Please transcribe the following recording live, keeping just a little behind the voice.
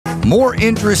More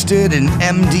interested in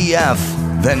MDF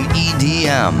than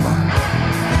EDM.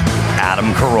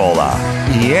 Adam Carolla.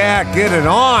 Yeah, get it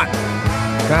on.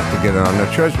 Got to get it on. No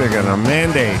choice, we're getting a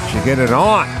mandate. You get it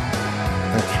on.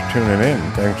 Thanks for tuning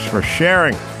in. Thanks for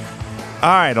sharing. All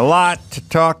right, a lot to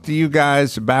talk to you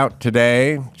guys about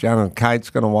today. Jonathan Kite's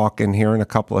going to walk in here in a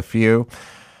couple of few.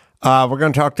 We're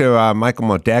going to talk to Michael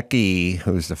Modecki,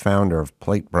 who's the founder of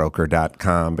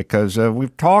platebroker.com, because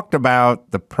we've talked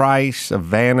about the price of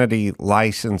vanity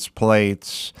license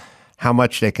plates, how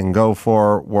much they can go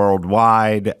for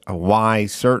worldwide, why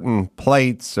certain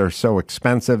plates are so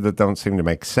expensive that don't seem to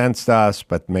make sense to us,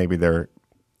 but maybe they're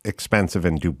expensive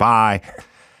in Dubai.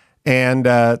 And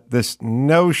this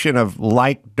notion of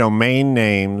like domain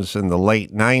names in the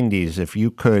late 90s, if you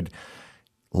could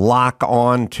lock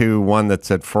on to one that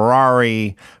said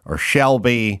Ferrari or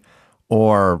Shelby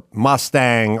or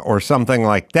Mustang or something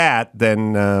like that,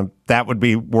 then that would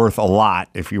be worth a lot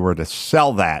if you were to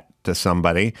sell that to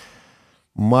somebody.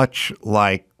 Much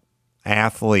like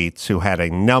athletes who had a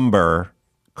number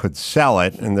could sell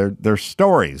it. And there's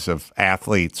stories of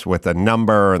athletes with a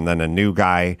number and then a new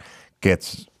guy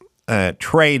gets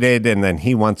traded and then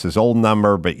he wants his old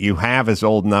number, but you have his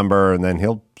old number and then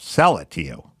he'll sell it to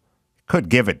you. Could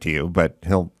give it to you, but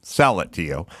he'll sell it to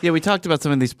you. Yeah, we talked about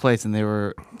some of these plates and they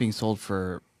were being sold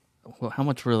for, well, how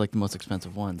much were like the most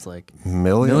expensive ones? Like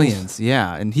millions.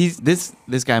 Yeah, and this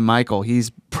guy Michael, he's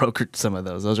brokered some of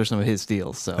those. Those are some of his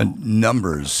deals. So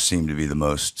numbers seem to be the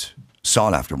most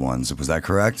sought after ones. Was that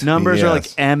correct? Numbers are like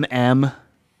MM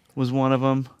was one of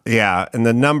them. Yeah, and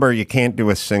the number you can't do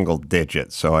a single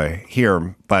digit. So I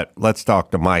hear, but let's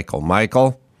talk to Michael.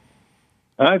 Michael,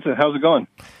 hi, how's it going?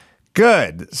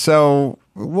 Good. So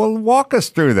well, walk us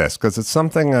through this because it's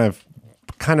something I've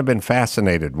kind of been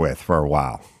fascinated with for a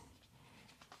while.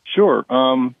 Sure.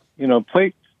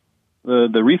 Plates,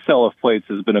 the resale of plates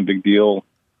has been a big deal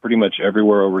pretty much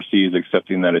everywhere overseas except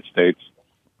the United States.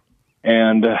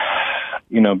 And,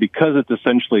 because it's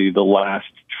essentially the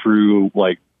last true,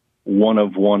 like,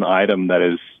 one-of-one item that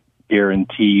is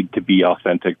guaranteed to be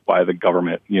authentic by the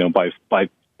government, by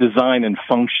design and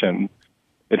function,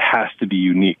 it has to be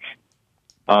unique.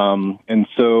 And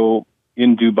so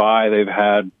in Dubai, they've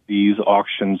had these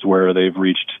auctions where they've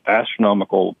reached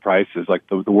astronomical prices. Like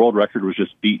the world record was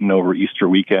just beaten over Easter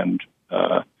weekend.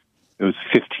 It was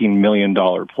 $15 million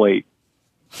plate.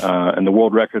 And the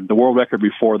world record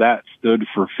before that stood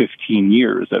for 15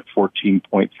 years at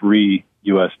 $14.3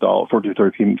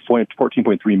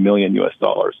 million US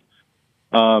dollars.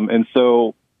 And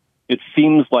so it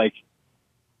seems like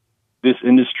this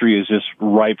industry is just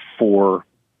ripe for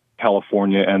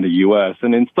California and the U.S.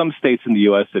 And in some states in the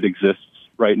U.S. it exists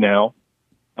right now.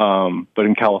 But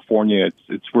in California,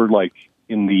 we're like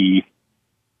in the,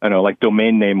 like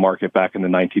domain name market back in the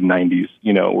 1990s.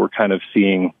 We're kind of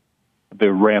seeing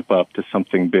the ramp up to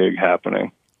something big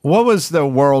happening. What was the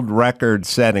world record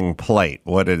setting plate?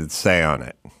 What did it say on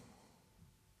it?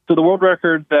 So the world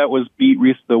record that was beat,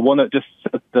 the one that just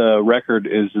set the record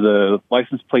is the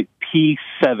license plate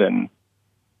P7.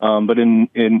 But and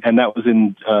that was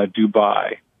in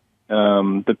Dubai.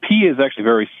 The P is actually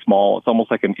very small. It's almost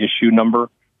like an issue number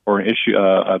or an issue,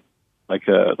 like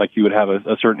you would have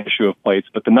a certain issue of plates.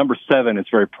 But the number 7 is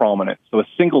very prominent. So a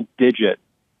single digit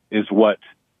is what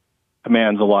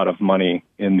commands a lot of money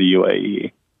in the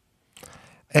UAE.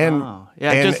 And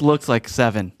it just looks like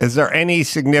 7. Is there any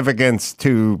significance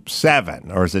to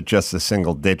 7, or is it just a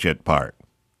single digit part?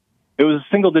 It was a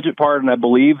single digit part, and I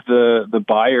believe the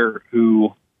buyer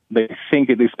who they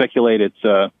speculate it's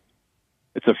a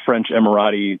French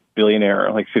Emirati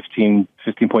billionaire, like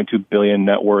 15.2 billion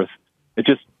net worth. It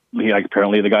just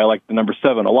apparently the guy liked the number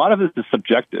 7. A lot of this is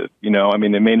subjective, I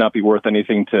mean, it may not be worth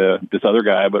anything to this other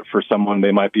guy, but for someone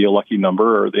they might be a lucky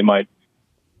number, or they might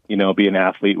be an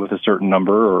athlete with a certain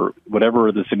number, or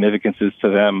whatever the significance is to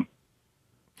them.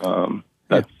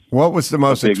 What was the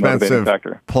most expensive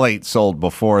plate sold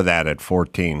before that at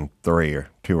 14.3 or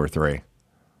 2 or 3?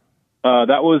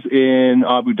 That was in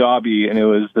Abu Dhabi, and it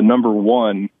was the number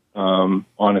 1 on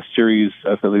a series,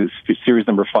 I believe series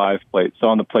number 5 plate. So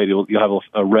on the plate, you'll have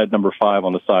a red number 5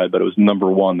 on the side, but it was number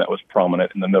 1 that was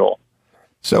prominent in the middle.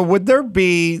 So would there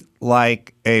be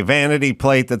like a vanity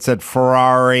plate that said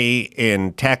Ferrari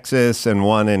in Texas and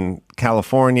one in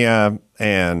California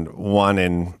and one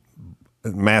in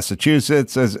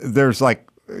Massachusetts? There's like,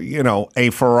 a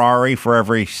Ferrari for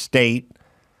every state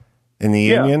in the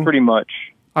union? Yeah, pretty much.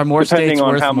 Are more depending states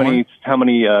on worth how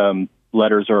many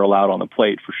letters are allowed on the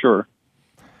plate, for sure.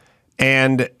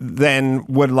 And then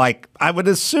I would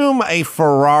assume a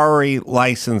Ferrari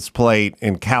license plate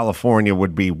in California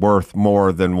would be worth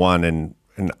more than one in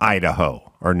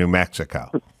Idaho. or New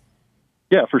Mexico.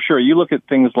 Yeah, for sure. You look at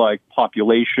things like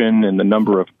population and the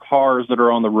number of cars that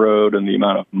are on the road and the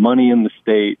amount of money in the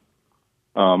state's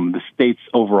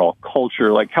overall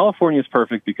culture. Like California is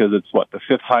perfect because it's the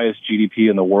fifth highest GDP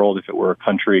in the world if it were a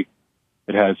country.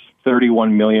 It has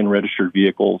 31 million registered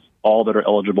vehicles, all that are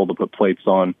eligible to put plates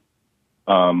on,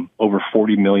 over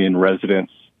 40 million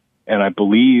residents. And I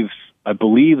believe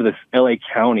this LA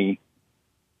County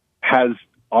has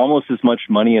almost as much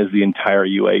money as the entire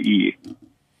UAE.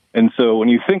 And so when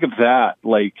you think of that,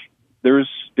 like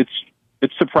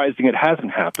it's surprising it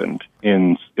hasn't happened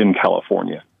in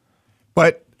California.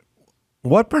 But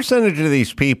what percentage of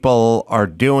these people are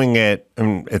doing it?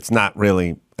 And it's not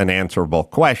really an answerable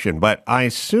question, but I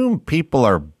assume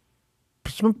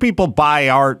some people buy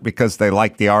art because they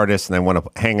like the artist and they want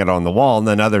to hang it on the wall, and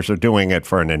then others are doing it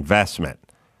for an investment.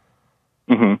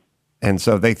 Mm-hmm. And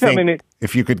so they think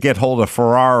if you could get hold of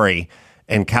Ferrari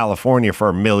in California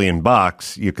for $1 million,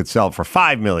 you could sell it for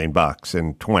 $5 million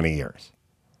in 20 years.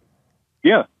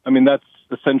 Yeah. I mean, that's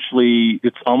essentially,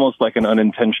 it's almost like an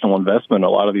unintentional investment. A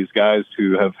lot of these guys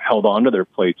who have held on to their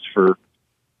plates for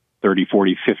 30,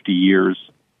 40, 50 years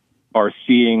are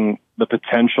seeing the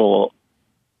potential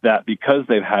that because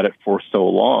they've had it for so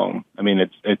long. I mean,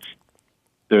 it's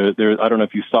there. I don't know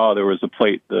if you saw, there was the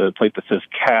plate that says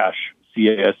Cash,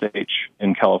 CASH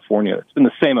in California. It's been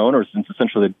the same owner since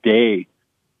essentially the day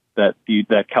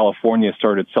that California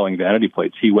started selling vanity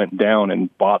plates. He went down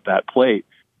and bought that plate,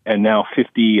 and now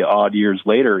 50 odd years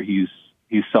later, he's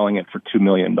selling it for $2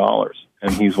 million.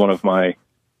 And he was one of my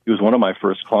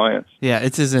first clients. Yeah,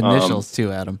 it's his initials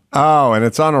too, Adam. Oh, and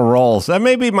it's on a rolls. That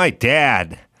may be my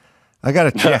dad. I got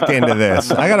to check into this.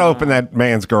 I got to open that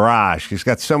man's garage. He's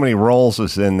got so many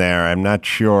Rollses in there. I'm not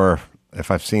sure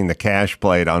if I've seen the Cash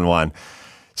plate on one.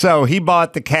 So he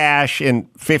bought the Cash in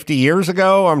 50 years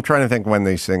ago. I'm trying to think when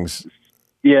these things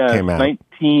came out. I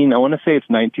want to say it's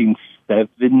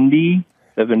 1970,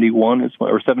 71 is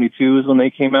or 72 is when they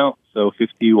came out. So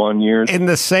 51 years. In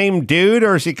the same dude,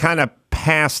 or is he kind of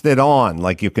passed it on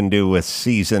like you can do with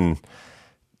season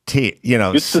seats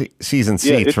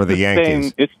for the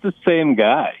Yankees? It's the same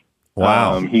guy.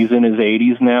 Wow. He's in his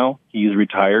 80s now. He's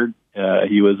retired.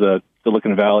 He was a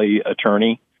Silicon Valley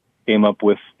attorney, came up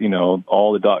with,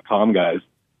 all the .com guys.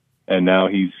 And now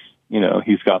he's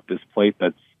got this plate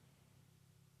that's,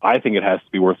 I think it has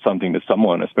to be worth something to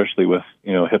someone, especially with,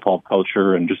 hip hop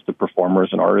culture and just the performers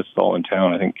and artists all in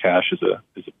town. I think Cash is a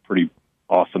pretty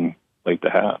awesome plate to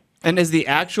have. And is the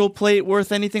actual plate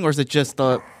worth anything, or is it just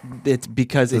it's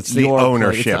because it's the your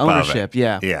ownership? It's the ownership, of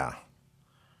it. Yeah.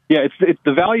 Yeah, it's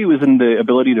the value is in the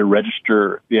ability to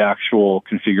register the actual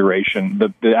configuration.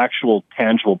 The actual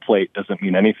tangible plate doesn't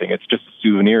mean anything. It's just a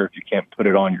souvenir if you can't put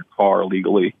it on your car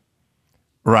legally.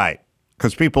 Right,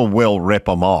 because people will rip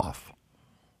them off.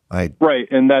 Right,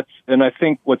 and I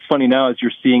think what's funny now is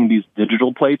you're seeing these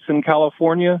digital plates in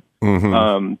California.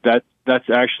 Mm-hmm. That's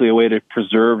actually a way to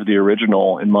preserve the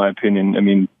original, in my opinion. I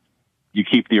mean, you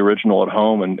keep the original at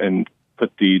home and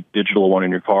put the digital one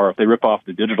in your car. If they rip off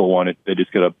the digital one, they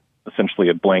just get essentially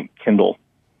a blank Kindle.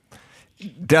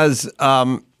 Does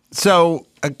so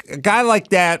a guy like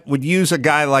that would use a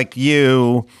guy like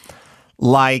you,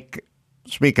 like,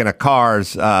 speaking of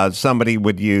cars, somebody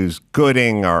would use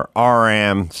Gooding or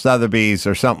RM, Sotheby's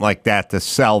or something like that to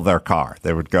sell their car.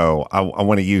 They would go, I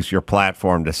want to use your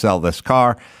platform to sell this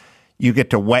car. You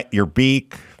get to wet your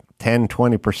beak, 10,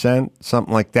 20%,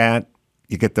 something like that.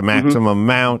 You get the maximum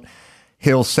amount.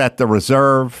 He'll set the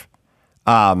reserve.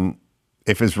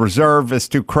 If his reserve is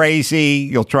too crazy,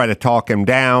 you'll try to talk him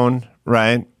down,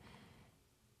 right?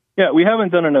 Yeah, we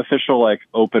haven't done an official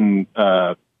open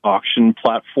auction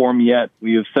platform yet.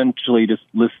 We essentially just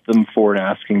list them for an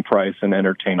asking price and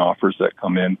entertain offers that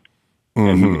come in.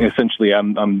 Mm-hmm. And essentially,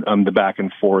 I'm the back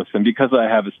and forth. And because I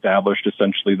have established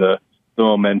essentially the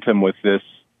momentum with this,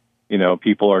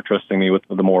 people are trusting me with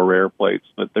the more rare plates.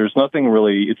 But there's nothing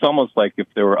really. It's almost like if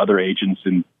there were other agents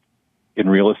in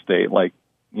real estate.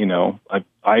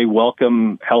 I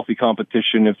welcome healthy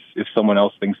competition if someone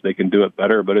else thinks they can do it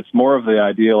better. But it's more of the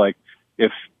idea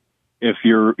if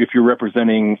you're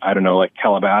representing, I don't know, like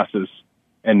Calabasas,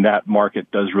 and that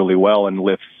market does really well and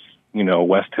lifts,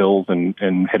 West Hills and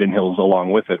Hidden Hills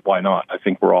along with it, why not? I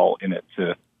think we're all in it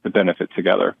to benefit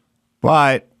together.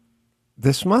 But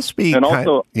this must be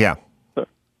yeah.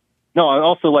 No,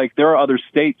 also there are other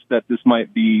states that this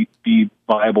might be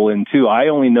viable in too. I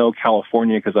only know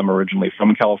California because I'm originally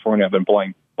from California. I've been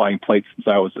buying plates since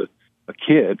I was a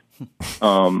kid.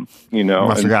 Must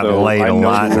have gotten laid a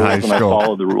lot in high school. I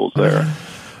follow the rules there.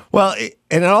 Well,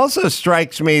 and it also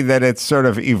strikes me that it's sort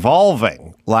of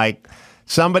evolving. Like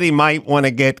somebody might want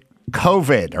to get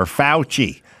COVID or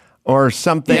Fauci or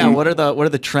something. Yeah, what are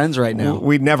the trends right now?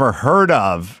 We'd never heard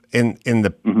of in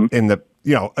the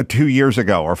 2 years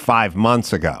ago or 5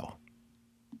 months ago.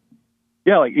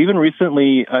 Yeah, like even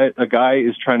recently, a guy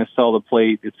is trying to sell the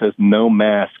plate. It says no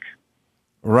mask.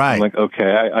 Right. I'm like, okay,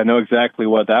 I know exactly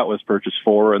what that was purchased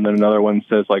for. And then another one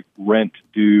says like rent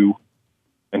due,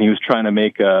 and he was trying to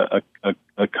make a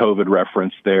COVID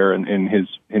reference there, and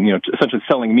essentially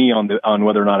selling me on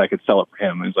whether or not I could sell it for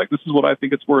him. And he's like, this is what I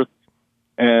think it's worth.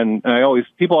 And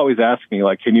people always ask me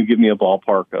like, can you give me a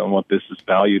ballpark on what this is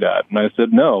valued at? And I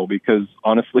said no, because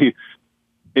honestly,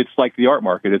 it's like the art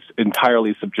market. It's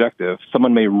entirely subjective.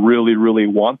 Someone may really, really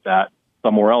want that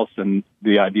somewhere else, and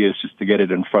the idea is just to get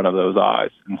it in front of those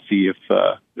eyes and see if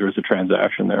there is a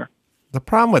transaction there. The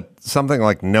problem with something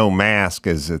like no mask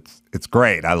is it's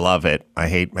great. I love it. I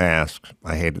hate masks.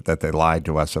 I hate it that they lied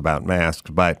to us about masks.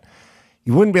 But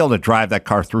you wouldn't be able to drive that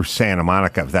car through Santa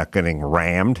Monica without getting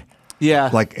rammed.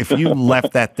 Yeah. Like if you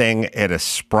left that thing at a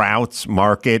Sprouts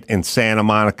Market in Santa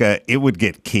Monica, it would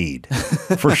get keyed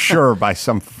for sure by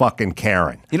some fucking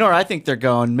Karen. You know where I think they're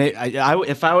going?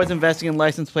 If I was investing in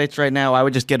license plates right now, I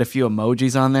would just get a few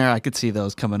emojis on there. I could see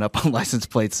those coming up on license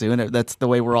plates soon. That's the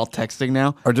way we're all texting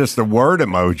now. Or just the word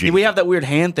emoji. We have that weird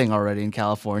hand thing already in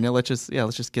California. Let's just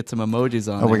get some emojis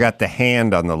on. We got the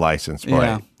hand on the license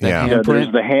plate. Yeah.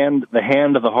 There's the hand,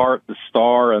 of the heart, the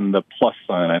star, and the plus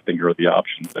sign. I think are the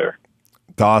options there.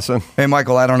 Dawson. Hey,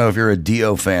 Michael, I don't know if you're a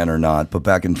Dio fan or not, but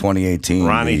back in 2018,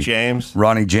 Ronnie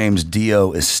James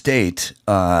Dio estate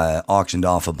auctioned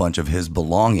off a bunch of his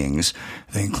belongings.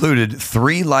 They included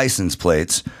 3 license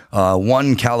plates,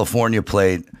 1 California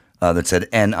plate that said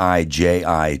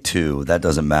NIJI2. That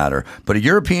doesn't matter. But a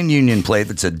European Union plate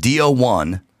that said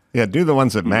Dio1. Yeah, do the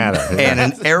ones that matter. And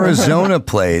an Arizona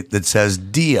plate that says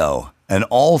Dio. And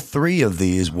all 3 of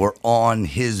these were on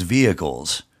his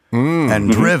vehicles and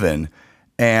driven.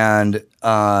 And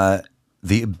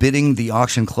the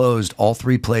auction closed, all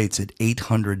 3 plates at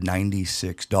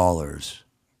 $896.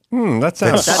 That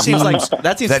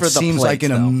seems like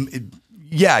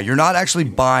yeah, you're not actually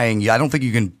buying. I don't think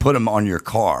you can put them on your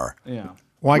car. Yeah.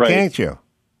 Why can't you?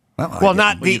 Well,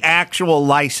 not the actual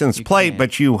license plate,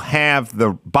 but you have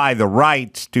buy the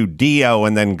rights to Dio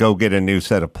and then go get a new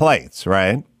set of plates,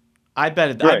 right? I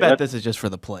bet this is just for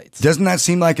the plates. Doesn't that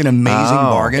seem like an amazing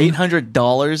bargain?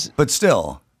 $800, but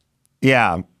still,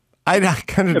 yeah. It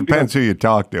kind of depends who you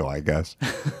talk to, I guess.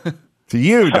 To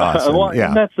you, Dawson. Well, yeah,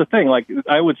 and that's the thing. Like,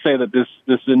 I would say that this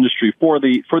industry, for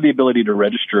the ability to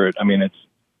register it, I mean, it's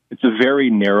a very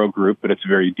narrow group, but it's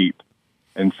very deep,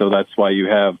 and so that's why you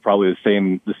have probably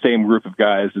the same group of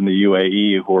guys in the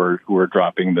UAE who are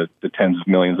dropping the tens of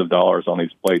millions of dollars on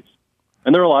these plates,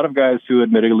 and there are a lot of guys who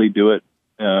admittedly do it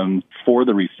for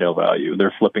the resale value.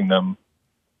 They're flipping them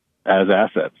as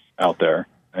assets out there.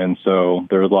 And so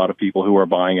there are a lot of people who are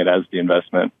buying it as the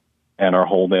investment and are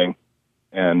holding.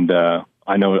 And I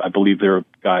believe there are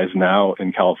guys now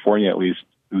in California, at least,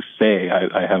 who say,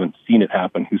 I haven't seen it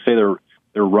happen, who say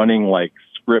they're running like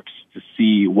scripts to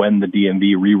see when the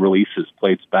DMV re-releases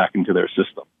plates back into their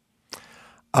system.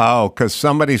 Oh, because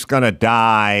somebody's going to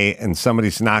die and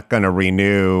somebody's not going to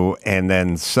renew, and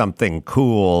then something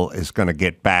cool is going to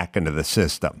get back into the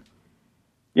system.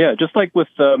 Yeah, just like with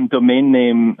domain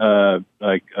name, there's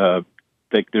a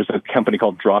company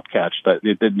called Dropcatch that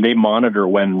they monitor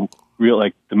when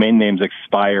domain names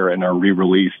expire and are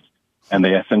re-released, and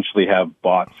they essentially have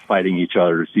bots fighting each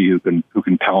other to see who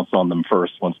can pounce on them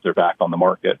first once they're back on the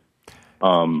market.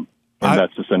 And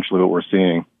that's essentially what we're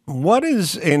seeing. What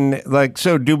is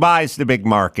so Dubai's the big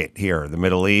market here, the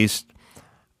Middle East?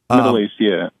 Middle East,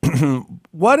 yeah.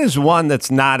 What is one that's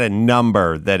not a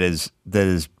number that is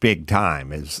big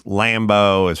time? Is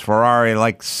Lambo, is Ferrari,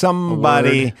 like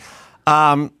somebody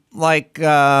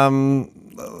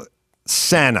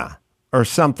Senna or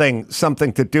something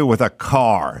to do with a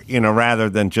car, rather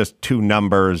than just 2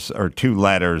 numbers or 2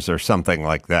 letters or something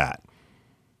like that?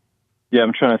 Yeah,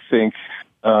 I'm trying to think.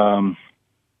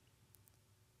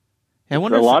 I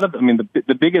wonder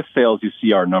the biggest sales you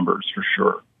see are numbers for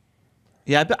sure.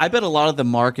 Yeah, I bet a lot of the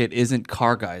market isn't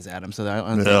car guys, Adam. So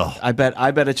I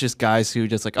bet it's just guys who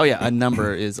just like, oh yeah, a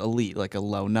number is elite, like a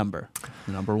low number,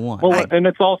 number 1. Well, and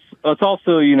it's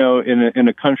also in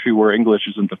a country where English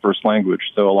isn't the first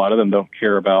language, so a lot of them don't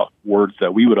care about words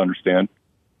that we would understand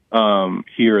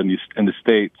here in the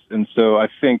States, and so I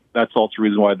think that's also the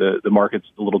reason why the market's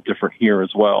a little different here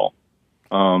as well.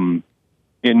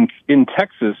 In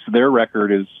Texas, their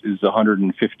record is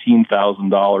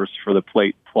 $115,000 for the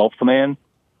plate 12th man,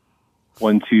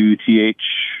 12th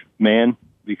man,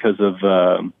 because of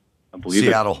I believe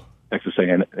Seattle, Texas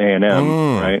A&M,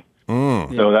 right?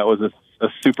 So that was a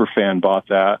super fan bought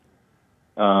that.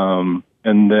 And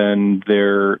then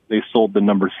they sold the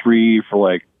number 3 for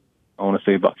like, I want to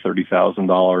say about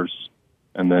 $30,000.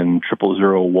 And then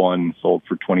 0001 sold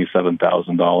for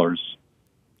 $27,000.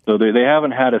 So they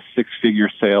haven't had a 6-figure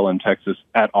sale in Texas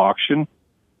at auction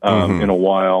in a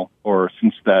while, or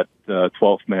since that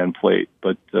 12th man plate.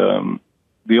 But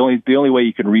the only way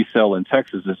you can resell in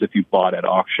Texas is if you bought at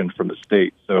auction from the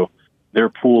state. So their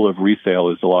pool of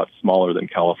resale is a lot smaller than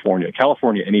California.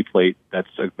 California, any plate that's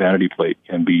a vanity plate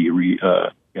can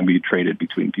be traded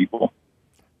between people.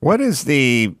 What is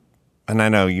and I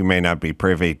know you may not be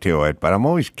privy to it, but I'm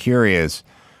always curious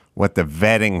what the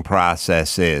vetting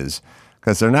process is,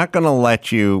 because they're not going to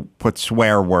let you put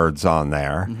swear words on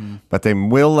there, but they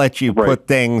will let you put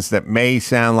things that may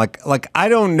sound like I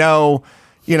don't know,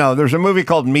 there's a movie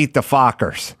called Meet the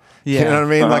Fockers. Yeah. You know what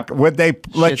I mean? Like, would they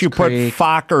let Schitt's you put Creek.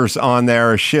 Fockers on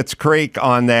there, or Schitt's Creek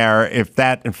on there, if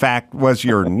that, in fact, was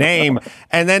your name?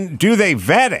 And then do they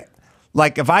vet it?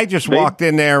 Like, if I just walked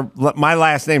in there, my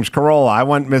last name's Carolla, I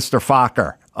want Mr.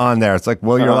 Focker on there. It's like,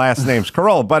 well, your last name's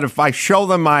Carolla. But if I show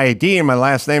them my ID and my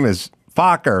last name is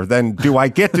Focker, then do I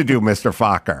get to do Mr.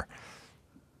 Focker?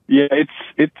 Yeah,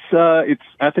 it's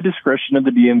at the discretion of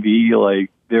the DMV. Like,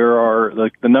 there are,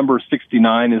 like, the number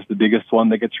 69 is the biggest one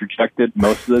that gets rejected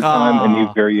most of the time.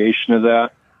 Any variation of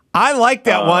that. I like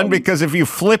that one because if you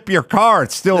flip your car,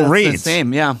 it still reads. The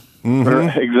same, yeah.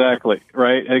 Exactly,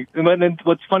 right. And then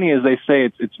what's funny is they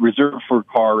say it's reserved for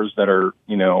cars that are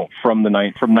from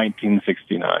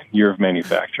 1969, year of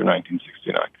manufacture,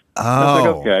 1969. Oh, I was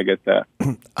like, okay, I get that.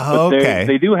 But okay.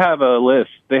 They do have a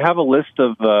list. They have a list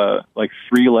of like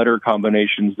 3-letter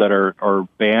combinations that are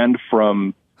banned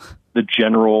from the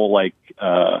general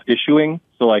issuing.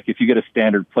 So like if you get a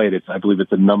standard plate, I believe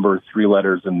it's a number, 3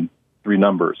 letters and 3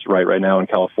 numbers. Right now in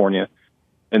California.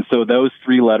 And so those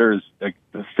 3 letters, like,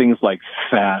 things like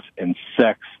fat and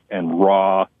sex and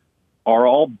raw, are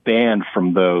all banned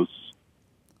from those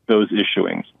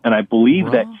issuings. And I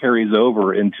believe that carries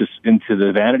over into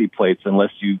the vanity plates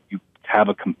unless you have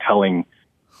a compelling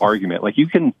argument. Like, you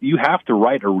have to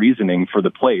write a reasoning for the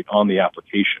plate on the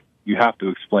application. You have to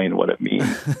explain what it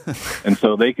means. And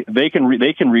so they can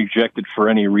reject it for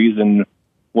any reason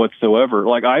whatsoever.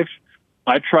 Like, I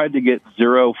tried to get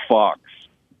Zero Fox.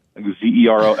 Like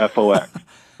ZEROFOX, because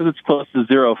it's close to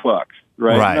 0 fucks,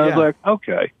 right? And I was like,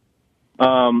 okay.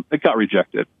 It got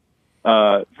rejected.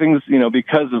 Things,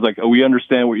 because it's like, we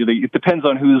understand it depends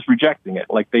on who's rejecting it.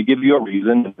 Like, they give you a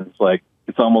reason, and it's like,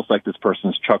 it's almost like this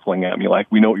person's chuckling at me,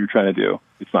 like, we know what you're trying to do.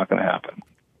 It's not going to happen.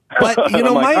 But,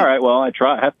 I'm like, all right, well, I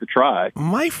have to try.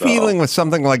 My feeling with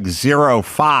something like Zero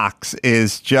Fox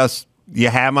is just you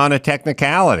have on a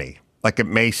technicality. Like, it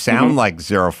may sound like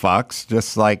Zero Fucks,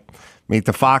 just like Meet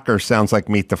the Fockers sounds like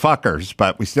Meet the Fuckers,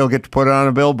 but we still get to put it on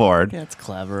a billboard. Yeah, it's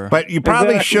clever. But you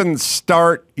probably shouldn't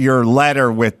start your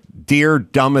letter with "Dear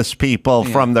dumbest people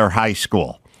from their high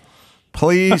school."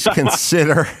 Please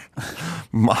consider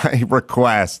my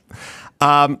request.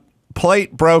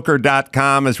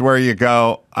 Platebroker.com is where you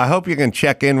go. I hope you can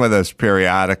check in with us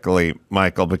periodically,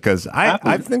 Michael, because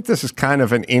I think this is kind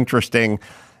of an interesting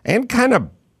and kind of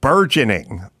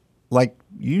burgeoning. Like,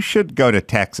 you should go to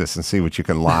Texas and see what you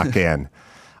can lock in.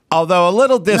 Although a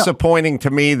little disappointing to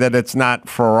me that it's not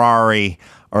Ferrari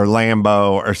or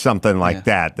Lambo or something like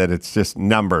that it's just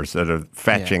numbers that are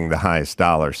fetching the highest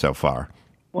dollar so far.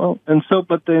 Well,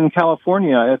 but in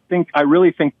California, I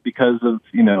really think because of,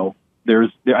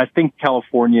 I think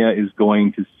California is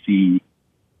going to see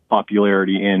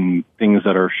popularity in things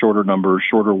that are shorter numbers,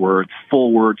 shorter words,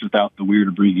 full words without the weird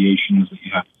abbreviations that you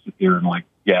have to sit there and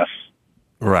guess.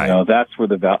 Right. That's where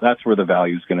the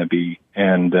value is going to be.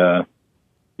 And I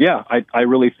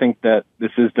really think that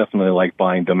this is definitely like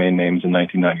buying domain names in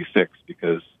 1996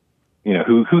 because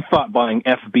who thought buying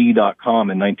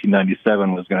FB.com in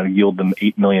 1997 was going to yield them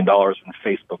 $8 million when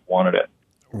Facebook wanted it?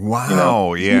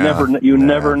 Wow. You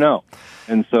never know.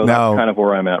 And so that's kind of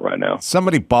where I'm at right now.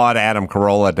 Somebody bought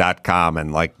AdamCarolla.com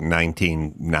in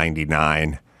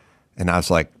 1999, and I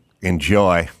was like,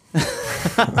 enjoy. Hey,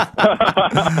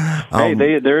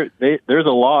 there's a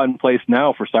law in place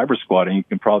now for cyber squatting. You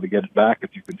can probably get it back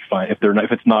if you can find if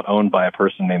it's not owned by a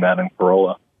person named Adam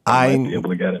Carolla. I might be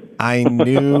able to get it. I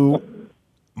knew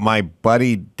my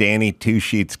buddy Danny Two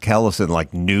Sheets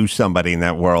Kellison knew somebody in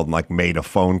that world and made a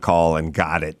phone call and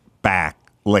got it back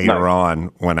later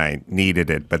on when I needed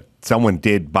it. But someone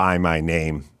did buy my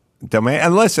name. Domain.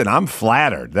 And listen, I'm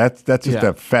flattered. That's just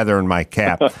a feather in my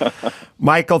cap.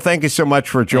 Michael, thank you so much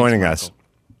for joining us.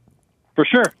 For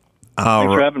sure.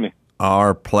 Thanks for having me.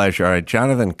 Our pleasure. All right,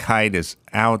 Jonathan Kite is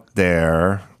out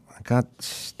there. I got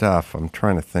stuff. I'm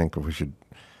trying to think if we should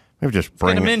maybe just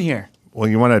bring Get him in here. Well,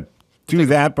 you want to do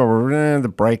that, but the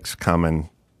break's coming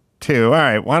too. All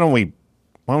right, why don't we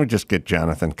just get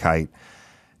Jonathan Kite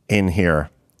in here,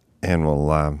 and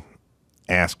we'll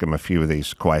ask him a few of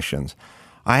these questions.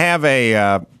 I have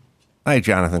a hey,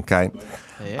 Jonathan Kite.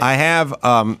 Hey. I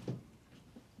have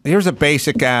here's a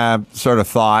basic sort of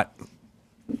thought.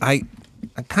 I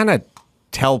kind of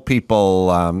tell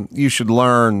people you should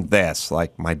learn this.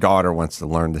 Like my daughter wants to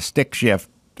learn the stick shift.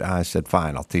 I said,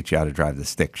 fine, I'll teach you how to drive the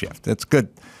stick shift. It's good.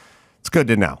 It's good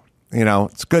to know. You know,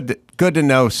 it's good to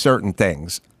know certain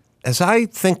things. As I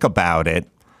think about it,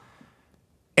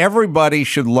 everybody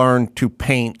should learn to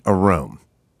paint a room.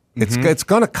 Mm-hmm. It's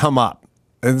going to come up.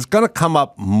 It's going to come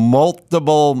up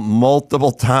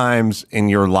multiple times in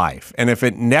your life. And if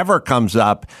it never comes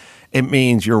up, it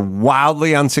means you're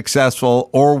wildly unsuccessful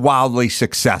or wildly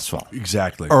successful.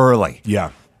 Exactly. Early.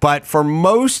 Yeah. But for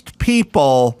most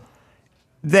people,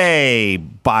 they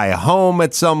buy a home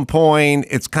at some point.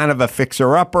 It's kind of a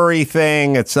fixer-uppery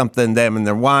thing. It's something them and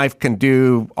their wife can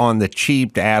do on the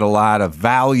cheap to add a lot of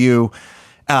value.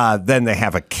 Then they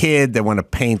have a kid. They want to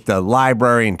paint the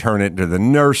library and turn it into the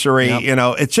nursery. Yep. You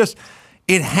know, it's just,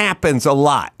 it happens a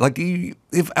lot. Like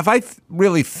if I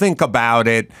really think about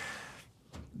it,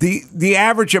 the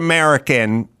average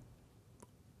American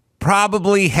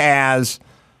probably has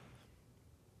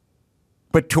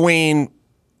between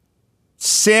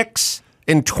 6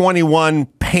 and 21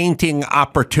 painting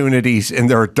opportunities in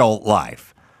their adult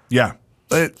life. Yeah.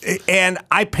 And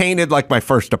I painted like my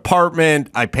first apartment.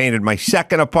 I painted my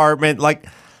second apartment. Like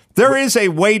there is a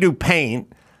way to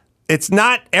paint. It's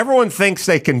not, everyone thinks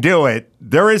they can do it.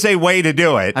 There is a way to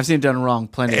do it. I've seen it done wrong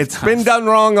plenty of times. It's been done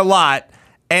wrong a lot.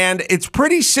 And it's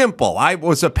pretty simple. I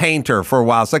was a painter for a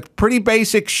while. It's like pretty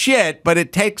basic shit, but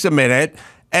it takes a minute.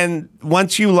 And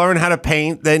once you learn how to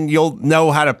paint, then you'll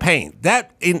know how to paint.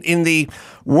 That in the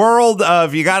world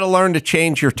of you got to learn to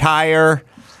change your tire,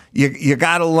 you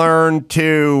got to learn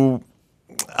to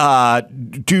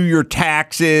do your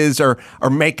taxes or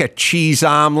make a cheese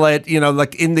omelet. You know,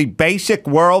 like in the basic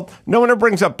world, no one ever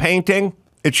brings up painting.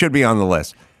 It should be on the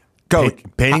list. Go.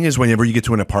 Painting is whenever you get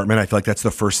to an apartment, I feel like that's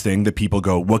the first thing that people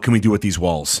go, what can we do with these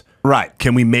walls? Right.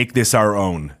 Can we make this our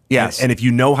own? Yes. And if you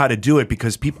know how to do it,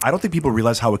 because I don't think people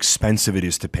realize how expensive it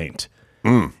is to paint.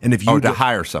 And if you to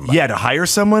hire somebody. Yeah, to hire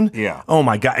someone. Yeah. Oh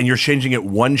my God. And you're changing it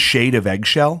one shade of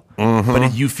eggshell, but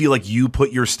if you feel like you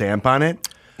put your stamp on it.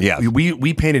 Yeah.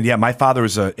 We painted. Yeah. My father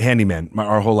was a handyman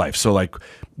our whole life. So like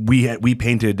we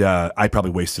painted, I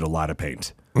probably wasted a lot of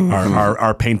paint.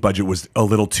 Our paint budget was a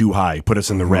little too high, put us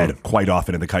in the red quite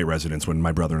often in the Kite residence when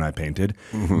my brother and I painted.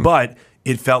 But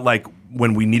it felt like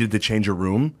when we needed to change a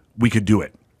room, we could do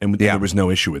it. And there was no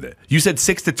issue with it. You said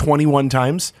 6 to 21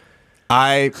 times?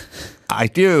 I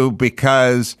do,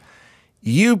 because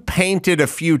you painted a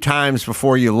few times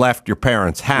before you left your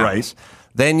parents' house. Right.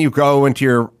 Then you go into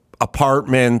your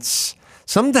apartments.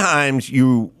 Sometimes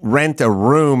you rent a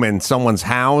room in someone's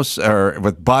house or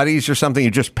with buddies or something.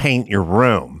 You just paint your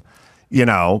room, you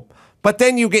know. But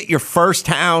then you get your first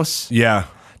house. Yeah.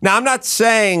 Now, I'm not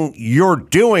saying you're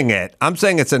doing it. I'm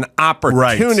saying it's an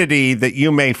opportunity that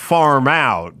you may farm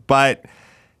out. But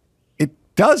it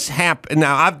does happen.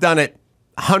 Now, I've done it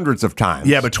hundreds of times.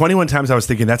 Yeah, but 21 times I was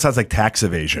thinking that sounds like tax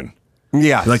evasion.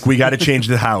 Yeah. Like we got to change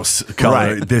the house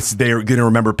color. Right. They're going to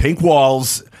remember pink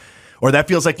walls. Or that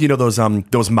feels like, you know,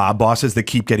 those mob bosses that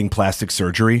keep getting plastic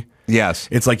surgery. Yes.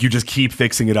 It's like you just keep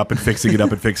fixing it up and fixing it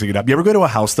up and fixing it up. You ever go to a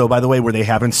house, though, by the way, where they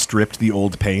haven't stripped the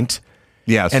old paint?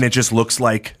 Yes. And it just looks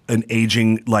like an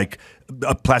aging, like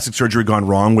a plastic surgery gone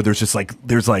wrong, where there's thick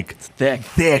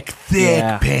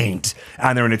paint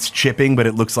on there, and it's chipping, but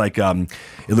it looks like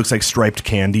striped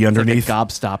candy underneath. Like a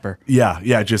gobstopper.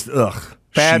 Yeah, just ugh.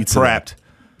 Bad sheets of prep. that.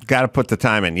 Got to put the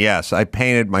time in. Yes, I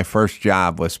painted. My first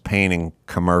job was painting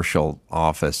commercial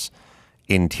office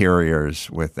interiors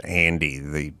with Andy,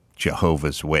 the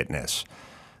Jehovah's Witness,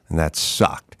 and that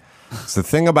sucked. So the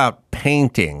thing about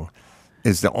painting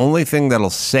is the only thing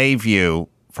that'll save you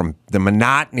from the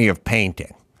monotony of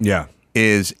painting. Yeah.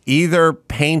 Is either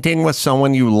painting with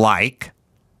someone you like,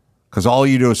 because all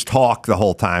you do is talk the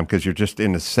whole time because you're just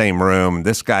in the same room.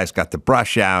 This guy's got the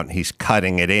brush out and he's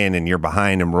cutting it in and you're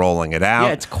behind him rolling it out.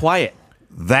 Yeah, it's quiet.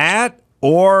 That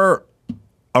or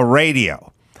a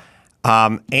radio.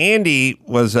 Andy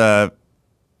was a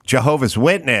Jehovah's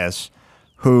Witness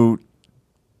who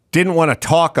didn't want to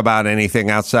talk about anything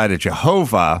outside of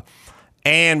Jehovah,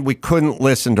 and we couldn't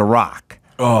listen to rock.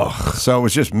 Oh, so it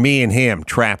was just me and him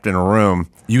trapped in a room.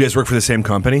 You guys work for the same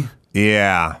company?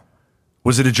 Yeah.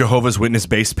 Was it a Jehovah's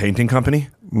Witness-based painting company?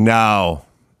 No.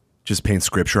 Just paint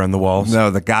scripture on the walls?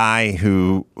 No, the guy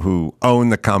who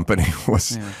owned the company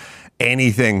was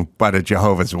anything but a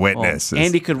Jehovah's Witness.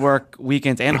 Andy could work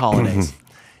weekends and holidays.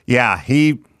 Yeah,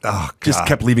 he just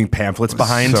kept leaving pamphlets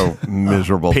behind. So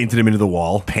miserable. Painted him into the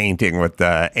wall. Painting with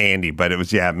Andy, but it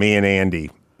was me and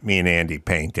Andy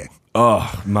painting.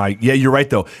 Oh my! Yeah, you're right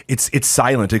though. It's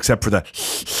silent except for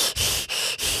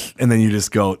the, and then you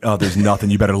just go, oh, there's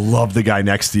nothing. You better love the guy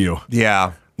next to you.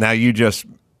 Yeah. Now you just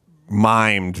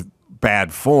mimed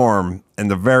bad form,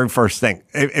 and the very first thing,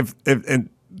 and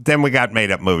then we got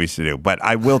made up movies to do. But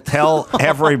I will tell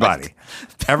everybody,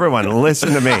 everyone,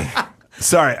 listen to me.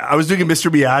 Sorry, I was doing a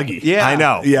Mr. Miyagi. Yeah, I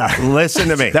know. Yeah, listen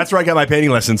to me. That's where I got my painting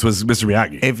lessons. Was Mr.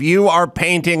 Miyagi. If you are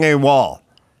painting a wall,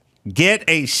 get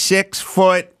a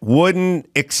 6-foot wooden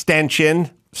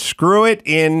extension, screw it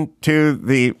into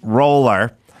the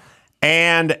roller,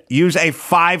 and use a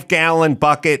 5-gallon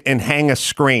bucket and hang a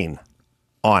screen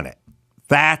on it.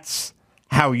 That's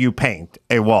how you paint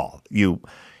a wall.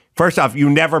 First off, you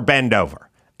never bend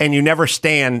over, and you never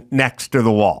stand next to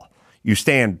the wall. You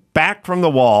stand back from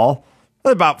the wall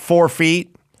about 4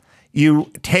 feet.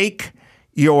 You take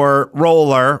your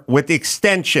roller with the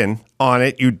extension on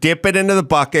it, you dip it into the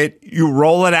bucket, you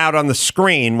roll it out on the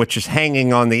screen, which is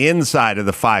hanging on the inside of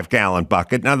the 5-gallon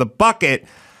bucket. Now, the bucket,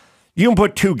 you can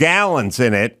put 2 gallons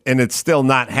in it, and it's still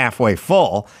not halfway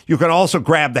full. You can also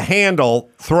grab the handle,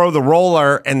 throw the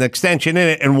roller and the extension in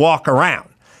it, and walk around.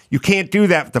 You can't do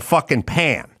that with the fucking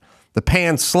pan. The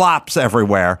pan slops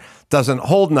everywhere, doesn't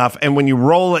hold enough, and when you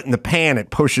roll it in the pan, it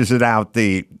pushes it out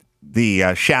the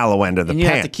shallow end of the pan. You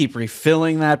have to keep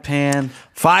refilling that pan.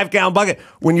 5-gallon bucket.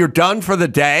 When you're done for the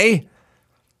day,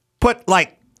 put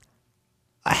like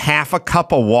a half a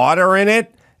cup of water in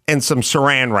it and some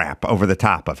saran wrap over the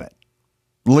top of it.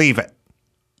 Leave it.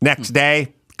 Next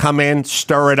day, come in,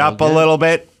 stir it up a little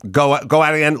bit, go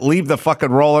out again, leave the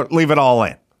fucking roller, leave it all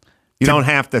in. You don't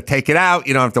have to take it out.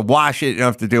 You don't have to wash it. You don't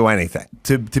have to do anything.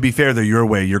 To be fair, though, your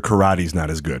way, your karate's not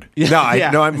as good.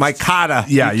 No, my kata.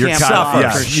 Yeah, your kata.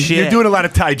 Yeah. You're doing a lot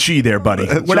of Tai Chi there, buddy.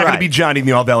 We're not going to be Johnny in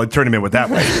the All Valley tournament with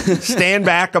that way. Stand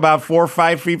back about 4 or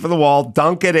 5 feet from the wall,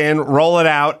 dunk it in, roll it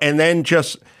out, and then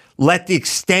just let the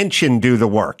extension do the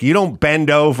work. You don't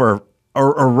bend over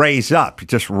or raise up. You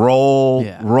just roll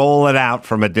it out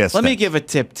from a distance. Let me give a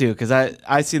tip, too, because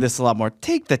I see this a lot more.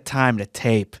 Take the time to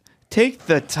tape. Take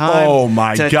the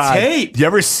time to tape. Do you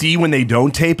ever see when they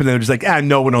don't tape and they're just like,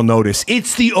 no one will notice?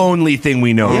 It's the only thing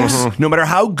we notice. Yes. No matter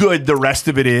how good the rest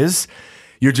of it is,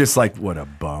 you're just like, what a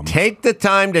bum. Take the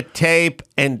time to tape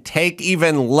and take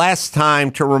even less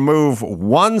time to remove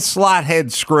one slot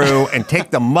head screw and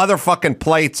take the motherfucking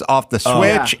plates off the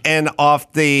switch and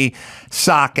off the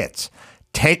sockets.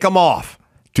 Take them off.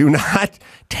 Do not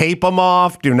tape them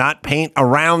off. Do not paint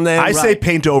around them. I say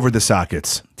paint over the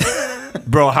sockets.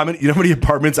 Bro, how many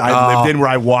apartments I lived in where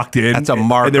I walked in? That's a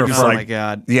marker. And they're just my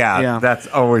God. Yeah, that's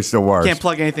always the worst. Can't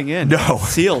plug anything in. No.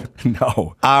 Sealed.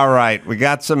 No. All right, we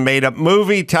got some made-up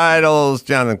movie titles.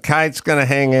 Jonathan Kite's going to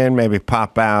hang in, maybe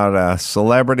pop out a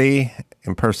celebrity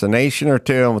impersonation or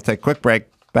two, and we'll take a quick break.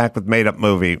 Back with made-up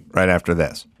movie right after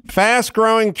this.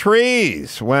 Fast-growing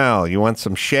trees. Well, you want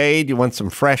some shade, you want some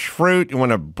fresh fruit, you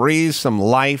want to breathe some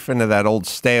life into that old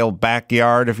stale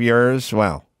backyard of yours.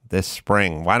 Well, this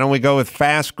spring, why don't we go with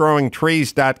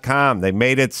fastgrowingtrees.com? They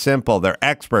made it simple. Their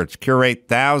experts curate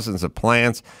thousands of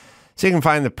plants so you can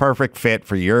find the perfect fit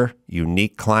for your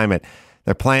unique climate.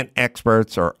 Their plant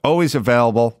experts are always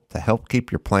available to help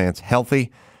keep your plants healthy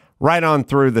right on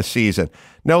through the season.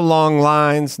 No long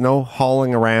lines, no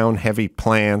hauling around heavy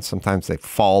plants. Sometimes they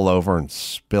fall over and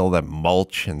spill that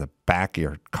mulch in the back of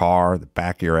your car, the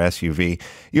back of your SUV.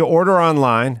 You order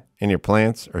online and your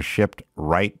plants are shipped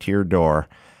right to your door.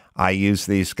 I use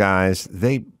these guys.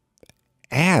 They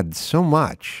add so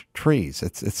much trees.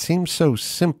 It seems so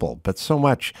simple, but so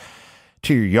much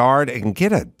to your yard. And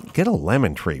get a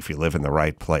lemon tree if you live in the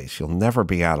right place. You'll never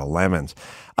be out of lemons.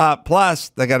 Plus,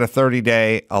 they got a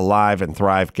 30-day Alive and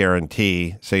Thrive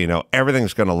guarantee, so you know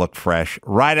everything's going to look fresh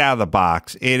right out of the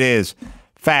box. It is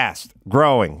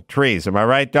fast-growing trees. Am I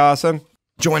right, Dawson?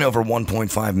 Join over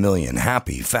 1.5 million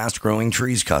happy, fast-growing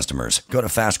trees customers. Go to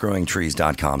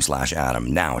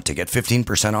fastgrowingtrees.com/Adam now to get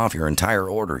 15% off your entire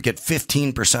order. Get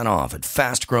 15% off at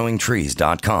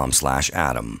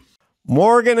fastgrowingtrees.com/Adam.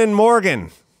 Morgan &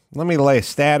 Morgan. Let me lay a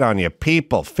stat on you.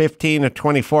 People 15 to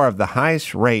 24 have the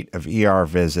highest rate of ER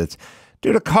visits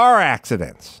due to car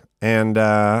accidents. And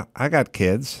I got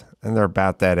kids, and they're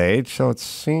about that age, so it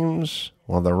seems,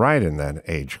 well, they're right in that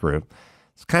age group.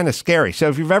 It's kind of scary. So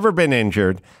if you've ever been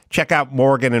injured, check out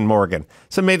Morgan & Morgan.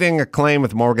 Submitting a claim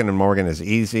with Morgan & Morgan is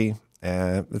easy.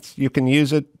 You can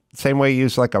use it Same way you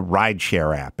use like a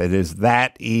rideshare app. It is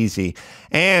that easy,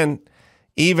 and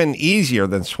even easier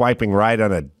than swiping right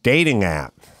on a dating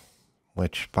app,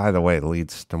 which, by the way,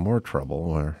 leads to more trouble,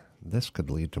 or this could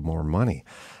lead to more money.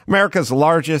 America's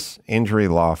largest injury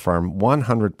law firm,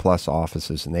 100-plus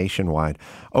offices nationwide,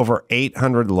 over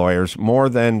 800 lawyers, more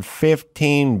than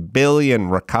 $15 billion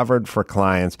recovered for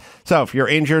clients. So if you're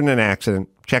injured in an accident,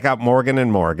 check out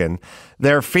Morgan & Morgan.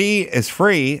 Their fee is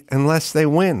free unless they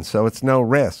win, so it's no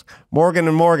risk.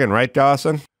 Morgan & Morgan, right,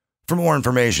 Dawson? For more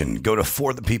information, go to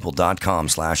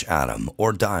forthepeople.com/Adam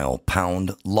or dial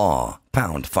 #law,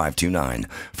 #529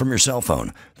 from your cell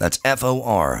phone. That's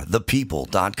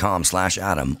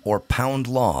FORthepeople.com/Adam or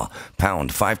 #law,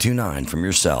 #529 from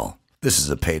your cell. This is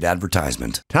a paid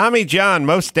advertisement. Tommy John,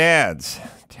 most dads'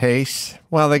 tastes,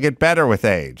 well, they get better with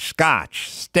age.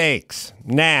 Scotch, steaks,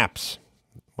 naps.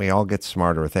 We all get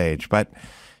smarter with age, but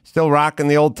still rocking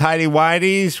the old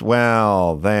tighty-whities?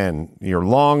 Well, then you're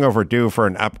long overdue for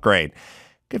an upgrade.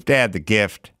 Give Dad the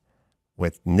gift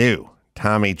with new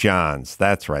Tommy Johns.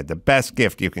 That's right, the best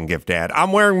gift you can give Dad.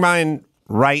 I'm wearing mine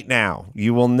right now.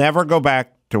 You will never go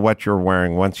back to what you're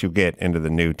wearing once you get into the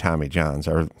new Tommy Johns,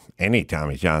 or any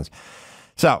Tommy Johns.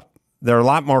 So they're a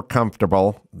lot more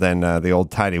comfortable than the old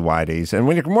tighty-whities. And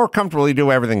when you're more comfortable, you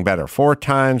do everything better. 4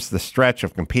 times the stretch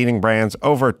of competing brands,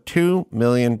 over 2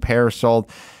 million pairs sold.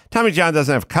 Tommy John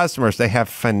doesn't have customers. They have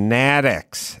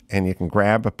fanatics. And you can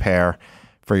grab a pair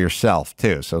for yourself,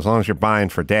 too. So as long as you're buying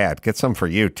for Dad, get some for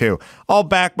you, too. All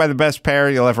backed by the best pair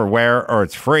you'll ever wear, or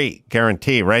it's free.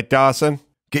 Guarantee. Right, Dawson?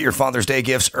 Get your Father's Day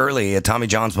gifts early at Tommy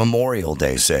John's Memorial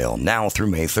Day sale, now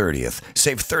through May 30th.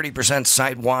 Save 30%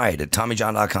 site-wide at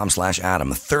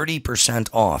TommyJohn.com/Adam. 30%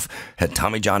 off at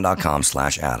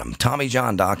TommyJohn.com/Adam.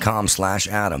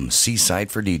 TommyJohn.com/Adam. See site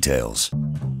for details.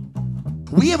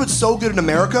 We have it so good in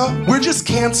America, we're just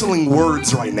canceling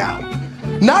words right now.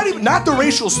 Not the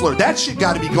racial slur. That shit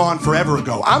got to be gone forever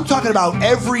ago. I'm talking about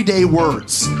everyday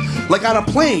words. Like on a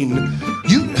plane,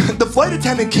 the flight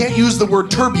attendant can't use the word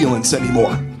turbulence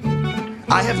anymore.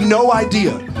 I have no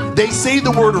idea. They say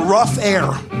the word rough air.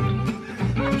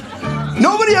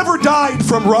 Nobody ever died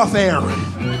from rough air.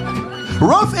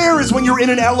 Rough air is when you're in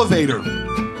an elevator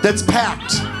that's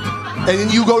packed, and then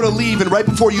you go to leave, and right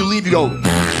before you leave, you go,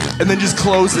 and then just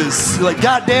closes. You're like,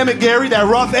 God damn it, Gary, that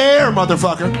rough air,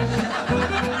 motherfucker.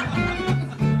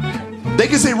 They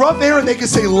can say rough air and they can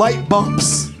say light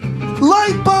bumps.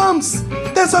 Light bumps!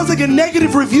 That sounds like a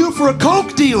negative review for a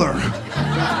Coke dealer.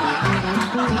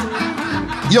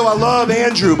 Yo, I love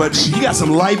Andrew, but he got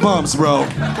some light bumps, bro.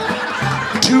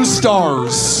 2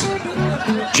 stars.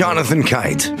 Jonathan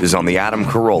Kite is on the Adam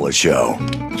Carolla Show.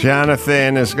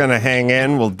 Jonathan is going to hang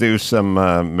in. We'll do some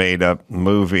made-up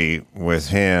movie with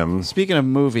him. Speaking of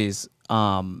movies,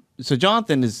 so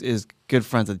Jonathan is good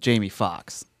friends with Jamie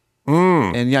Foxx.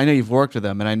 And yeah, I know you've worked with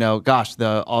him, and I know, gosh,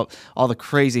 all the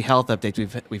crazy health updates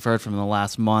we've heard from him in the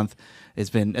last month has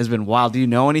been wild. Do you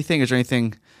know anything? Is there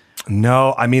anything?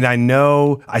 No, I mean, I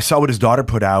know. I saw what his daughter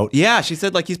put out. Yeah, she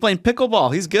said like he's playing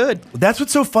pickleball. He's good. That's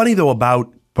what's so funny though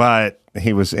about. But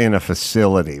he was in a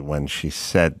facility when she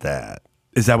said that.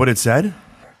 Is that what it said?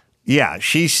 Yeah,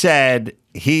 she said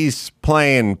he's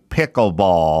playing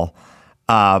pickleball,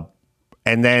 and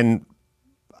then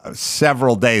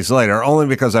several days later, only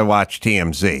because I watched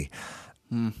TMZ,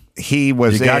 he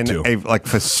was in a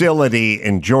facility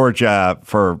in Georgia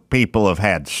for people who've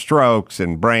had strokes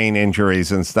and brain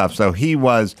injuries and stuff. So she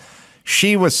was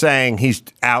saying he's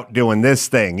out doing this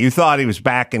thing. You thought he was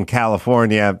back in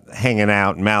California hanging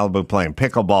out in Malibu playing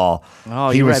pickleball. Oh,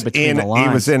 he was between the lines.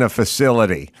 He was in a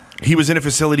facility. He was in a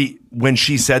facility when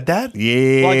she said that?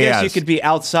 Yeah. Well, I guess you could be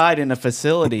outside in a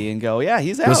facility and go, yeah,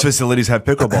 he's out. Those facilities have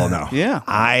pickleball now. Yeah.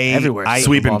 Everywhere.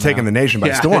 Sweeping, taking the nation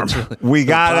by storm. We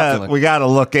gotta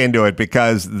look into it,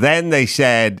 because then they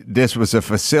said this was a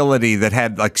facility that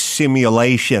had like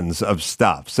simulations of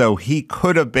stuff. So he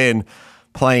could have been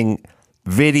playing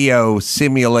video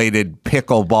simulated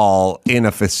pickleball in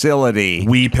a facility.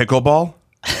 Wii pickleball?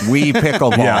 Wii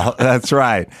pickleball. Yeah. That's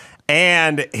right.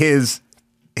 And his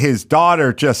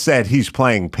daughter just said he's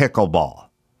playing pickleball.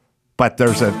 But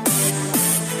there's a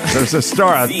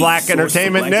story on Black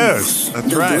Entertainment News. That's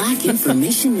the right. Black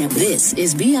Information Network. This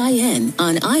is BIN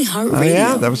on iHeartRadio. Oh,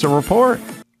 yeah, that was a report.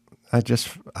 I just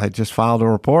filed a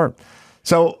report.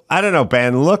 So I don't know,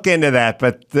 Ben. Look into that,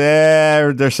 but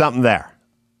there's something there.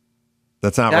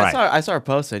 That's not right. I saw her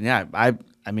posted. Yeah, I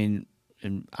mean,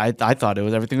 I thought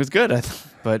everything was good,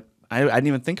 but I didn't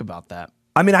even think about that.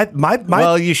 I mean,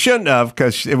 well, you shouldn't have,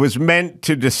 because it was meant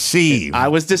to deceive. I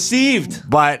was deceived.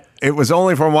 But it was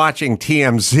only from watching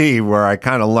TMZ where I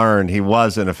kind of learned he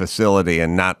was in a facility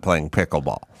and not playing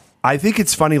pickleball. I think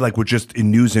it's funny, like with just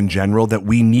in news in general, that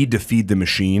we need to feed the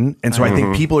machine. And so I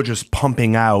think people are just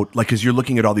pumping out, like, because you're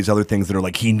looking at all these other things that are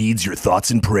like, he needs your thoughts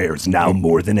and prayers now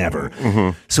more than ever.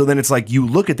 So then it's like, you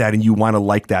look at that and you want to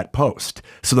like that post.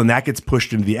 So then that gets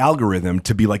pushed into the algorithm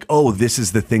to be like, oh, this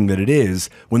is the thing that it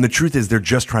is. When the truth is they're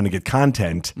just trying to get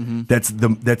content. That's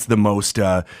the most...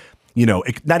 you know,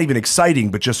 not even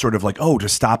exciting, but just sort of like, oh,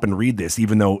 just stop and read this.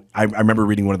 Even though I remember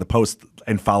reading one of the posts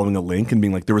and following a link and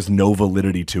being like, there was no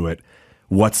validity to it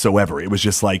whatsoever. It was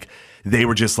just like, they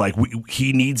were just like,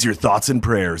 he needs your thoughts and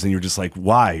prayers. And you're just like,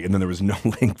 why? And then there was no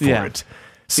link for it.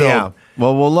 So, yeah,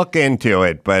 well, we'll look into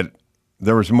it, but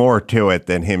there was more to it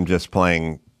than him just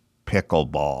playing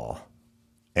pickleball.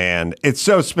 And it's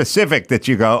so specific that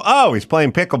you go, oh, he's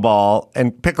playing pickleball,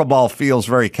 and pickleball feels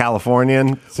very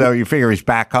Californian, so you figure he's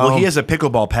back home. well, he has a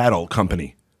pickleball paddle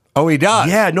company. Oh, he does?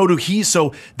 Yeah, no, dude,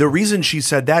 so the reason she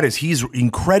said that is he's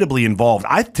incredibly involved.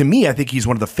 To me, I think he's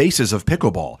one of the faces of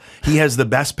pickleball. He has the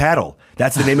best paddle.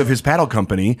 That's the name of his paddle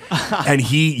company. And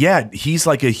he's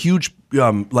like a huge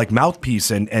like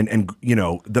mouthpiece and you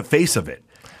know, the face of it.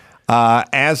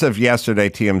 As of yesterday,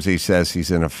 TMZ says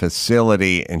he's in a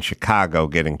facility in Chicago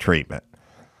getting treatment.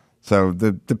 So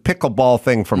the pickleball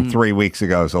thing from 3 weeks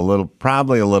ago is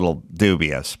probably a little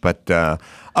dubious. But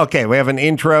okay, we have an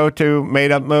intro to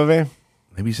Made Up Movie.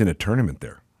 Maybe he's in a tournament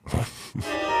there.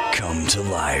 Come to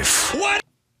life. What?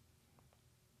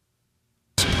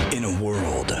 In a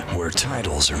world where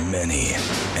titles are many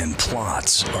and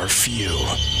plots are few,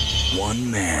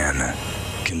 one man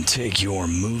can take your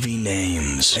movie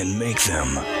names and make them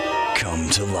come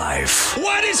to life.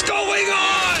 What is going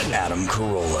on? Adam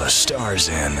Carolla stars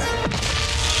in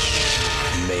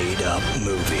Made Up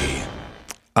Movie.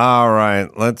 All right,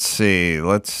 let's see.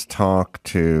 Let's talk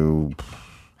to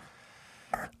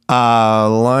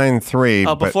line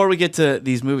 3. Before we get to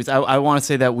these movies, I want to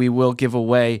say that we will give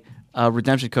away a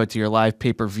redemption code to your live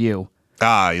pay-per-view.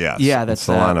 Yes. Yeah, that's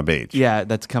Solana Beach. Yeah,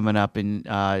 that's coming up in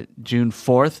June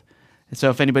 4th. So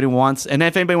if anybody wants to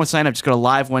sign up, just go to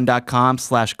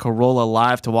liveone.com/Carolla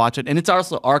Live to watch it. And it's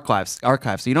also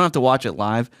archived. So you don't have to watch it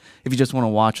live. If you just want to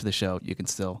watch the show, you can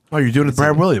still. Oh, you're doing it with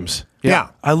Brad Williams. Yeah.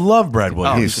 I love Brad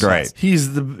Williams. He's great. He's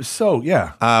we don't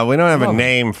have a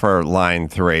name for line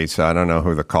 3, so I don't know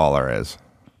who the caller is.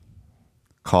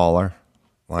 Caller,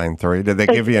 line 3. Did they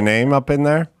give you a name up in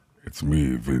there? It's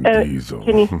me, Vin Diesel.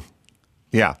 Can you,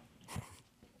 Yeah.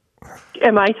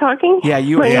 am I talking? Yeah,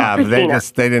 you. My name's Yeah, but Christina.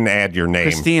 they didn't add your name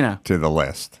Christina. to the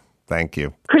list. Thank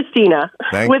you. Christina.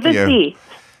 Thank with you. a C.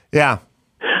 Yeah.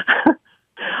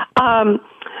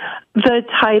 The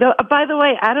title. By the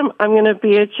way, Adam, I'm going to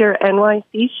be at your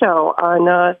NYC show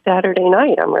on Saturday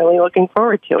night. I'm really looking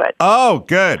forward to it. Oh,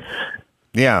 good.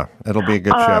 Yeah, it'll be a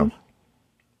good show.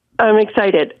 I'm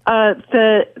excited.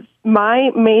 My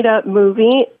made-up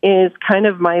movie is kind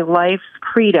of my life's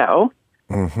credo.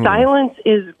 Silence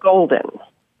is golden.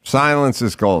 Silence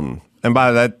is golden. And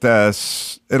by that,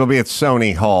 it'll be at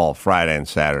Sony Hall Friday and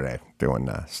Saturday doing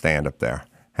stand-up there.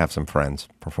 Have some friends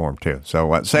perform, too.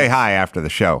 So say hi after the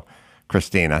show,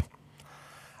 Christina.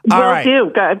 Will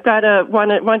do. I've got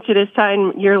want you to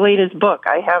sign your latest book.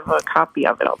 I have a copy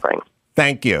of it. I'll bring.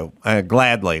 Thank you.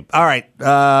 Gladly. All right.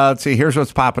 Let's see. Here's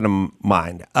what's popping in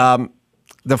mind.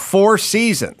 The Four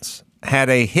Seasons had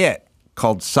a hit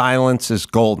called Silence is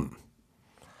Golden.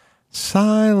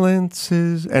 Silence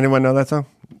is... Anyone know that song?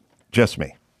 Just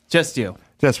me. Just you.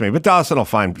 Just me. But Dawson will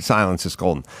find Silence is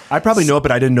Golden. I probably know it,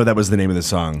 but I didn't know that was the name of the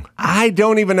song. I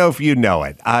don't even know if you know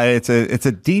it. It's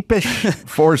a deepish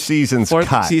Four Seasons Fourth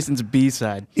cut. Season's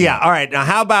B-side. Yeah. All right. Now,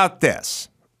 how about this?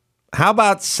 How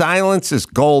about Silence is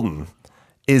Golden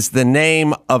is the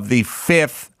name of the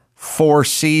 5th Four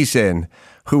Season,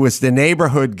 who was the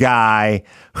neighborhood guy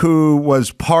who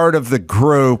was part of the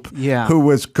group, who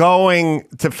was going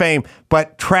to fame,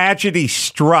 but tragedy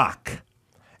struck.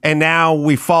 And now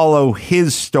we follow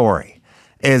his story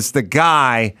as the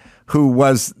guy who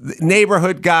was the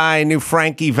neighborhood guy, knew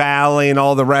Frankie Valli and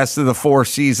all the rest of the Four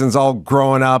Seasons, all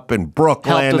growing up in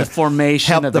Brooklyn. Helped with the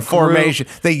formation of the formation.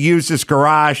 They used his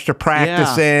garage to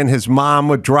practice in. His mom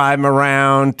would drive him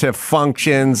around to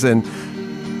functions. And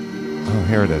oh,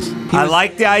 here it is. I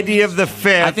like the idea of the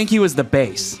 5th. I think he was the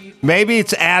bass. Maybe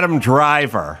it's Adam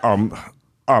Driver.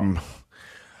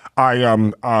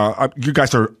 You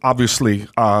guys are obviously,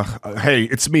 hey,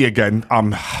 it's me again.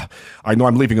 I know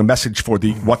I'm leaving a message for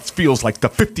what feels like the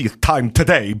 50th time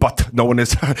today, but no one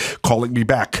is calling me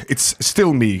back. It's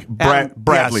still me,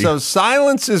 Bradley. Yeah, so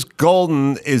Silence is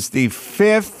Golden is the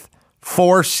 5th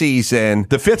fourth season.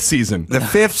 The fifth season. The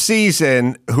fifth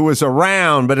season, who was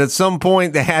around, but at some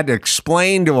point they had to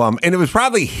explain to him. And it was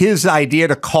probably his idea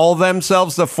to call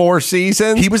themselves the Four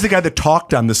Seasons. He was the guy that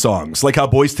talked on the songs. Like how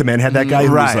Boyz II Men had that guy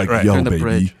who was like, yo, Turn the baby,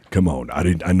 bridge. come on. I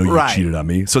know you cheated on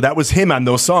me. So that was him on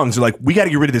those songs. They're like, we got to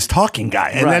get rid of this talking guy.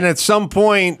 And then at some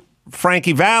point,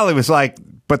 Frankie Valli was like,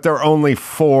 but there are only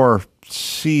 4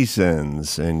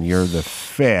 seasons and you're the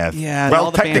 5th. Yeah. Well,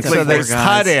 all the bands technically, have they four guys.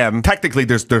 cut him. Technically,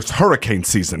 there's hurricane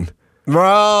season.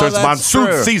 Well, There's that's monsoon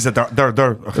true. season.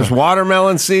 There's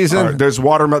watermelon season. There's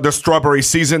watermelon. There's strawberry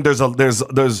season. There's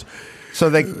So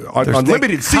they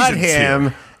unlimited cut seasons him,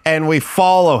 here. and we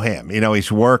follow him. You know,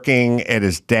 he's working at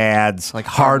his dad's Like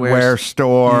hardware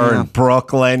store in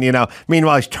Brooklyn. You know,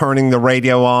 meanwhile he's turning the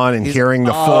radio on and hearing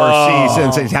the 4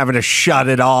 seasons. And he's having to shut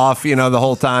it off. You know, the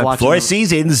whole time. Watching 4 the-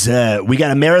 seasons. We got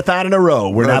a marathon in a row.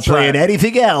 We're That's not playing right.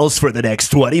 anything else for the next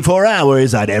 24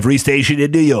 hours on every station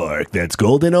in New York. That's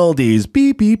Golden Oldies.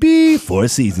 Beep, beep, beep. 4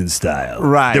 Seasons style.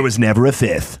 Right. There was never a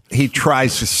 5th. He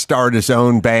tries to start his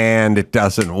own band. It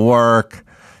doesn't work.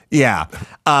 Yeah.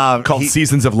 Called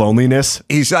Seasons of Loneliness.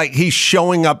 He's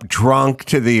showing up drunk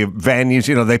to the venues.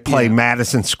 You know, they play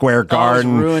Madison Square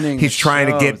Garden. ruining He's the trying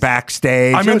to get shows.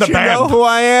 backstage. I'm in the Don't you know band. who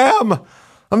I am?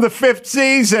 I'm the 5th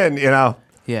season, you know.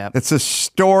 Yeah. It's a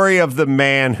story of the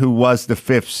man who was the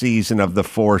 5th season of the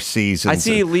 4 seasons. I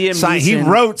see Liam He Neeson-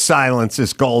 wrote Silence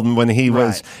is Golden when he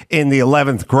was in the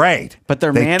 11th grade. But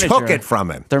their they manager took it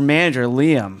from him. Their manager,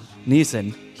 Liam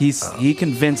Neeson, he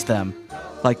convinced them.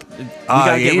 Like, we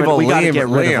gotta get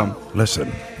rid Liam. of him.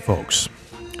 Listen, folks,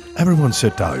 everyone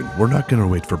sit down. We're not going to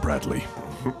wait for Bradley.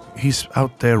 He's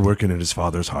out there working at his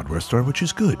father's hardware store, which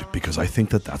is good because I think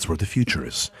that that's where the future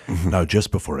is. Now,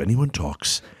 just before anyone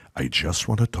talks, I just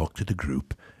want to talk to the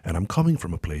group, and I'm coming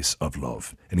from a place of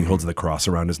love. And he holds the cross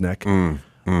around his neck.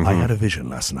 I had a vision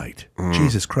last night.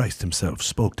 Jesus Christ himself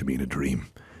spoke to me in a dream.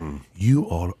 You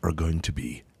all are going to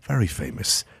be very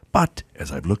famous. But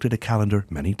as I've looked at a calendar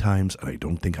many times, and I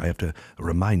don't think I have to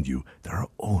remind you, there are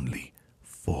only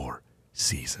 4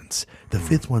 seasons. The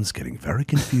 5th one's getting very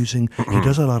confusing. He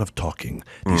does a lot of talking.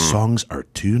 These songs are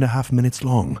 2.5 minutes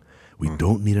long. We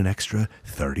don't need an extra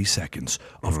 30 seconds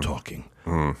of talking.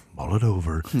 Mull it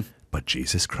over. But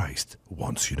Jesus Christ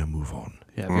wants you to move on.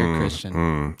 Yeah, very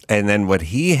Christian. And then what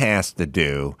he has to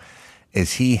do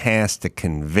is he has to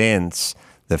convince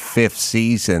the 5th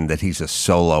season that he's a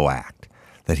solo act,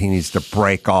 that he needs to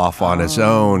break off on his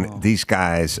own. These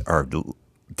guys are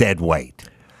dead weight.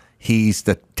 He's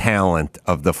the talent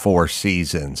of the 4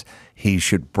 seasons. He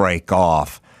should break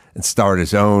off and start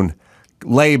his own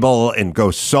label and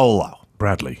go solo.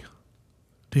 Bradley,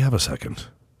 do you have a second?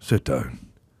 Sit down.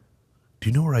 Do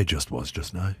you know where I just was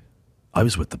just now? I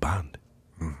was with the band.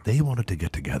 They wanted to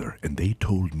get together, and they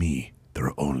told me there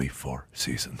are only 4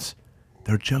 seasons.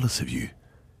 They're jealous of you.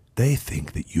 They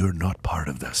think that you're not part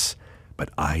of this. But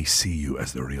I see you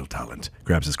as the real talent.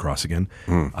 Grabs his cross again.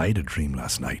 I had a dream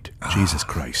last night. Jesus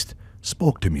Christ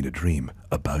spoke to me in a dream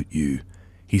about you.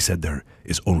 He said there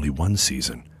is only 1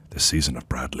 season, the season of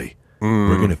Bradley.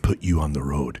 We're going to put you on the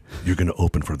road. You're going to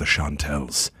open for the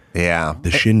Chantels. Yeah.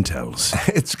 The Shintels.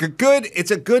 It's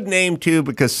a good name too,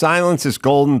 because Silence is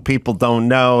Golden. People don't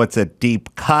know. It's a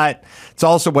deep cut. It's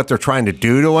also what they're trying to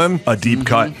do to him. A deep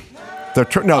cut. They're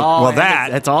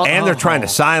that's all. and they're trying to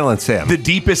silence him. The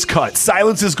deepest cut.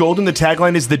 Silence is golden. The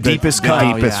tagline is the deepest cut.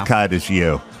 The deepest cut is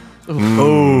you.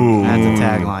 Oh. That's a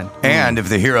tagline. And if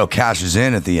the hero cashes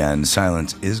in at the end,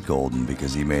 Silence is golden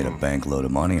because he made a bank load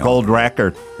of money. Gold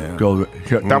record. Gold.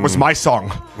 That was my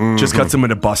song. Just cuts him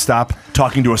at a bus stop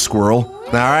talking to a squirrel.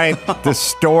 All right. The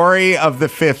story of the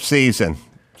 5th season.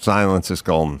 Silence is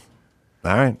Golden.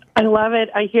 All right. I love it.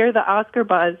 I hear the Oscar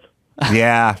buzz.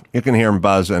 Yeah, you can hear him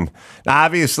buzzing. Now,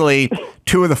 obviously,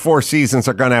 2 of the 4 seasons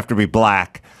are going to have to be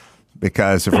black,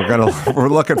 because if we're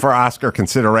looking for Oscar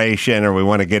consideration, or we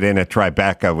want to get in at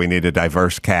Tribeca, we need a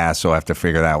diverse cast. So we'll have to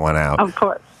figure that one out. Of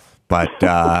course. But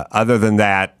other than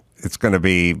that, it's going to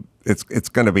be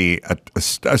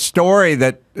a story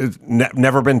that has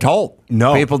never been told.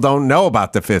 No. People don't know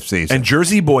about the 5th season. And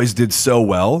Jersey Boys did so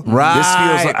well. Right.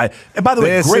 This feels like. And by the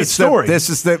way, great story. This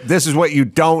is what you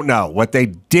don't know. What they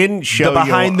didn't show The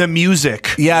behind the music.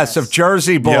 Yes, of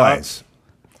Jersey Boys.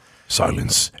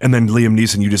 Silence. And then Liam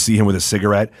Neeson, you just see him with a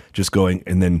cigarette, just going,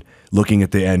 and then looking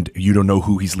at the end. You don't know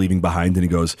who he's leaving behind, and he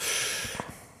goes,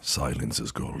 "Silence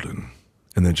is golden,"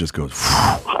 and then just goes.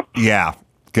 Yeah.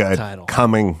 Good. Title.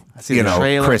 Coming, see the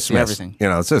trailer, I see Christmas. everything.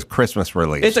 It says Christmas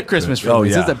release. It's a Christmas Oh,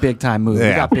 release. yeah. It's a big time movie.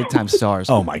 Yeah. We got big time stars.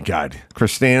 Oh my God.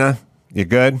 Christina, you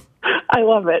good? I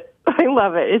love it. I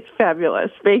love it. It's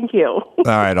fabulous. Thank you. All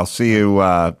right, I'll see you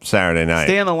Saturday night.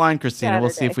 Stay on the line, Christina. We'll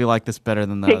see Saturday. if we like this better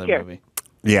than the Take other care. movie.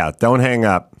 Yeah, don't hang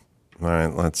up. All right,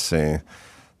 let's see.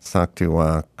 Let's talk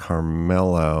to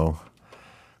Carmelo.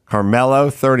 Carmelo,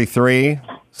 33,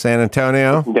 San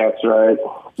Antonio. That's right.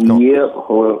 Yep.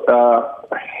 Well,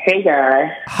 hey,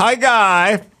 guy. Hi,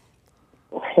 guy.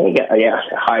 Hey, guy. Yeah,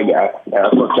 hi, guy. Yeah,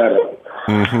 that's what's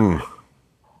that.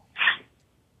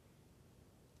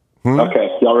 Okay,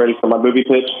 y'all ready for my movie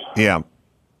pitch? Yeah.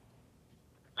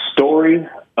 Story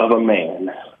of a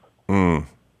Man.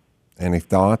 Any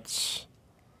thoughts?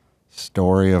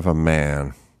 Story of a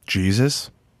man.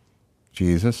 Jesus?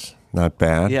 Jesus, not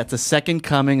bad. Yeah, it's the second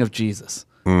coming of Jesus.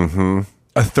 A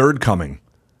third coming.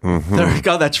 There we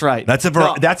go. That's right. That's a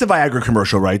Viagra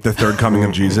commercial, right? The third coming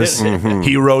of Jesus.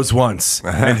 He rose once,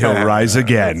 and he'll rise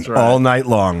again all night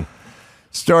long.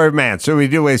 Story of man. So we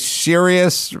do a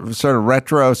serious sort of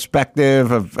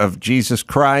retrospective of Jesus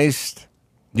Christ.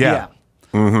 Yeah.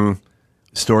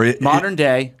 Story. Modern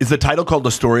day. Is the title called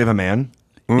The Story of a Man?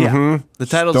 Yeah. The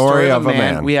title Story is Story of of a a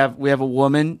Man. Man. We have a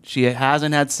woman. She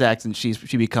hasn't had sex, and she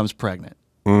becomes pregnant.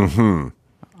 All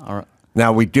right.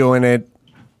 Now we doing it.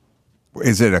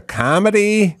 Is it a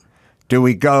comedy? Do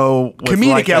we go with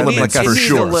Comedic elements for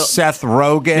sure. Seth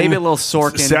Rogen, Maybe a little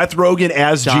Sorkin. Seth Rogen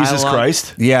as Jesus Dialogue.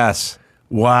 Christ? Yes.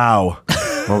 Wow.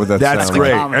 What would that That's sound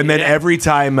great. like? Comedy, And then yeah. every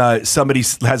time somebody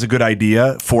has a good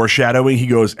idea, foreshadowing, he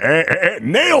goes,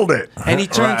 nailed it. And he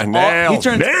turns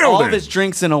Nailed all it. of his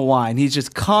drinks into wine. He's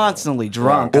just constantly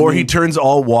drunk. Or he turns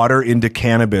all water into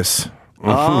cannabis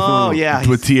Oh yeah.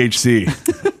 with THC.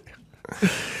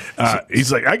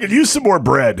 He's like, I could use some more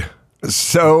bread.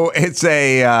 So it's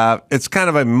it's kind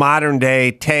of a modern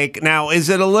day take. Now, is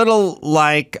it a little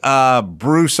like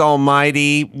Bruce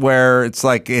Almighty, where it's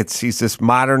like he's this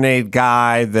modern day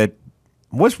guy that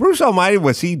was Bruce Almighty?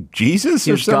 Was he Jesus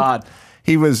He or was something? God.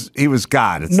 He was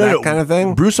God. It's that kind of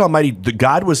thing. Bruce Almighty, the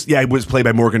God was, it was played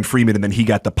by Morgan Freeman, and then he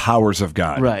got the powers of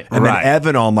God. Right. And Right. then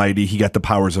Evan Almighty, he got the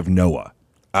powers of Noah.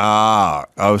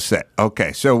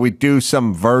 Okay. So we do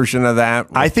some version of that.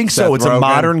 I think so. Seth It's Rogen? a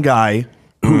modern guy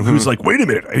who's like, wait a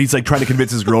minute. And he's like trying to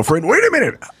convince his girlfriend, wait a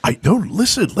minute.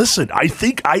 Listen. I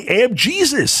think I am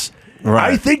Jesus.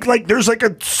 Right. I think like there's like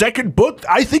a second book.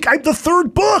 I think I'm the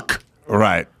third book.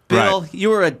 Right. Bill, Right. you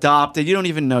were adopted. You don't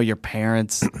even know your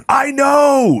parents. I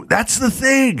know. That's the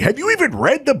thing. Have you even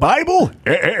read the Bible?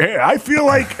 I feel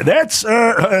like that's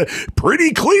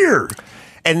pretty clear.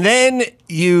 And then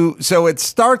so it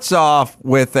starts off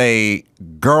with a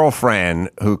girlfriend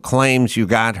who claims you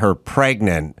got her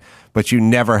pregnant, but you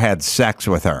never had sex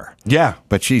with her. Yeah.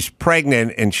 But she's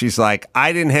pregnant, and she's like,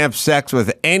 I didn't have sex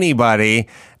with anybody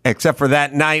except for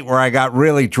that night where I got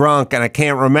really drunk and I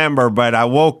can't remember, but I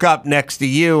woke up next to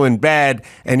you in bed,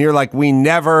 and you're like, we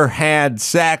never had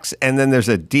sex. And then there's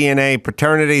a DNA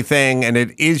paternity thing, and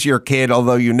it is your kid,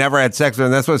 although you never had sex with her.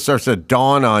 And that's what starts to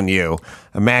dawn on you.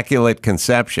 Immaculate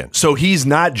conception. So he's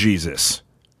not Jesus.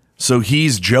 So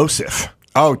he's Joseph.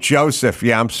 Oh, Joseph.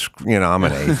 Yeah, I'm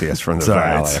an atheist from the Sorry,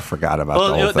 valley. it's- I forgot about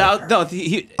the whole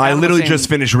thing. I literally just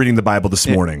finished reading the Bible this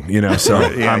morning, so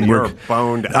Yeah, you're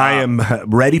boned I up. am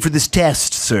ready for this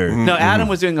test, sir. No, Adam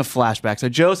was doing a flashback. So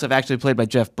Joseph, actually played by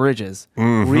Jeff Bridges,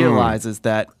 realizes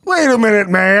that Wait a minute,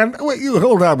 man. Wait, you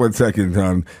hold on 1 second,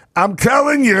 Tom. I'm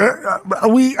telling you,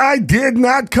 I did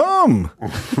not come.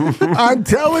 I'm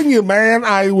telling you, man.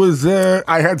 I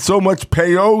had so much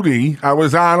peyote. I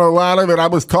was on a lot of it. I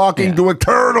was talking to a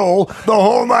turtle the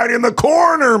whole night in the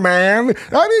corner, man.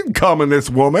 I didn't come in this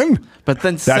woman. But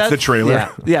then That's the trailer.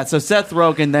 Yeah. So Seth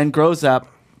Rogen then grows up,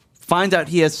 finds out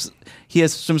he has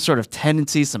some sort of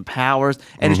tendencies, some powers,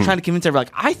 and is trying to convince everybody,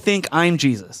 like, I think I'm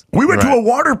Jesus. We went to a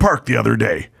water park the other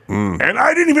day, and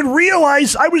I didn't even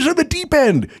realize I was in the deep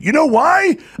end. You know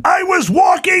why? I was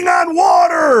walking on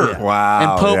water.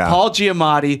 Wow. And Paul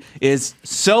Giamatti is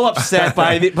so upset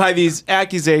by these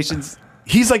accusations.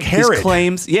 He's like Herod. These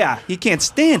claims. Yeah, he can't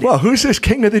stand it. Well, who's this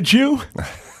king of the Jew?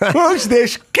 Who's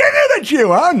this king of the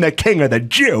Jew? I'm the king of the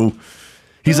Jew.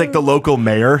 He's like the local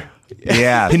mayor.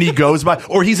 Yeah. And he goes by,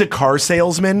 or he's a car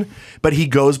salesman, but he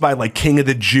goes by like King of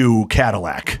the Jew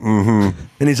Cadillac. And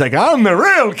he's like, I'm the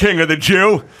real King of the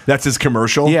Jew. That's his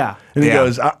commercial. Yeah. And he Yeah.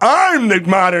 goes, I'm the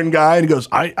modern guy. And he goes,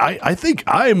 I think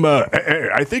I'm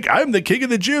the King of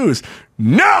the Jews.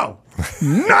 No,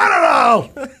 not at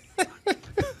all.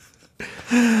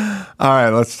 All right,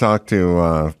 let's talk to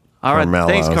All right, Carmelo.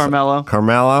 thanks, Carmelo.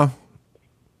 Carmelo?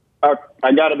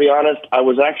 I got to be honest. I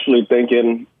was actually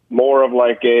thinking more of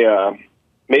like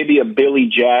maybe a Billy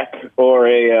Jack or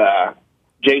a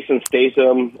Jason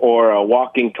Statham or a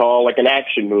Walking Tall, like an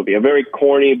action movie, a very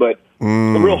corny but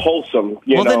real wholesome.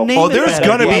 You know? Oh, there's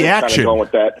gonna be action. Going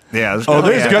with that. Yeah.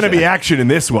 There's gonna be action in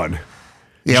this one.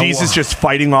 Yeah, Jesus just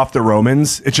fighting off the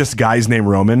Romans. It's just guys named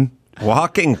Roman.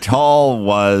 Walking Tall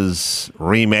was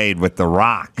remade with The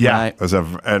Rock. Yeah. Right. It was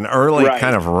an early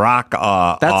kind of rock That's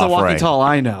a Walking offering. Tall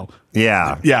I know.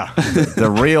 Yeah. Yeah. The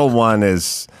real one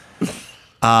is...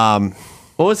 What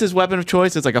was his weapon of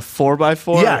choice? It's like a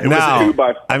 4x4? Yeah, it was No. a- Two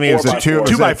by- I mean, it was a 4x4.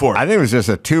 2x4. I think it was just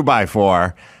a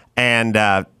 2x4. And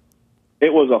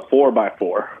It was a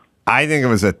 4x4. I think it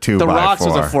was a 2x4. The Rocks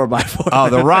was a 4x4. Oh,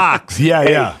 The Rocks.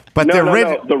 Yeah. But no, the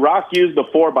no. The Rock used the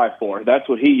 4x4. That's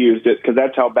what he used it because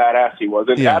that's how badass he was.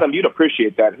 And Yeah. Adam, you'd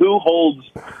appreciate that. Who holds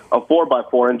a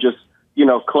 4x4 and just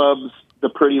clubs the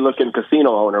pretty-looking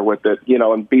casino owner with it,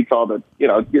 and beats all the, you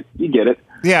get it.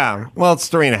 Yeah, well, it's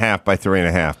 3.5 by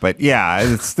 3.5, but yeah,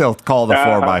 it's still called a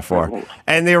 4x4.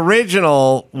 And the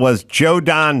original was Joe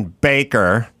Don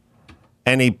Baker,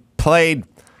 and he played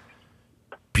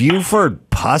Buford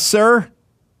Pusser.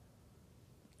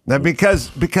 Now,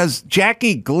 because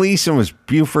Jackie Gleason was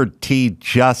Buford T.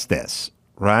 Justice,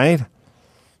 right?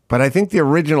 But I think the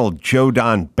original Joe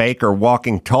Don Baker,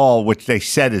 Walking Tall, which they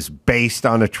said is based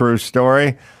on a true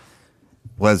story,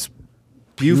 was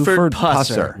Buford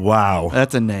Pusser. Wow.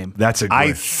 That's a name. That's a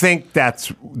I think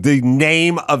that's the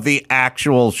name of the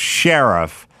actual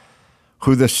sheriff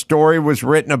who the story was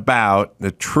written about,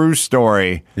 the true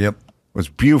story. Yep. Was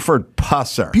Buford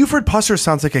Pusser. Buford Pusser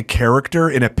sounds like a character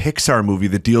in a Pixar movie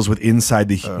that deals with inside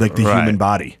the human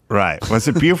body. Right. Was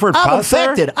it Buford I'm Pusser?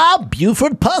 infected. I'm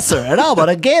Buford Pusser, and I'm going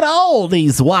to get all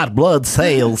these white blood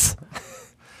cells.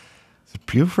 Is it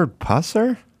Buford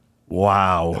Pusser?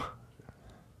 Wow.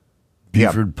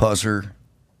 Buford Pusser.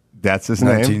 That's his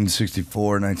name. 1964,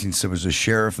 1970 was a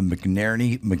sheriff in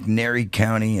McNairy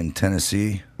County in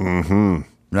Tennessee.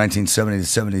 1970 to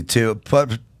 72.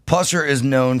 Pusser is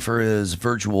known for his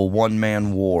virtual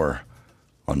one-man war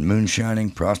on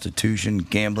moonshining, prostitution,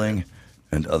 gambling,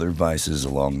 and other vices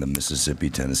along the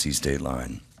Mississippi-Tennessee state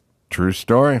line. True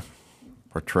story.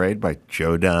 Portrayed by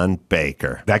Joe Don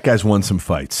Baker. That guy's won some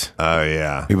fights. Oh,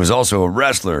 yeah. He was also a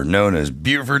wrestler known as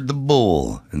Buford the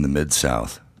Bull in the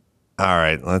Mid-South. All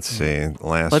right, let's see.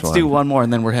 Let's do one more,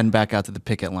 and then we're heading back out to the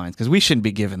picket lines because we shouldn't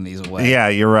be giving these away. Yeah,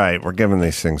 you're right. We're giving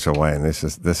these things away, and this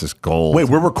is gold. Wait,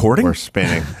 we're recording? We're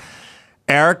spinning.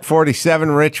 Eric, 47,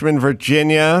 Richmond,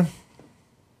 Virginia.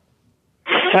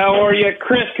 How are you?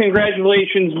 Chris,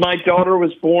 congratulations. My daughter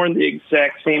was born the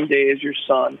exact same day as your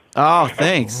son. Oh,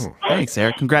 thanks. Thanks,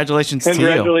 Eric. Congratulations to you.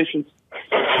 Congratulations.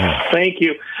 Thank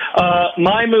you.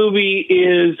 My movie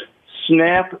is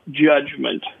Snap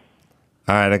Judgment.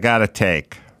 All right, I got a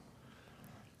take.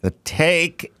 The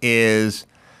take is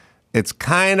it's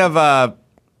kind of a,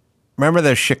 remember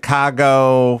the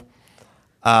Chicago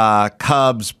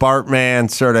Cubs, Bartman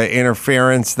sort of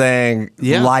interference thing?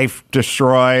 Yeah. Life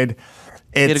destroyed.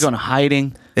 He had to go into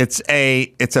hiding. It's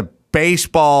a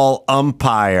baseball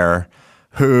umpire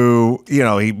who,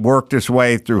 he worked his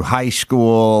way through high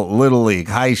school, little league,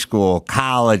 high school,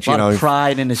 college. A lot of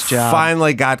pride in his job.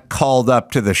 Finally got called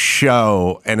up to the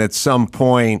show, and at some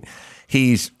point,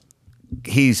 he's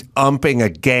umping a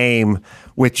game,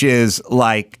 which is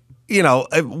like,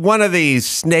 one of these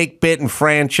snake-bitten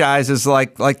franchises,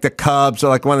 like the Cubs, or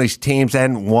like one of these teams that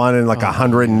hadn't won in like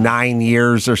 109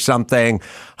 years or something.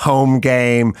 Home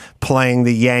game, playing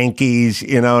the Yankees.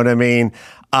 You know what I mean?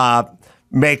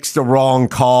 Makes the wrong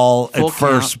call Full at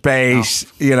first count. base,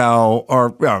 or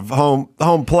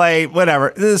home plate,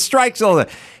 whatever. The strikes all that.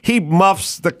 He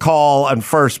muffs the call on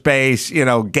first base,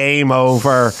 game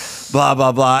over, blah,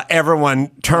 blah, blah. Everyone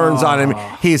turns on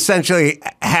him. He essentially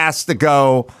has to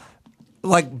go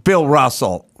like Bill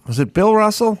Russell. Was it Bill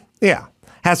Russell? Yeah.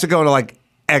 Has to go into like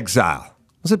exile.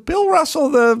 Was it Bill Russell,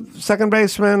 the second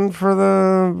baseman for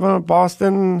the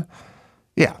Boston?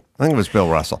 Yeah, I think it was Bill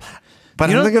Russell. But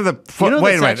look at the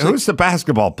wait a minute. Who's the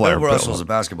basketball player? Bill Russell's a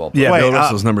basketball player. Yeah, Wait, Bill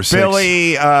Russell's number 6.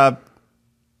 Billy.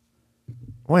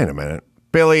 Wait a minute.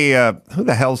 Billy. Who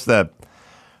the hell's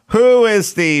who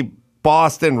is the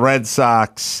Boston Red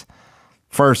Sox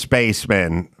first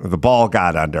baseman the ball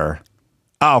got under?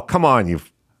 Oh, come on, you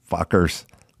fuckers.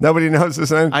 Nobody knows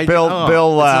his name? Bill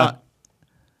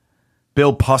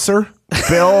Pusser?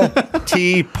 Bill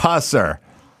T. Pusser.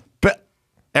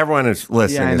 Everyone who's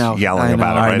listening is yelling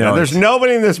about it right now. There's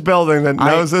nobody in this building that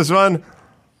knows this one.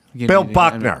 Bill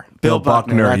Buckner. Bill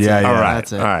Buckner. Yeah. All right.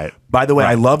 That's it. All right. By the way,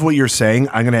 I love what you're saying.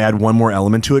 I'm going to add one more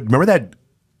element to it. Remember that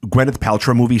Gwyneth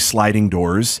Paltrow movie Sliding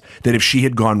Doors, that if she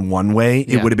had gone one way,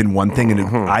 it would have been one thing.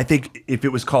 And I think if it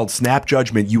was called Snap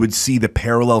Judgment, you would see the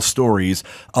parallel stories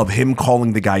of him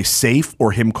calling the guy safe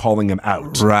or him calling him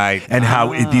out. Right. And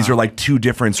how these are like two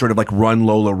different sort of like run,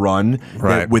 Lola, run.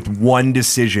 Right. With one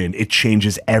decision, it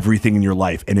changes everything in your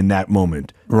life. And in that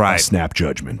moment, Right. Snap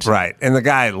Judgment. Right. And the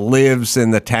guy lives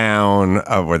in the town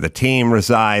where the team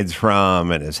resides from,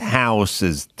 and his house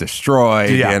is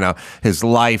destroyed. Yeah. You know, his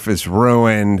life is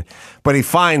ruined, but he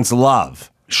finds love.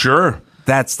 Sure.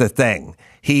 That's the thing.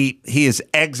 He is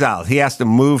exiled. He has to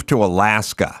move to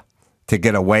Alaska to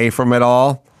get away from it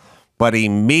all, but he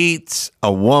meets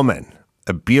a woman,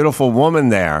 a beautiful woman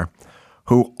there,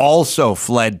 who also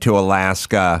fled to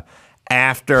Alaska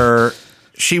after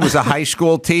she was a high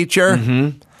school teacher.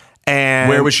 And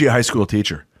Where was she a high school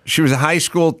teacher? She was a high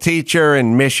school teacher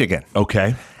in Michigan.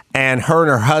 Okay. And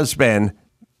her husband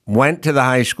went to the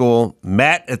high school,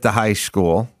 met at the high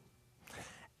school,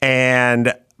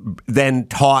 and then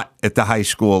taught at the high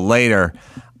school later.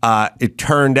 It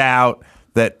turned out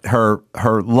that her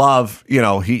love, you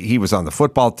know, he was on the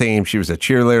football team. She was a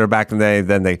cheerleader back in the day.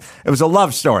 Then it was a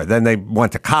love story. Then they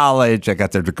went to college. They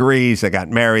got their degrees. They got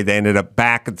married. They ended up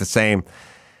back at the same.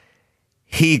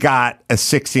 He got a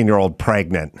 16-year-old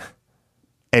pregnant.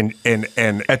 And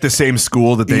at the same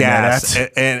school that they met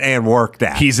at? and worked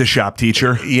at. He's a shop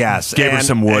teacher. Yes. Gave her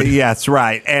some wood. Yes,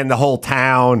 right. And the whole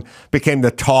town became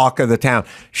the talk of the town.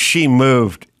 She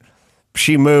moved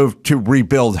to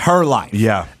rebuild her life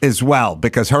as well,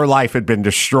 because her life had been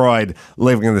destroyed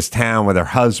living in this town with her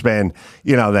husband.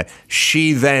 You know, that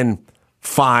she then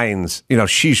finds, you know,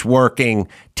 she's working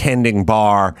tending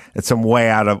bar at some way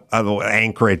out of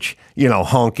Anchorage, you know,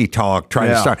 honky tonk, trying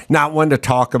to start, not one to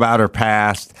talk about her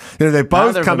past. You know, they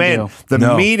both come in.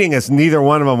 The meeting is neither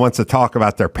one of them wants to talk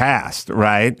about their past,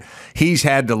 right? He's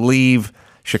had to leave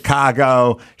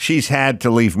Chicago. She's had to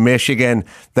leave Michigan.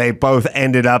 They both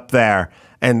ended up there.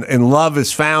 And love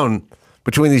is found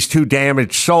between these two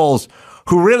damaged souls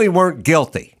who really weren't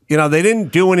guilty. You know, they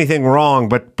didn't do anything wrong,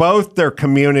 but both their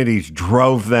communities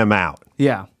drove them out.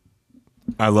 Yeah.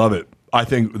 I love it. I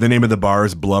think the name of the bar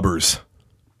is Blubbers.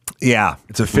 Yeah.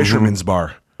 It's a fisherman's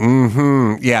bar.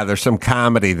 Yeah, there's some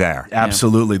comedy there.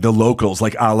 Absolutely. The locals,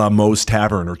 like a la Moe's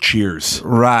Tavern or Cheers.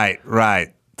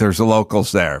 Right. There's the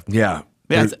locals there. Yeah.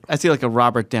 Yeah, I see like a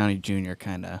Robert Downey Jr.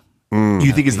 kind of.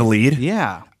 You think he's the lead?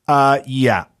 Yeah.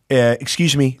 Yeah.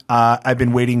 Excuse me. I've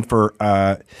been waiting for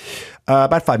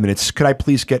about 5 minutes. Could I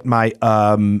please get my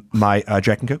my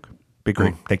Jack and Coke? Be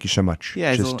great. Thank you so much.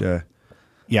 Yeah. Just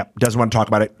doesn't want to talk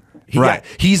about it. Right.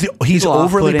 He's overly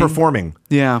off-putting. performing.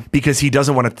 Yeah. Because he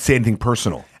doesn't want to say anything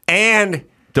personal. And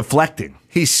deflecting.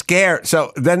 He's scared.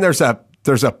 So then there's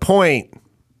a point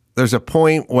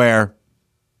where,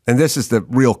 and this is the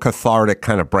real cathartic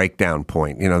kind of breakdown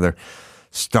point. You know, they're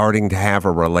starting to have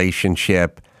a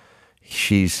relationship.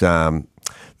 She's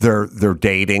they're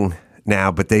dating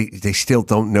now, but they still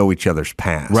don't know each other's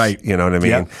past. Right. You know what I mean?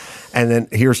 Yep. And then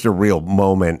here's the real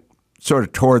moment, sort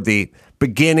of toward the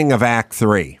beginning of Act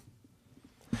 3.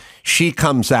 She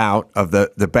comes out of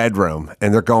the bedroom,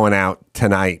 and they're going out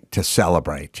tonight to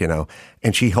celebrate, you know,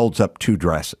 and she holds up two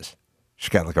dresses. She's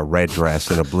got like a red dress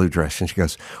and a blue dress, and she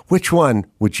goes, "Which one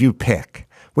would you pick?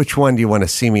 Which one do you want to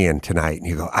see me in tonight?" And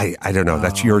you go, I don't know.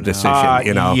 That's your decision,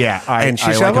 you know? Yeah. And she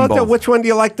I said, like them both. which one do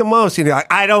you like the most? And you're like,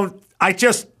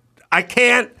 I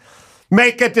can't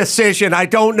make a decision. I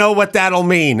don't know what that'll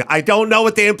mean. I don't know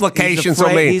what the implications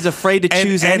will mean. He's afraid to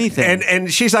choose anything. And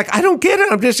she's like, I don't get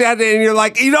it. I'm just at it. And you're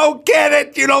like, you don't get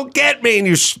it. You don't get me. And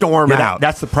you storm out.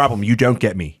 That's the problem. You don't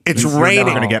get me. It's You're raining.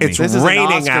 never gonna get It's me. This is an raining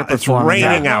Oscar out. It's performance. raining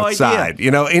I have no outside. idea.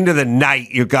 You know, into the night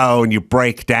you go and you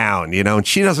break down. You know, and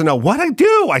she doesn't know what I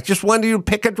do. I just wanted you to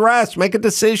pick a dress, make a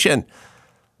decision.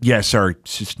 Yeah, sorry.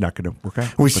 It's just not going to work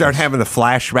out. We start having the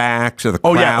flashbacks of the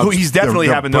Oh, yeah. crowds. He's definitely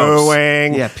the having those.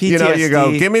 booing. Yeah, You know, you go,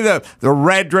 PTSD. give me the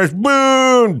red dress,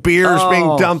 boom, beers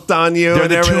being dumped on you. They're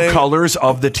and the everything. two colors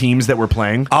of the teams that we're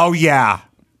playing. Oh, yeah.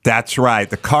 That's right.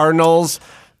 The Cardinals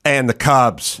and the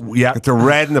Cubs. Yeah. The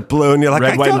red and the blue. And you're like,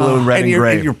 Red, I white, don't- blue, red, and you're,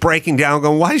 gray. you're breaking down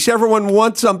going, why does everyone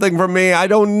want something from me? I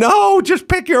don't know. Just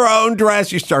pick your own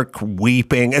dress. You start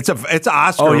weeping. It's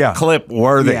Oscar clip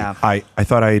worthy. Yeah. I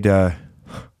thought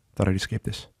I'd escape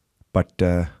this, but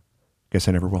guess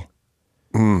I never will.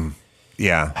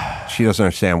 Yeah. She doesn't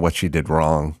understand what she did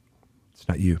wrong. It's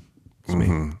not you. It's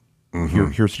me.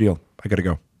 Here's the deal. I got to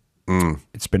go.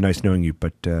 It's been nice knowing you,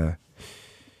 but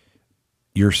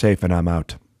you're safe and I'm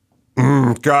out.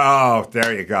 Go.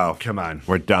 There you go. Come on.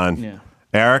 We're done. Yeah.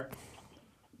 Eric?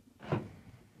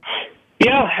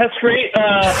 Yeah, that's great.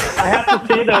 I have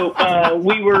to say though,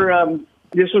 we were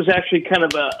this was actually kind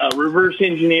of a reverse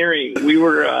engineering. We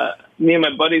were, me and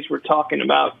my buddies were talking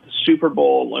about the Super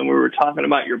Bowl, and we were talking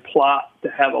about your plot to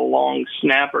have a long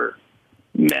snapper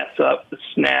mess up the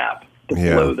snap to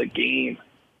blow the game.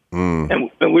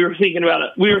 And we were thinking about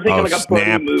it. We were thinking like a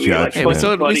buddy movie. Like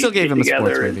we still gave him a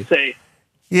sports movie. Say,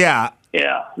 yeah.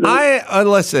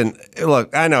 Listen,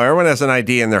 look, I know everyone has an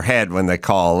idea in their head when they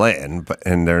call in,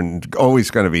 and they're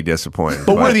always going to be disappointed.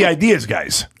 But we're the ideas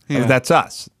guys. Yeah. That's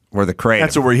us. We're the creative.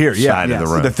 That's what we're here. Side of the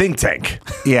room. The think tank.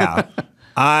 Yeah.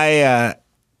 I've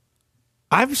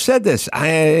said this.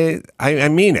 I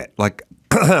mean it. Like,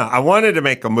 I wanted to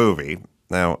make a movie.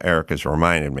 Now, Eric has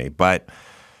reminded me, but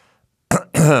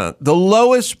the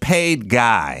lowest paid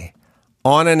guy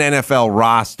on an NFL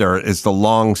roster is the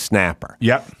long snapper.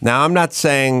 Yep. Now, I'm not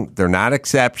saying they're not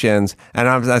exceptions, and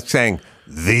I'm not saying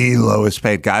the lowest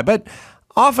paid guy, but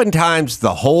oftentimes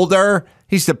the holder,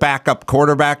 he's the backup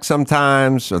quarterback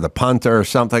sometimes, or the punter or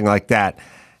something like that.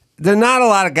 There are not a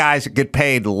lot of guys that get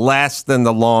paid less than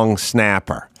the long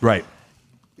snapper. Right.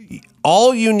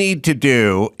 All you need to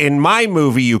do, in my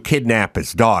movie, you kidnap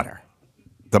his daughter.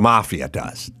 The mafia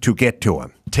does, to get to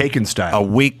him. Taken style. A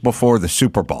week before the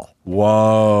Super Bowl.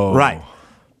 Whoa. Right.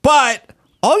 But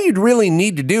all you'd really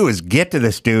need to do is get to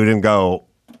this dude and go,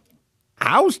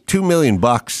 how's $2 million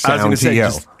sound to you?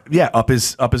 Up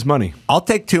his money. I'll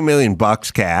take $2 million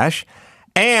cash.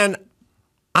 And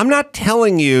I'm not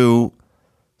telling you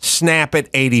snap it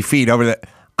 80 feet over the.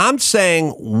 I'm saying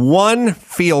one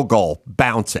field goal,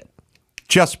 bounce it.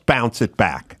 Just bounce it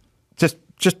back. Just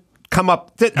come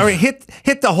up,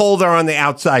 hit the holder on the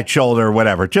outside shoulder or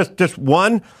whatever. Just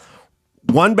one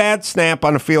bad snap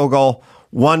on a field goal,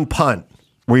 one punt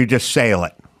where you just sail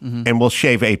it, and we'll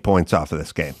shave 8 points off of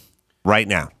this game right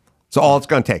now. That's all it's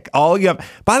going to take. All you have.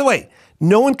 By the way,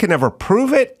 no one can ever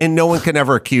prove it, and no one can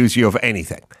ever accuse you of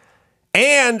anything.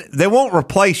 And they won't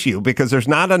replace you because there's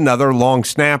not another long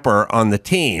snapper on the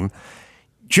team.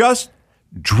 Just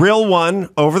drill one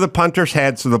over the punter's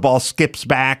head so the ball skips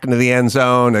back into the end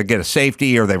zone or get a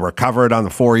safety, or they recover it on the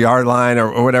 4-yard line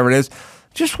or whatever it is.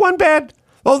 Just one bad.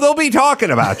 Well, they'll be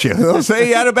talking about you. They'll say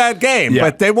you had a bad game,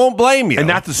 but they won't blame you. And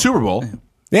at the Super Bowl.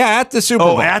 Yeah, at the Super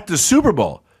Bowl. Oh, at the Super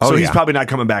Bowl. So he's probably not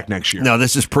coming back next year. No,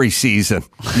 this is preseason.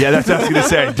 Yeah, that's what I was going to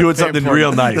say. Doing something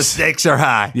real nice. The stakes are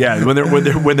high. Yeah, when they're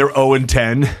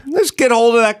 0-10. Just get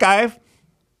hold of that guy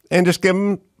and just give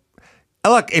him.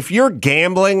 Look, if you're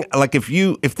gambling, like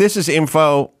if this is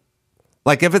info,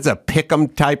 like if it's a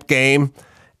pick'em type game,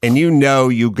 and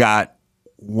you got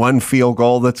one field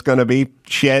goal that's going to be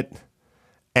shit,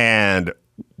 and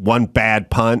one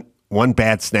bad punt, one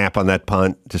bad snap on that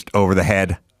punt, just over the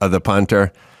head of the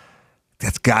punter.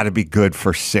 That's got to be good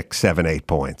for 6, 7, 8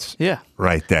 points. Yeah.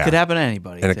 Right there. Could happen to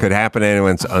anybody. And it could happen to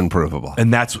anyone. It's unprovable.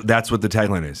 And that's what the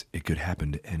tagline is. It could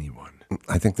happen to anyone.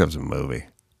 I think there was a movie.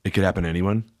 It could happen to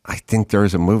anyone? I think there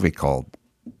is a movie called,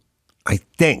 I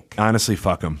think. Honestly,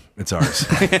 fuck them. It's ours.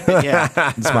 Yeah.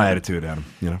 It's my attitude, Adam.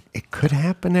 You know? It could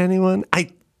happen to anyone.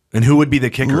 And who would be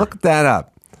the kicker? Look that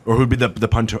up. Or who would be the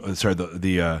punter? Sorry,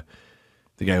 the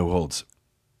guy who holds.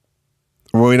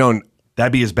 Well, we don't.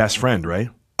 That'd be his best friend, right?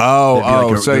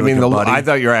 So you mean I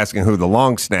thought you were asking who the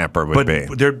long snapper would be.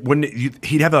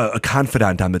 He'd have a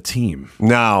confidant on the team.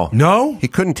 No? He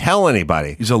couldn't tell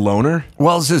anybody. He's a loner?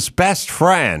 Well, it's his best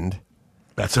friend.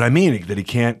 That's what I mean, that he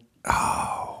can't.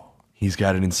 Oh. He's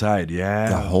got it inside, yeah.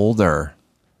 The holder.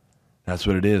 That's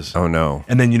what it is. Oh, no.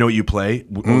 And then you know what you play?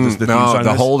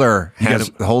 The holder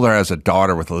has a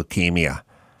daughter with leukemia.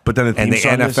 But then the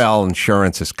NFL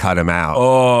insurance has cut him out.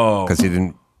 Oh. Because he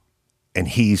didn't. And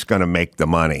he's going to make the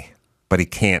money, but he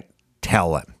can't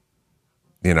tell him.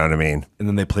 You know what I mean? And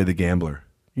then they play the gambler.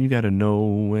 You got to know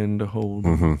when to hold.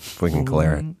 Mm-hmm. If we can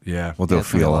clear it. Yeah. We'll do a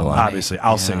feel a lot. Obviously.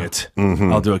 I'll sing it.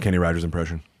 Mm-hmm. I'll do a Kenny Rogers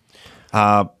impression.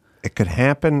 It could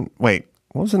happen. Wait,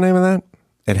 what was the name of that?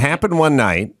 It Happened One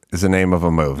Night is the name of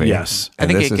a movie. Yes. I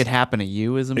think It Could Happen to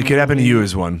You is a movie. It Could Happen to You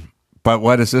is one. But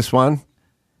what is this one?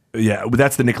 Yeah,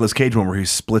 that's the Nicolas Cage one where he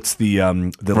splits the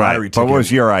lottery ticket. What was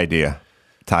your idea?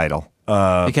 Title?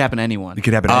 It could happen to anyone. It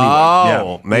could happen to anyone.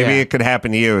 Oh, maybe it could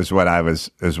happen to you is what I was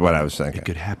thinking. It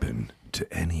could happen to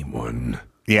anyone.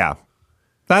 Yeah.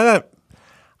 I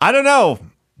don't know.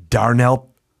 Darnell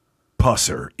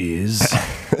Pusser is.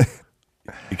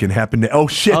 It can happen to. Oh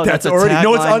shit! That's already. Tagline.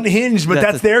 No, it's unhinged, but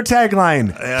that's their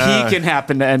tagline. He can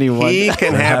happen to anyone. He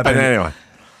can happen to anyone.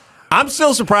 I'm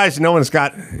still surprised no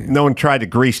one tried to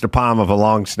grease the palm of a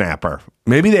long snapper.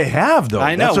 Maybe they have though.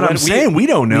 I know. That's what I'm saying. We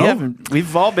don't know.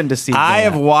 We've all been deceived. I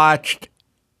have watched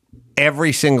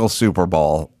every single Super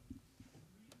Bowl,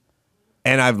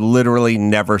 and I've literally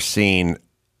never seen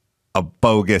a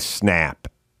bogus snap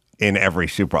in every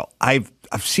Super Bowl.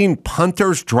 I've seen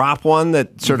punters drop one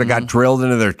that sort of got drilled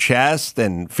into their chest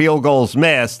and field goals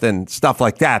missed and stuff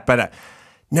like that. But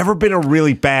never been a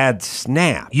really bad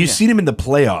snap. You've seen him in the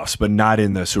playoffs, but not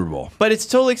in the Super Bowl. But it's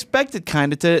totally expected,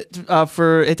 kind of, to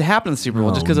for it to happen in the Super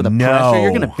Bowl just because of the pressure. You're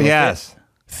going to pick it.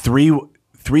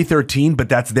 313, but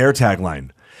that's their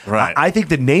tagline. Right. I think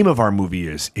the name of our movie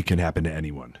is "It Can Happen to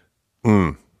Anyone."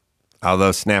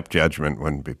 Although Snap Judgment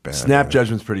wouldn't be bad. Snap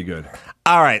Judgment's pretty good.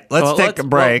 All right, let's take a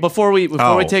break. Well, before we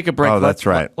take a break, that's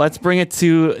right. Let's bring it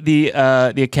to the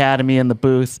Academy and the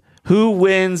booth. Who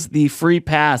wins the free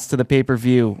pass to the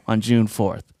pay-per-view on June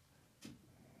 4th?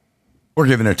 We're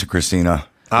giving it to Christina.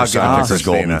 I'll give it to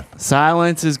Christina.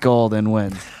 Silence is golden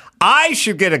wins. I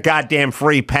should get a goddamn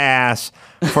free pass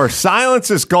for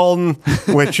Silence is Golden,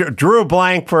 which drew a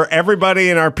blank for everybody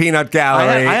in our peanut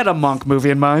gallery. I had a Monk movie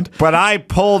in mind. But I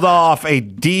pulled off a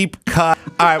deep cut.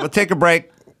 All right, we'll take a break.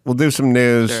 We'll do some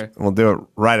news. Sure. We'll do it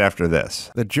right after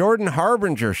this. The Jordan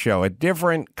Harbinger Show, a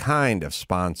different kind of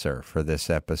sponsor for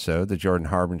this episode. The Jordan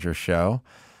Harbinger Show.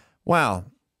 Well,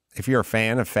 if you're a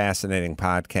fan of fascinating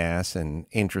podcasts and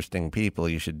interesting people,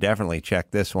 you should definitely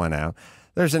check this one out.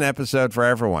 There's an episode for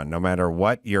everyone, no matter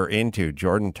what you're into.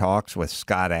 Jordan talks with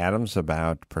Scott Adams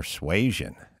about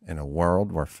persuasion in a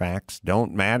world where facts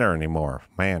don't matter anymore.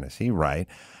 Man, is he right.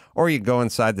 Or you go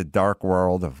inside the dark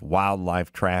world of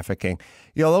wildlife trafficking.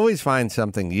 You'll always find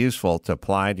something useful to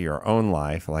apply to your own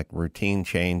life, like routine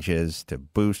changes to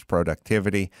boost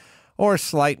productivity or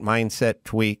slight mindset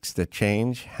tweaks that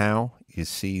change how you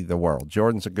see the world.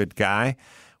 Jordan's a good guy.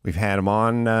 We've had him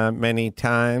on many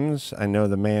times. I know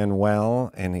the man well,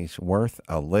 and he's worth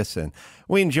a listen.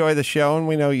 We enjoy the show, and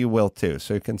we know you will too.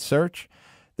 So you can search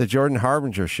The Jordan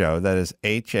Harbinger Show. That is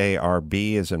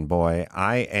HARB as in boy,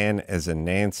 IN as in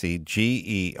Nancy,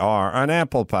 GER on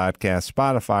Apple Podcasts,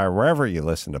 Spotify, or wherever you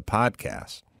listen to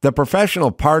podcasts. The professional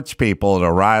parts people at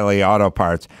O'Reilly Auto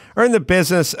Parts are in the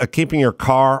business of keeping your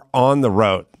car on the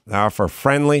road. They offer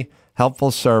friendly,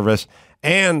 helpful service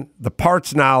and the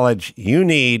parts knowledge you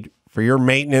need for your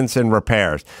maintenance and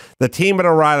repairs. The team at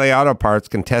O'Reilly Auto Parts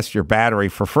can test your battery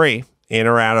for free in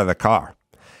or out of the car.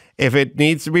 If it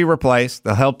needs to be replaced,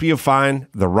 they'll help you find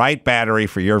the right battery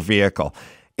for your vehicle.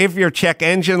 If your check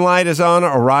engine light is on,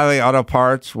 O'Reilly Auto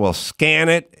Parts will scan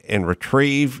it and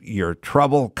retrieve your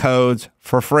trouble codes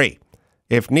for free.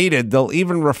 If needed, they'll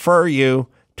even refer you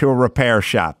to a repair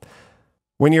shop.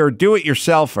 When you're a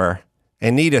do-it-yourselfer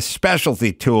and need a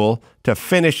specialty tool to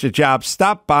finish the job,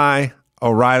 stop by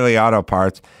O'Reilly Auto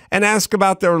Parts and ask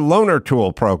about their loaner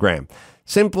tool program.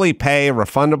 Simply pay a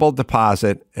refundable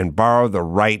deposit and borrow the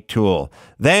right tool.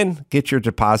 Then get your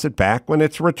deposit back when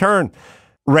it's returned.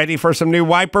 Ready for some new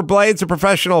wiper blades? The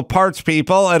professional parts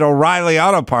people at O'Reilly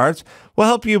Auto Parts will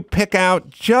help you pick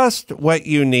out just what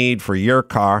you need for your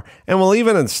car and will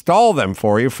even install them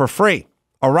for you for free.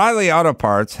 O'Reilly Auto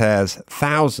Parts has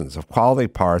thousands of quality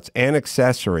parts and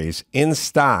accessories in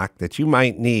stock that you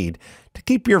might need to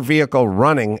keep your vehicle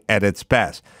running at its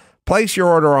best. Place your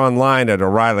order online at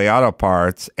O'Reilly Auto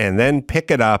Parts and then pick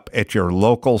it up at your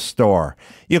local store.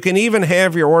 You can even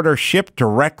have your order shipped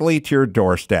directly to your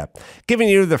doorstep, giving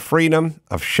you the freedom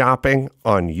of shopping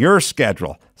on your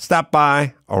schedule. Stop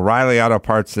by O'Reilly Auto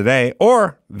Parts today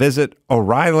or visit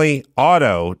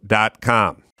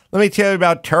O'ReillyAuto.com. Let me tell you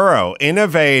about Turo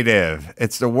Innovative.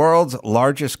 It's the world's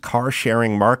largest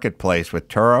car-sharing marketplace. With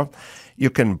Turo, you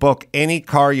can book any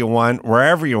car you want,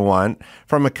 wherever you want,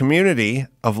 from a community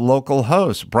of local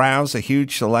hosts. Browse a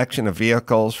huge selection of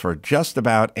vehicles for just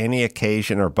about any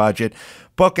occasion or budget.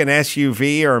 Book an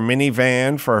SUV or a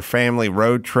minivan for a family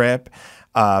road trip,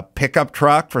 a pickup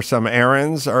truck for some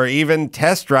errands, or even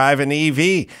test drive an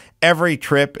EV. Every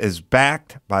trip is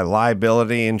backed by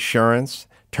liability insurance.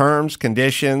 Terms,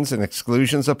 conditions, and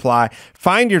exclusions apply.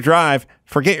 Find your drive.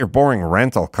 Forget your boring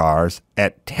rental cars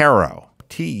at Turo,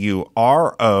 Turo.com.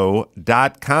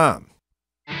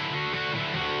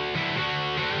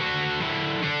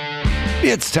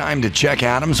 It's time to check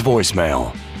Adam's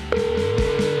voicemail.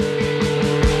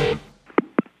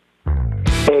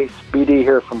 Hey, Speedy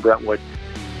here from Brentwood.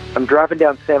 I'm driving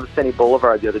down San Vicente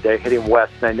Boulevard the other day, heading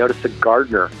west, and I noticed a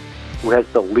gardener who has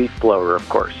the leaf blower, of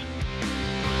course.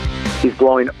 He's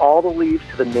blowing all the leaves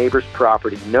to the neighbor's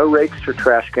property. No rakes or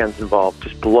trash cans involved.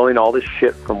 Just blowing all this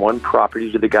shit from one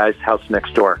property to the guy's house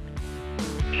next door.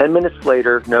 10 minutes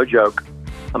later, no joke,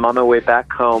 I'm on my way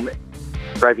back home,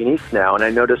 driving east now, and I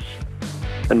notice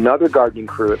another gardening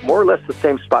crew at more or less the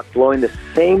same spot blowing the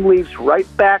same leaves right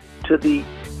back to the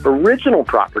original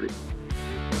property.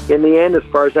 In the end, as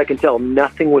far as I can tell,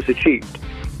 nothing was achieved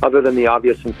other than the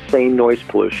obvious insane noise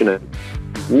pollution and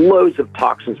loads of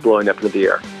toxins blowing up into the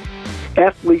air.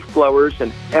 F leaf blowers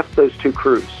and F those two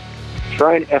crews.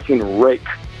 Try an effing rake.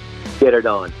 Get it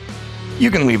on.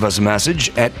 You can leave us a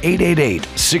message at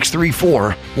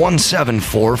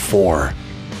 888-634-1744.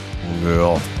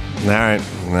 All right.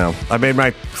 Well, I made my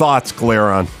thoughts clear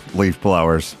on leaf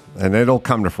blowers, and it'll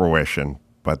come to fruition,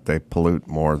 but they pollute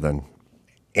more than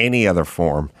any other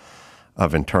form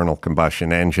of internal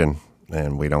combustion engine,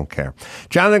 and we don't care.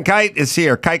 Jonathan Kite is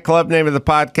here. Kite Club, name of the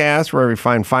podcast, where we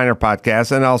find finer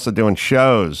podcasts, and also doing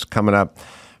shows coming up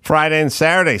Friday and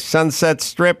Saturday. Sunset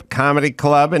Strip Comedy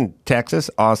Club in Texas,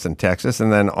 Austin, Texas,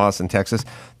 and then Austin, Texas,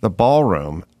 the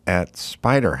Ballroom at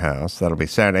Spider House. That'll be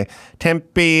Saturday.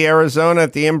 Tempe, Arizona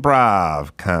at the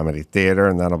Improv Comedy Theater,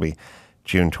 and that'll be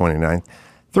June 29th.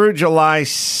 Through July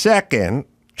 2nd,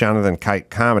 Jonathan Kite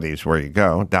Comedies, where you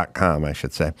go.com, I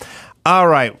should say. All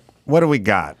right, what do we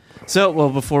got? So, well,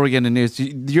 before we get into news,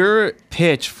 your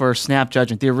pitch for Snap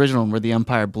Judgement, the original one where the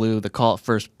umpire blew the call at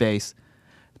first base,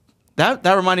 that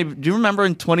reminded me, do you remember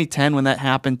in 2010 when that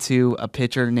happened to a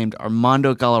pitcher named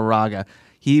Armando Galarraga?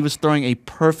 He was throwing a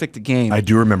perfect game. I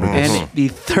do remember this. And the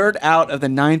third out of the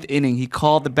ninth inning, he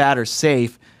called the batter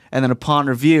safe, and then upon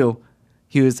review,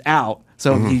 he was out.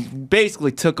 So he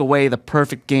basically took away the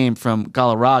perfect game from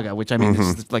Galarraga, which, I mean,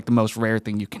 is like the most rare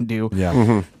thing you can do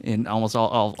in almost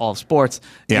all sports.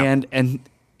 Yeah. And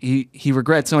he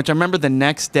regrets so much. I remember the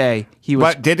next day he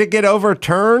was... But did it get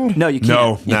overturned? No, you can't.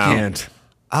 No, you can't.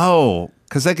 Oh,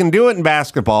 because they can do it in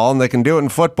basketball and they can do it in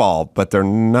football, but they're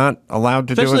not allowed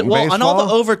to do it in baseball? And all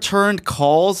the overturned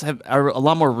calls are a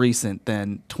lot more recent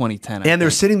than 2010. And they're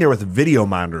sitting there with video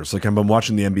monitors. Like, I've been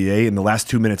watching the NBA. In the last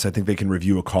 2 minutes, I think they can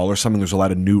review a call or something. There's a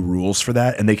lot of new rules for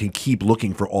that, and they can keep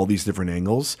looking for all these different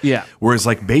angles. Yeah. Whereas,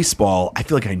 like, baseball, I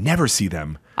feel like I never see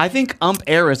them. I think ump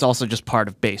error is also just part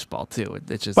of baseball, too.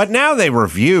 It's just, But now they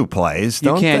review plays,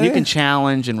 don't they? You can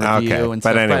challenge and review Okay, and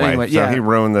but stuff. anyway, so he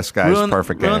ruined this guy's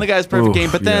perfect game. Ruined the guy's perfect game.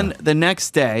 But then the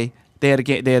next day, they had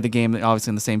the game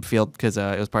obviously in the same field because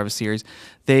it was part of a series.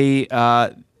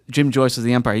 Jim Joyce was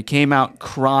the umpire. He came out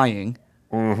crying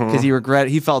because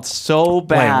he felt so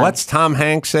bad. Wait, what's Tom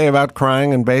Hanks say about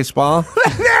crying in baseball?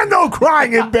 There's no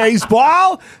crying in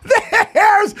baseball.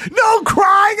 There's no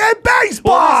crying in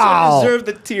baseball. Well, deserve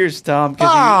the tears, Tom.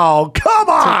 Oh, come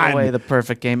on! Took away the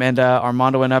perfect game, and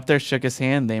Armando went up there, shook his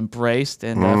hand, they embraced,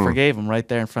 and forgave him right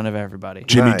there in front of everybody.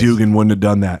 Jimmy Dugan wouldn't have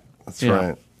done that. That's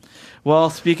right. Well,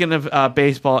 speaking of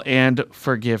baseball and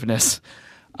forgiveness,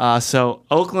 so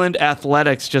Oakland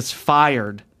Athletics just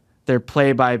fired their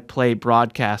play-by-play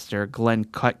broadcaster, Glenn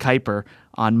Kuiper,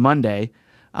 on Monday.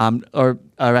 Or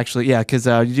actually, yeah, because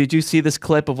did you see this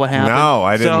clip of what happened? No,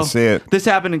 I didn't see it. This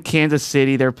happened in Kansas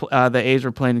City. The A's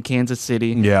were playing in Kansas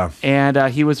City. Yeah. And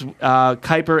he was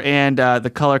Kuiper and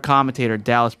the color commentator,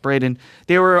 Dallas Braden.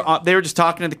 They were just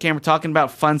talking to the camera, talking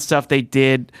about fun stuff they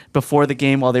did before the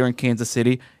game while they were in Kansas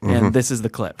City. And this is the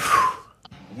clip.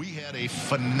 We had a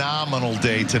phenomenal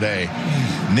day today.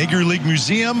 Nigger League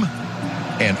Museum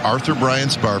and Arthur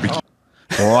Bryant's Barbecue.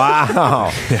 Wow.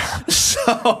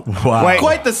 So, Wait.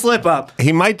 quite the slip up.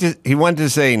 He wanted to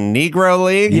say Negro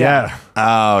League? Yeah.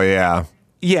 Oh, yeah.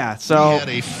 Yeah, so we had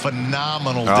a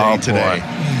phenomenal day today.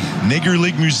 Nigger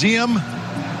League Museum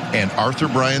and Arthur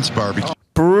Bryant's Barbecue.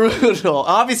 Brutal.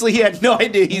 Obviously, he had no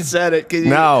idea he said it.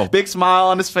 No. Big smile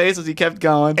on his face as he kept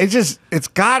going. It's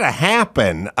got to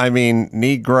happen. I mean,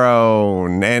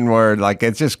 Negro, N-word, like,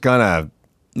 it's just gonna.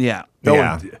 Yeah.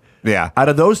 Yeah. Out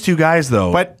of those two guys,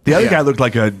 though, but the other guy looked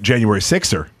like a January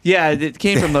 6er. Yeah, it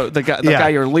came from the guy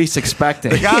you're least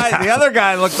expecting. The other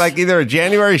guy looked like either a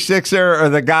January 6er or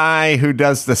the guy who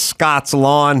does the Scott's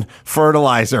Lawn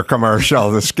fertilizer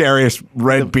commercial, the scariest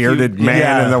red-bearded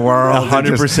man in the world.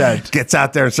 100%. Gets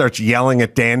out there and starts yelling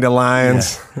at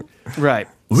dandelions. Yeah. Right.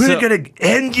 We're going to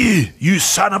end you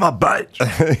son of a bitch.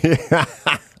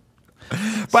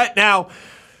 But now,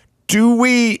 do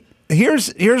we...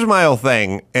 Here's my whole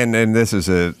thing, and this is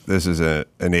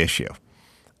an issue,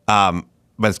 but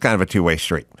it's kind of a two-way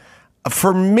street.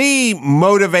 For me,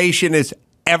 motivation is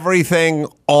everything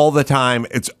all the time.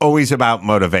 It's always about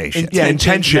motivation.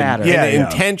 Intention.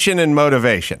 Intention and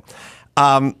motivation.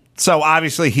 So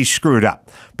obviously he screwed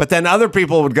up, but then other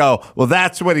people would go, "Well,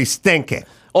 that's what he's thinking,"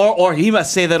 or he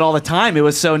must say that all the time. It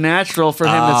was so natural for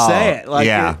him to say it. Like,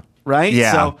 right?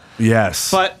 Yeah. So, yes.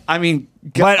 But I mean,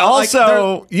 But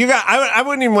also, like, you got. I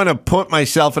wouldn't even want to put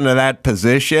myself into that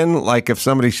position. Like if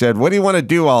somebody said, "What do you want to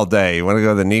do all day? You want to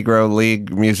go to the Negro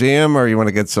League Museum, or you want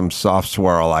to get some soft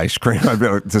swirl ice cream?" I'd be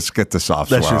like, just get the soft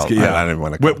swirl. I didn't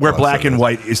want to. Where black and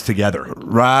white is together,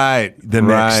 right? The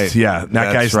mixed, yeah.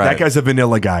 That guy's a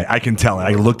vanilla guy. I can tell it.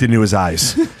 I looked into his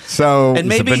eyes. So and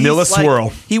maybe it's a vanilla swirl.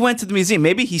 He went to the museum.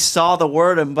 Maybe he saw the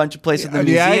word in a bunch of places in the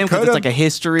museum because it's like a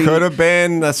history. Could have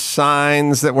been the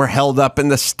signs that were held up in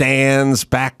the stands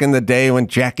back in the day when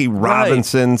Jackie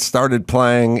Robinson started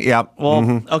playing. Yep.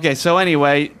 Well, okay. So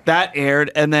anyway, that aired,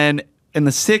 and then in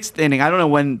the 6th inning, I don't know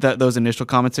when those initial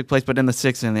comments took place, but in the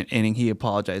 6th inning, he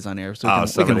apologized on air. So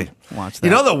we can watch that.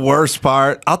 You know the worst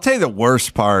part? I'll tell you the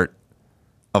worst part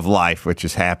of life, which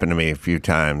has happened to me a few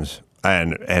times,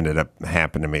 and ended up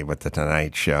happening to me with the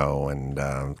Tonight Show and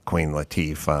Queen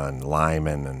Latifah and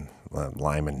Lyman and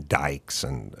Lyman Dykes,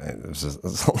 and it was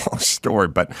a long story.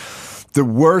 But the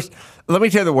worst. Let me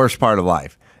tell you the worst part of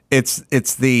life. It's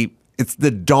the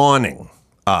dawning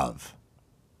of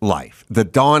life, the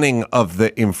dawning of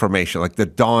the information, like the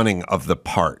dawning of the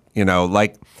part. You know,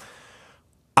 like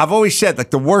I've always said,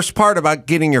 like the worst part about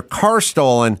getting your car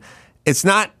stolen, it's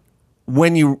not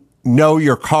when you know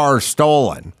your car is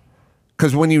stolen.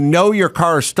 Because when you know your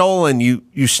car is stolen,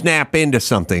 you snap into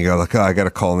something. You go like, oh, I got to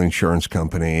call the insurance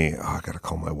company. Oh, I got to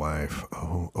call my wife.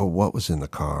 Oh, what was in the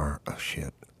car? Oh,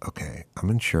 shit. Okay, I'm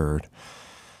insured.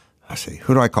 I see.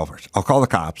 Who do I call first? I'll call the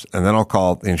cops, and then I'll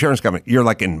call the insurance company. You're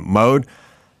like in mode.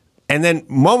 And then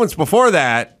moments before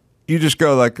that, you just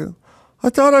go like, I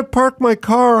thought I parked my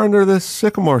car under this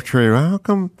sycamore tree. How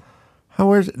come?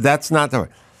 Where's it? That's not the way.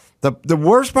 The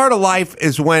worst part of life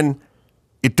is when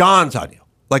it dawns on you.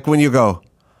 Like when you go,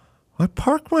 I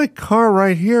parked my car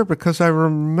right here because I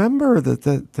remember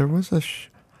that there was a...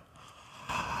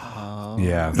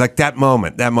 Yeah. Like that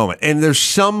moment. And there's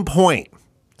some point.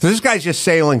 So this guy's just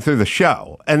sailing through the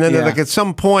show. And then like at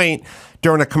some point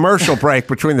during a commercial break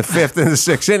between the 5th and the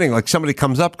 6th inning, like somebody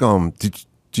comes up going, did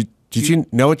you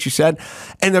know what you said?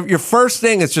 And your first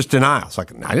thing is just denial. It's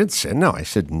like, I didn't say, no, I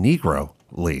said Negro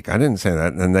League. I didn't say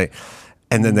that. And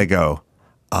then they go,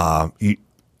 I'm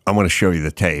going to show you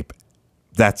the tape.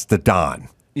 That's the dawn.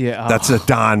 Yeah. That's a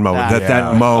dawn moment.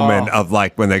 That moment of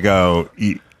like when they go,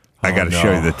 I got to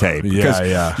show you the tape.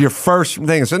 Because your first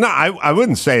thing is, no, I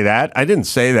wouldn't say that. I didn't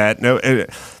say that. No,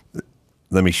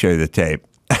 let me show you the tape.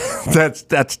 That's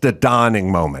the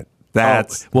dawning moment.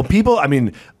 Well, people, I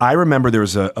mean, I remember there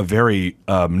was a very,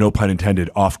 no pun intended,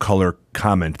 off-color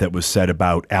comment that was said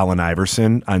about Allen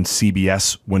Iverson on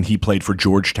CBS when he played for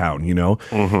Georgetown, you know?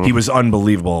 Mm-hmm. He was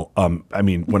unbelievable. I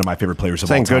mean, one of my favorite players of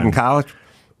all time. Saying good in college?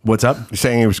 What's up? You're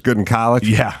saying he was good in college?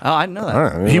 Yeah. Oh, I know that.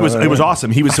 Right. It was awesome.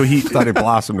 He thought he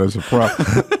blossomed as a pro.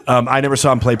 I never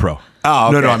saw him play pro. Oh,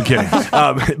 okay. No, I'm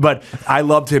kidding. But I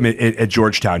loved him at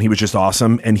Georgetown. He was just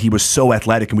awesome, and he was so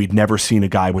athletic, and we'd never seen a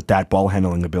guy with that ball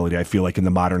handling ability, I feel like, in the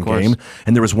modern game.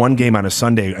 And there was one game on a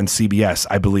Sunday on CBS,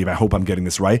 I believe, I hope I'm getting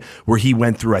this right, where he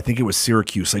went through, I think it was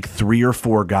Syracuse, like 3 or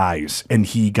 4 guys, and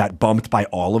he got bumped by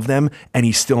all of them, and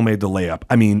he still made the layup.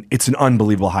 I mean, it's an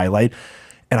unbelievable highlight.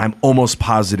 And I'm almost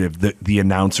positive that the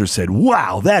announcer said,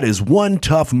 "Wow, that is one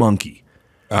tough monkey."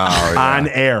 On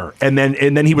air, and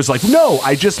then he was like, "No,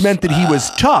 I just meant that he was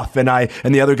tough," and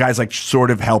the other guy's like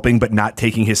sort of helping but not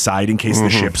taking his side in case the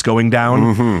ship's going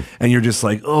down, and you're just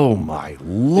like, "Oh my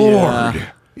Lord!"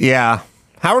 Yeah.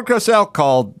 Howard Cosell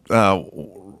called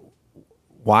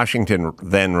Washington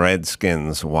then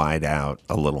Redskins wide out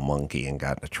a little monkey and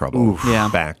got into trouble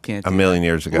back a million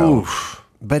years ago.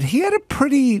 But he had a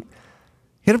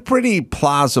pretty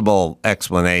plausible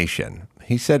explanation.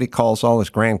 He said he calls all his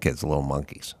grandkids little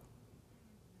monkeys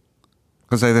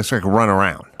because they just like run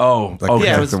around. Oh, like, okay.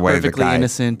 Yeah, it was perfectly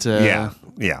innocent. Yeah.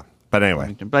 But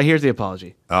anyway. But here's the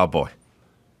apology. Oh, boy.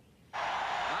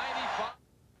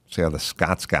 See how the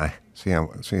Scots guy...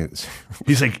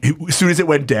 He's like, as soon as it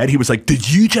went dead, he was like,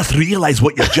 "Did you just realize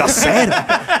what you just said?"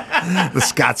 The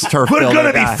Scots turf. We're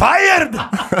gonna be fired.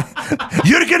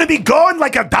 You're gonna be going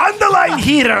like a dandelion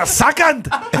here in a second.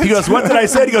 He goes, "What did I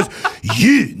say?" He goes,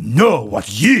 "You know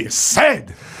what you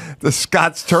said." The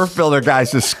Scots turf builder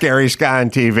guy's the scariest guy on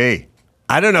TV.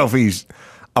 I don't know if he's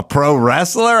a pro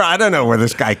wrestler. I don't know where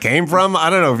this guy came from. I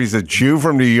don't know if he's a Jew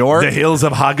from New York. The hills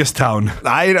of Hoggestown.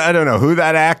 I don't know who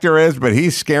that actor is, but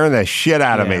he's scaring the shit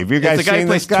out of me. Have you guys seen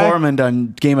this guy? Tormund on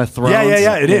Game of Thrones.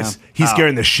 Yeah, it is. He's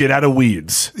scaring the shit out of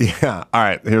weeds. Yeah. All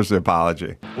right, here's the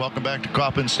apology. Welcome back to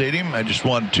Kauffman Stadium. I just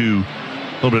wanted to,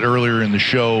 a little bit earlier in the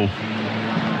show,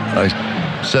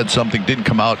 I said something didn't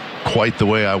come out quite the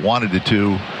way I wanted it to,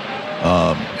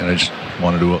 and I just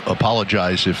wanted to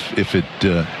apologize if it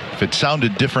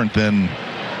sounded different than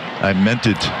I meant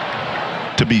it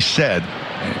to be said.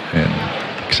 And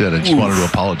like I said, I just wanted to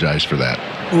apologize for that.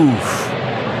 Oof.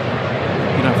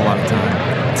 You don't have a lot of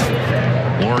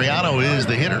time. Laureano is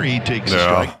the hitter. He takes a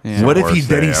strike. Yeah. What if he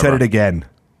said it again?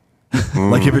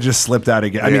 Like if it just slipped out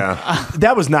again. I mean,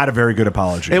 that was not a very good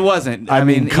apology. It wasn't. I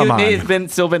mean, come on.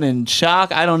 He's still been in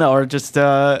shock. I don't know, or just.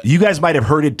 You guys might have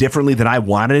heard it differently than I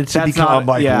wanted it to become.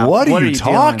 What are you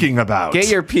talking about? Get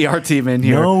your PR team in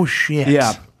here. No shit.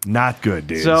 Yeah. Not good,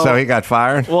 dude. So he got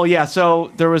fired? Well, yeah.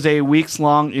 So there was a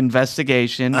weeks-long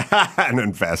investigation. An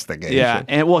investigation. Yeah.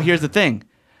 And well, here's the thing.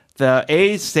 The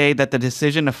A's say that the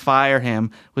decision to fire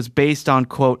him was based on,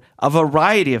 quote, a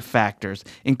variety of factors,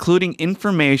 including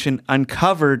information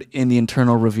uncovered in the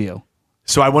internal review.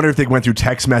 So I wonder if they went through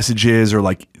text messages or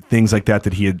like things like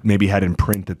that he had maybe had in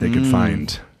print that they could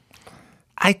find.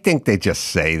 I think they just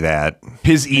say that.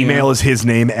 His email is his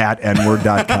name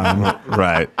 @nword.com.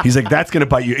 Right. He's like, that's going to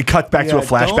bite you. It cuts back to a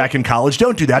flashback in college.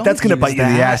 Don't do that. That's going to bite you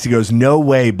in the ass. He goes, no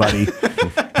way, buddy.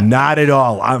 Not at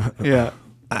all.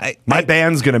 My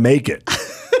band's going to make it.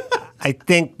 I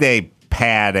think they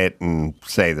pad it and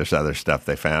say there's other stuff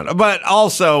they found. But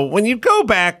also, when you go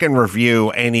back and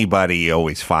review anybody, you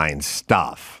always find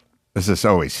stuff. This is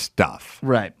always stuff.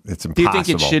 Right. It's impossible. Do you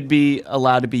think it should be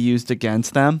allowed to be used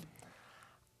against them?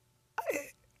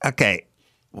 Okay.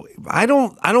 I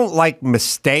don't like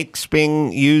mistakes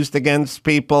being used against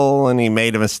people, and he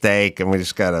made a mistake, and we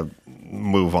just got to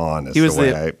move on. He was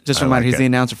just a reminder, he's the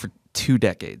announcer for 2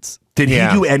 decades. Did he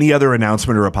do any other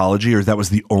announcement or apology, or that was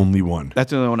the only one?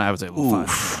 That's the only one I was able to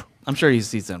find. I'm sure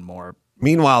he's done more.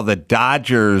 Meanwhile, the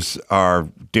Dodgers are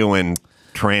doing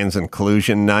trans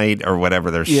inclusion night or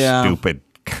whatever their stupid.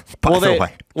 By the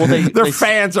way, their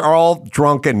fans are all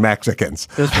drunken Mexicans.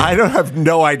 I don't have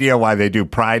no idea why they do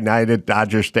Pride Night at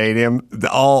Dodger Stadium.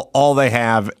 All they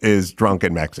have is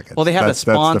drunken Mexicans. Well, they have a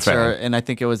sponsor, and I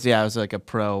think it was like a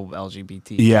pro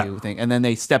LGBTQ thing. And then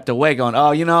they stepped away, going,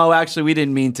 "Oh, actually, we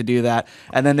didn't mean to do that."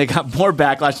 And then they got more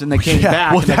backlash, and they came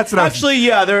back. Well, that's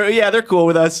they're cool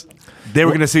with us. They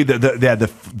were going to see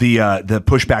the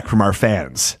pushback from our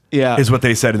fans. Yeah, is what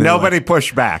they said. Nobody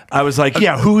pushed back. I was like,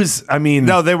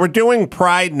 no, they were doing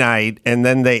Pride Night, and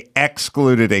then they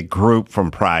excluded a group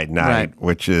from Pride Night,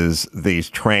 which is these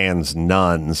trans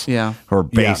nuns. Yeah, who are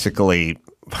basically.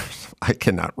 I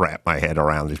cannot wrap my head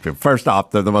around these people. First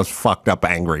off, they're the most fucked up,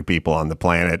 angry people on the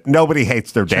planet. Nobody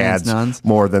hates their dads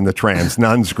more than the trans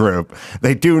nuns group.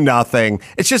 They do nothing.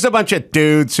 It's just a bunch of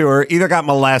dudes who are either got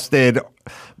molested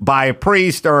by a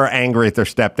priest or are angry at their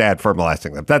stepdad for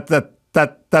molesting them.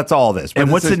 That's all this.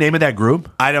 And what's the name of that group?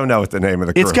 I don't know what the name of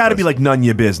the group is. It's got to be like None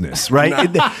Ya Business,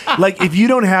 right? Like if you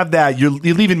don't have that, you're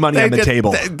leaving money on the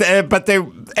table. But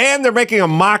they're making a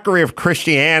mockery of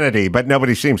Christianity, but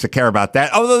nobody seems to care about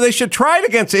that. Although they should try it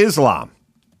against Islam.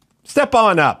 Step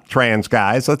on up, trans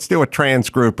guys. Let's do a trans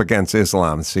group against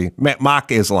Islam. See,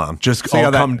 mock Islam. Just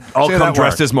all come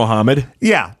dressed as Muhammad.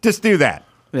 Yeah, just do that.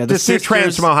 Yeah, just do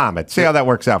trans Muhammad. See how that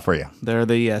works out for you. They're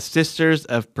the Sisters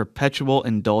of Perpetual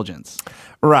Indulgence.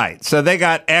 Right. So they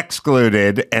got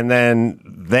excluded, and then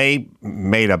they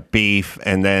made a beef,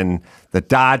 and then the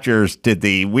Dodgers did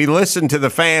we listened to the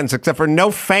fans, except for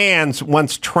no fans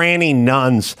wants tranny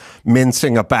nuns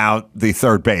mincing about the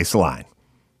third base line.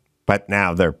 But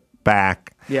now they're back.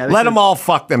 Yeah, let them all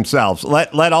fuck themselves.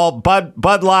 Let all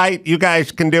Bud Light, you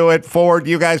guys can do it. Ford,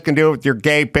 you guys can do it with your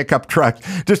gay pickup truck.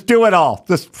 Just do it all.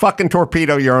 Just fucking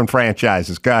torpedo your own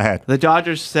franchises. Go ahead. The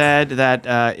Dodgers said that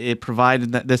it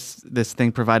provided that this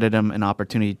thing provided them an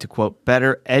opportunity to, quote,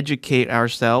 better educate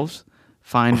ourselves,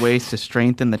 find ways to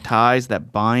strengthen the ties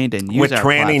that bind and use with our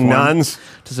tranny platform nuns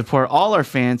to support all our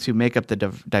fans who make up the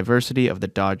diversity of the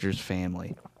Dodgers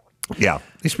family. Yeah,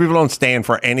 these people don't stand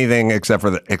for anything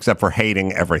except for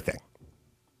hating everything.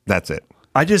 That's it.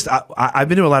 I've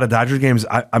been to a lot of Dodgers games.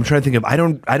 I'm trying to think of. I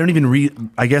don't even read.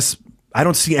 I guess I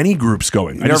don't see any groups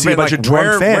going. I just see a bunch of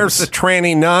drunk fans. Where's the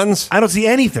tranny nuns? I don't see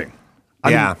anything.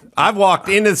 I've walked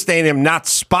into the stadium, not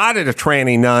spotted a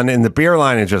tranny nun in the beer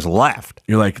line, and just left.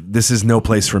 You're like, this is no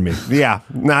place for me. Yeah,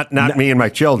 not me and my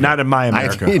children. Not in my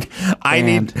America.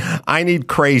 I need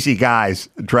crazy guys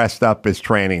dressed up as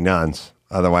tranny nuns.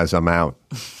 Otherwise, I'm out.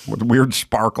 With weird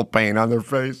sparkle paint on their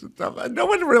face. No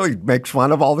one really makes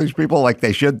fun of all these people like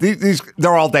they should.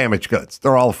 They're all damaged goods.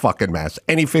 They're all a fucking mess.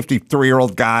 Any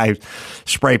 53-year-old guy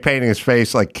spray painting his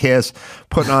face like Kiss,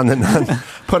 putting on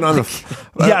the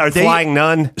flying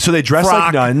nun. So they dress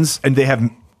like nuns, and they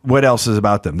have. What else is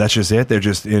about them? That's just it? They're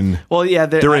just in... Well, yeah.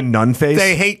 They're in nun face?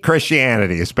 They hate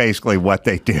Christianity is basically what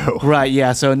they do. Right,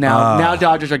 yeah. So now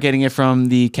Dodgers are getting it from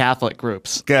the Catholic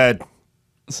groups. Good.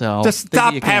 So just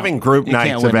stop having group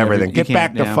nights of everything. Get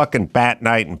back to fucking bat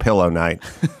night and pillow night.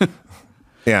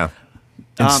 Yeah.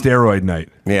 And steroid night.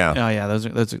 Yeah. Oh yeah,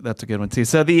 that's a good one too.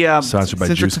 So the sponsored by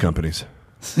juice companies.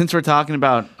 Since we're talking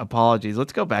about apologies,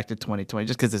 let's go back to 2020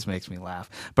 just because this makes me laugh.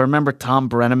 But remember Tom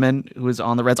Brenneman, who was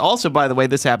on the Reds. Also, by the way,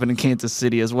 this happened in Kansas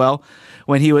City as well,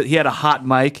 when he had a hot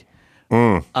mic.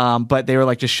 But they were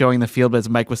like just showing the field, but his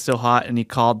mic was still hot, and he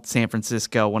called San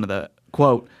Francisco one of the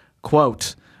quote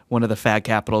one of the fag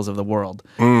capitals of the world.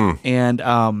 And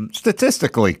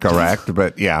statistically correct,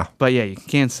 but yeah. But yeah, you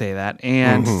can't say that.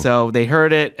 And so they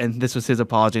heard it, and this was his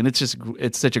apology, and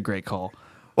it's such a great call.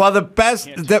 Well,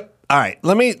 all right,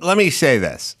 let me say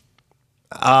this.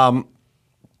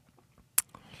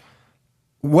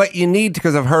 What you need,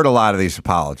 because I've heard a lot of these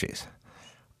apologies.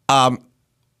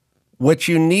 What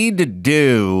you need to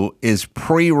do is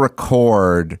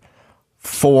pre-record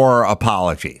 4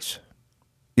 apologies.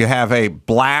 You have a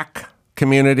black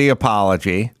community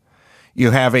apology.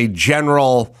 You have a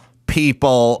general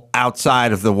people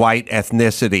outside of the white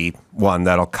ethnicity one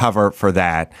that'll cover for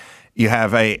that. You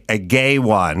have a gay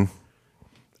one.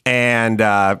 And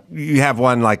you have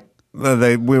one like,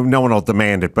 no one will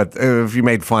demand it, but if you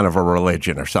made fun of a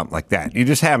religion or something like that, you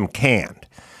just have them canned.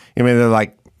 I mean, they're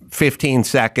like 15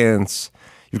 seconds.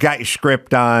 You've got your script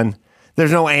done.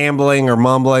 There's no ambling or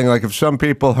mumbling. Like if some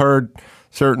people heard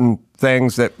certain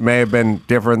things that may have been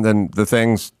different than the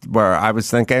things where I was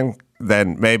thinking,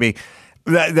 then maybe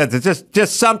that's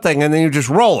just something, and then you just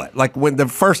roll it. Like when the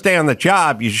first day on the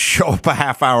job, you show up a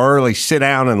half hour early, sit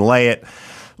down and lay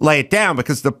it down,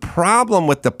 because the problem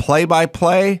with the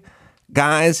play-by-play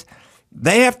guys,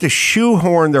 they have to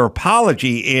shoehorn their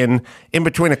apology in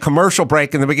between a commercial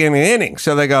break and the beginning of the inning.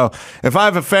 So they go, if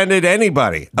I've offended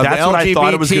anybody of That's the what I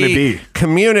thought it was gonna be.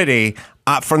 community,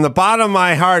 from the bottom of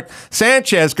my heart,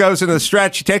 Sanchez goes into the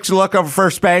stretch, he takes a look over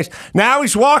first base. Now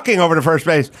he's walking over to first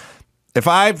base. If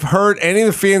I've heard any of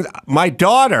the feelings, my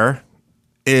daughter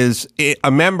is a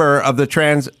member of the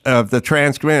trans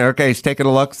community. Okay, he's taking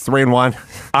a look. 3-1.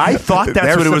 I thought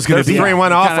that's what it was going to be.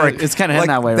 3-1 offering. It's kind of heading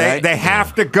that way, right? They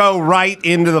have to go right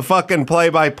into the fucking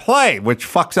play-by-play, which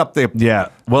fucks up the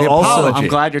Well, the also, apology. I'm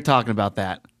glad you're talking about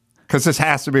that. Because this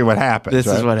has to be what happens. This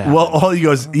is what happens. Well, he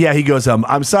goes,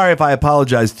 I'm sorry if I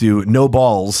apologize to no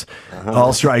balls,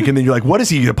 all strike. And then you're like, what is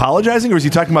he apologizing, or is he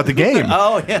talking about the game?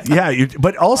 Oh, yeah. Yeah,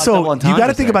 but also, you got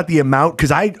to think about the amount,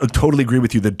 because I totally agree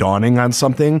with you, the dawning on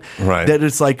something. Right. That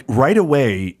it's like right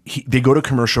away, they go to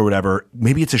commercial or whatever.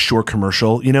 Maybe it's a short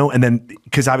commercial, and then,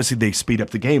 because obviously they speed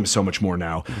up the game so much more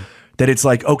now, that it's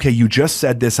like, okay, you just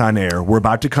said this on air. We're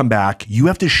about to come back. You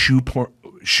have to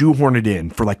shoehorn it in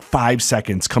for like 5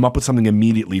 seconds, come up with something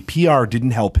immediately. PR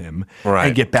didn't help him,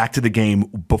 and get back to the game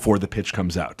before the pitch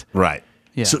comes out. Right.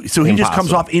 Yeah. So he just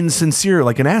comes off insincere,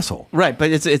 like an asshole. Right, but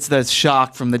it's the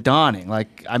shock from the dawning.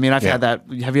 Like, I mean, I've had that.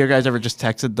 Have you guys ever just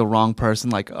texted the wrong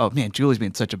person? Like, oh man, Julie's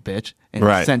being such a bitch, and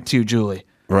sent to Julie.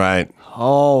 Right.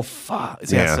 Oh fuck.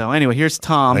 Yeah. So anyway, here's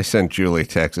Tom. I sent Julie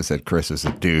text that said Chris is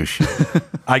a douche.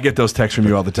 I get those texts from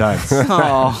you all the time.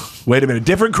 Oh, wait a minute,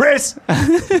 different Chris.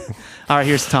 All right,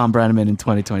 here's Tom Brenneman in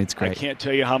 2020. It's great. I can't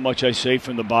tell you how much I say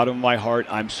from the bottom of my heart.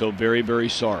 I'm so very, very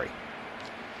sorry.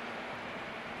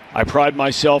 I pride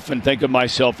myself and think of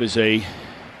myself as a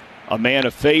man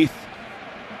of faith.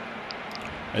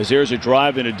 As there's a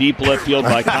drive in a deep left field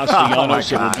by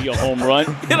Castellanos, it will be a home run.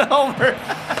 Get a homer.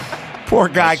 Poor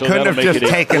guy couldn't have just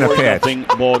taken a pitch.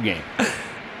 Ball game.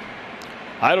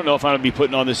 I don't know if I'm going to be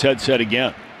putting on this headset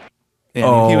again.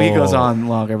 Yeah, he goes on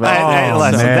longer. But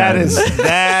listen,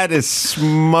 that is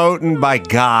smoten by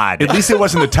God. At least it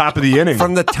wasn't the top of the inning.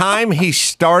 From the time he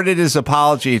started his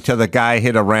apology to the guy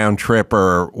hit a round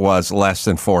tripper was less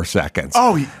than 4 seconds.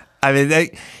 Oh, I mean,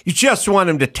 you just want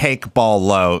him to take ball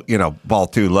low, ball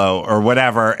too low or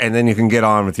whatever, and then you can get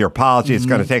on with your apology. It's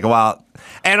going to take a while.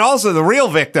 And also, the real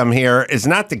victim here is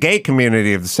not the gay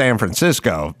community of San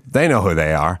Francisco. They know who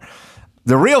they are.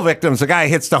 The real victim is the guy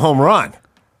who hits the home run.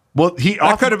 Well,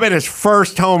 that could have been his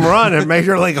first home run in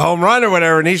Major League home run or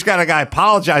whatever, and he's got a guy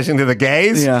apologizing to the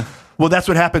gays. Yeah. Well, that's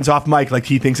what happens off mic. Like,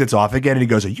 he thinks it's off again, and he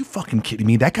goes, are you fucking kidding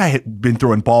me? That guy had been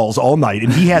throwing balls all night,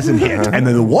 and he hasn't hit. And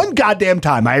then the one goddamn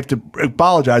time I have to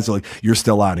apologize, like, you're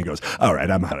still on. He goes, all right,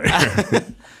 I'm out of here.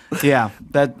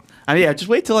 Yeah, just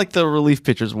wait till like the relief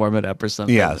pitchers warm it up or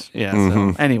something. Yes. Yeah.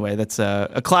 So anyway, that's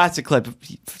a classic clip,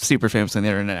 super famous on the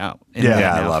internet now.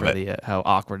 I love it. How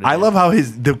awkward it is. I love how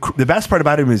the best part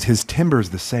about him is his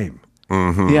timber's the same.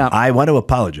 Yeah, I want to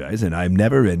apologize, and I'm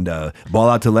never in ball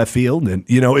out to left field, and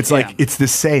it's like it's the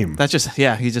same. That's just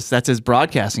that's his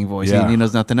broadcasting voice. Yeah. He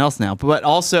knows nothing else now. But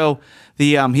also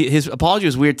his apology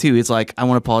was weird too. It's like, I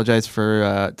want to apologize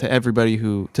to everybody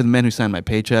to the men who signed my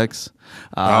paychecks.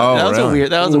 That was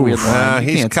a weird one.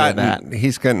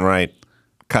 He's cutting right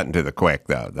cutting to the quick,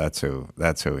 though. That's who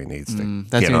he needs to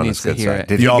that's get who on needs his to good hear side. it.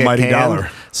 Did The he get almighty canned?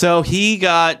 dollar. So he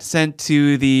got sent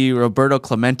to the Roberto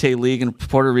Clemente League in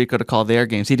Puerto Rico to call their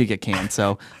games. He did get canned.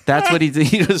 So that's what he did.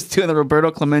 He was doing the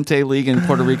Roberto Clemente League in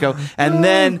Puerto Rico. And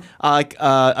then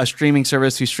a streaming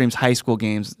service who streams high school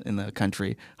games in the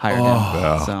country hired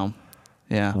him. So,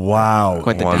 yeah. Wow.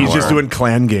 Quite the He's just doing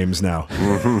clan games now.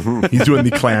 He's doing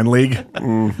the clan league.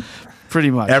 Pretty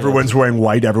much. Everyone's wearing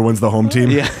white. Everyone's the home team.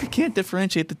 Yeah, can't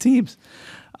differentiate the teams.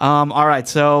 All right,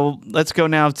 so let's go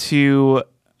now to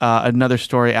another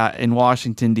story out in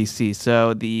Washington, D.C.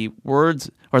 So the word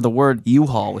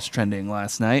U-Haul was trending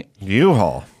last night.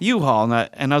 U-Haul? U-Haul,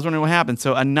 and I was wondering what happened.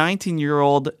 So a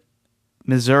 19-year-old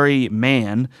Missouri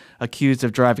man accused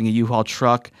of driving a U-Haul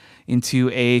truck into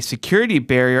a security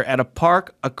barrier at a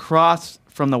park across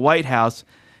from the White House.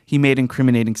 He made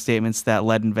incriminating statements that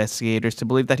led investigators to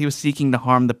believe that he was seeking to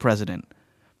harm the president.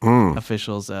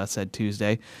 Officials said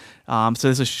Tuesday. So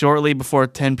this was shortly before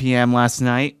 10 p.m. last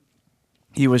night.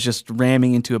 He was just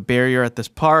ramming into a barrier at this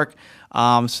park.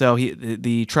 So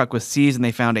the truck was seized, and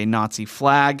they found a Nazi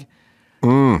flag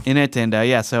in it. And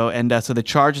so the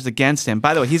charges against him.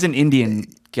 By the way, he's an Indian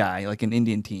guy, like an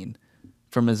Indian teen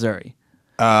from Missouri.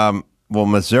 Well,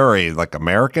 Missouri, like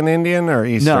American Indian or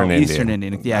Eastern Indian? Eastern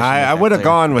Indian. Yeah, I would have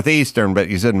gone with Eastern, but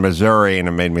you said Missouri, and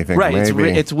it made me think maybe.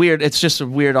 It's weird. It's just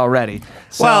weird already.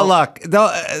 So, well, look,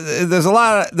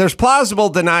 there's plausible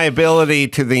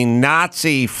deniability to the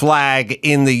Nazi flag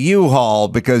in the U-Haul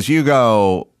because you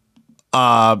go,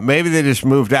 maybe they just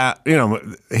moved out. You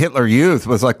know, Hitler Youth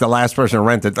was like the last person to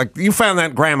rent it. Like you found that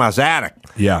in Grandma's attic.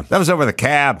 Yeah, that was over the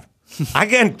cab. I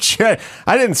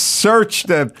didn't search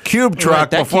the cube truck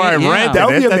before I rented that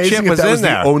would be it. That amazing shit if was that in was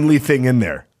there. the only thing in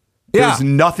there. Yeah. There's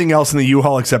nothing else in the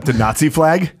U-Haul except a Nazi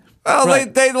flag. Well,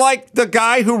 they like the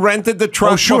guy who rented the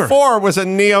truck before was a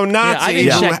neo-Nazi. I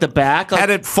didn't check the back. Had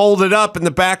it folded up in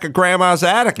the back of Grandma's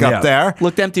attic up there.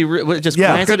 Looked empty. Just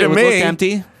Yeah, glanced at good it. to It me. looked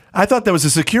empty. I thought that was a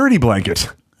security blanket.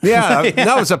 Yeah,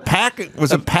 no, it was a packing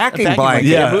blanket.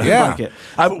 Blanket.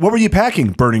 What were you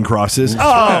packing? Burning crosses.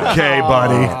 Okay,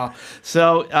 buddy.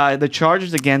 So the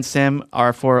charges against him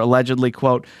are for allegedly,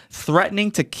 quote, threatening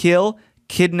to kill,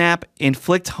 kidnap,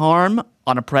 inflict harm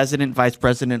on a president, vice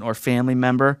president, or family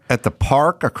member. At the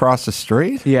park across the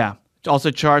street? Yeah. Also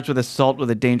charged with assault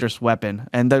with a dangerous weapon.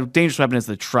 And the dangerous weapon is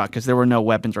the truck because there were no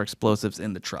weapons or explosives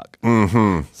in the truck.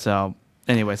 Mm-hmm. So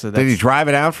anyway, so that's... Did he drive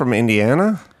it out from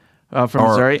Indiana? From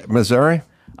Missouri? Missouri?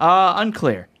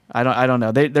 Unclear. I don't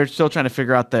know. They're still trying to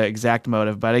figure out the exact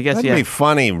motive, but I guess That'd be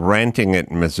funny renting it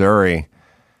in Missouri,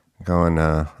 going,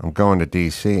 I'm going to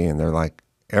D.C., and they're like,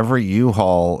 every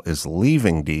U-Haul is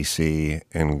leaving D.C.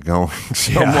 and going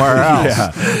somewhere else.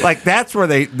 Yeah. Like, that's where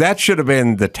that should have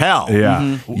been the tell.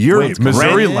 Yeah. You're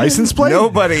Missouri license plate?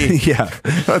 Nobody. Yeah.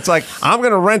 It's like, I'm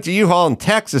going to rent a U-Haul in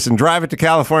Texas and drive it to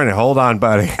California. Hold on,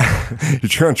 buddy. You're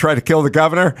trying to try to kill the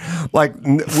governor? Like,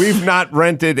 we've not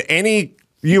rented any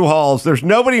U-Hauls. There's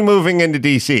nobody moving into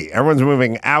D.C. Everyone's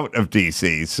moving out of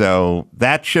D.C. So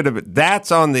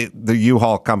that's on the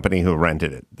U-Haul company who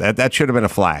rented it. That should have been a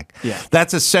flag. Yeah.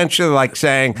 That's essentially like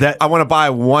saying I want to buy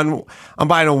I'm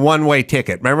buying a one-way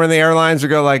ticket. Remember when the airlines would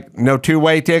go like no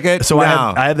two-way ticket? So no.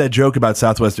 I had that joke about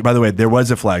Southwest. By the way, there was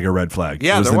a flag, a red flag.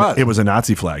 Yeah, there was. It was a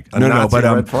Nazi flag. Nazi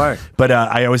red flag. But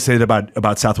I always say that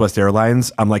about Southwest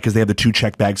Airlines. I'm like, because they have the 2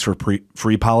 check bags for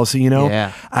free policy, you know?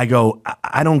 Yeah. I go,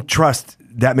 I don't trust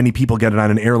that many people get it on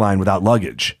an airline without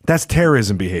luggage. That's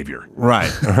terrorism behavior.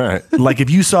 Right. Like if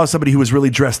you saw somebody who was really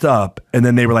dressed up and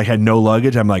then they were like had no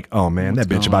luggage, I'm like, oh man, that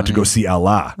bitch about to go see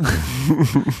Allah.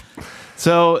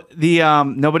 So the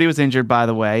nobody was injured, by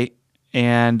the way.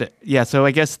 And yeah, so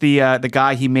I guess the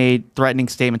guy, he made threatening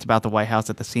statements about the White House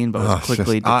at the scene, but was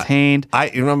quickly detained.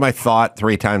 You know, my thought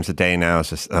 3 times a day now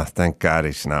is just, thank God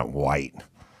he's not white.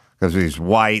 Because if he's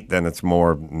white, then it's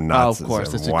more Nazis of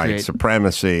course, and white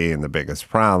supremacy and the biggest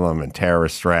problem and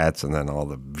terrorist threats, and then all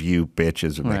the view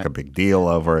bitches would make a big deal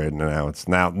over it. And now it's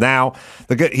now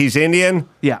he's Indian.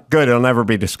 Yeah, good. It'll never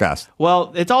be discussed.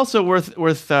 Well, it's also worth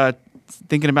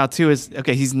thinking about too. Is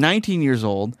okay. He's 19 years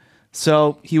old.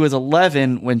 So he was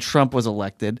 11 when Trump was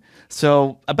elected.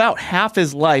 So about half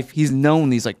his life, he's known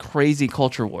these like crazy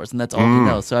culture wars, and that's all he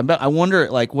knows. So I wonder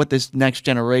like what this next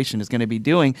generation is going to be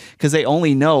doing because they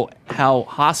only know how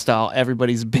hostile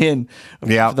everybody's been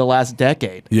for the last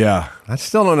decade. Yeah, I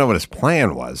still don't know what his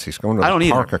plan was. He's going to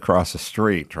the park across the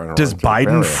street trying to. Does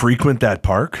Biden frequent that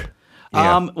park?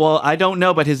 Yeah. Well, I don't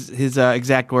know, but his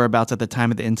exact whereabouts at the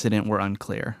time of the incident were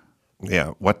unclear.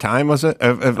 Yeah. What time was it?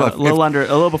 A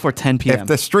little before 10 p.m. If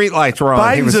the street lights were on,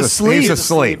 Biden's asleep. He's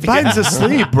asleep. Biden's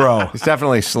asleep, bro. He's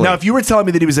definitely asleep. Now, if you were telling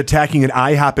me that he was attacking an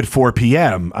IHOP at 4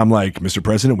 p.m., I'm like, Mr.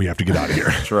 President, we have to get out of here.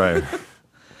 That's right.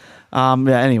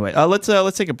 Yeah. Anyway, let's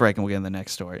take a break and we'll get in the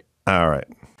next story. All right.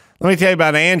 Let me tell you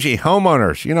about Angie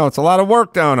homeowners. You know, it's a lot of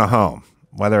work to own a home,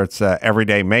 whether it's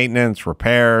everyday maintenance,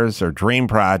 repairs, or dream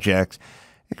projects.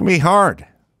 It can be hard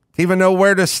to even know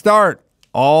where to start.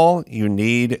 All you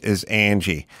need is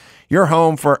Angie, your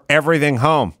home for everything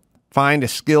home. Find a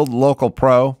skilled local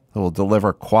pro who will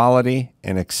deliver quality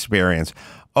and experience.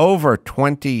 Over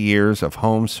 20 years of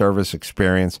home service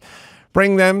experience.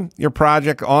 Bring them your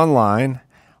project online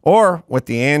or with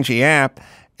the Angie app.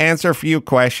 Answer a few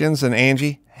questions and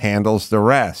Angie handles the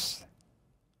rest.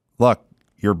 Look,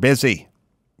 you're busy.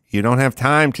 You don't have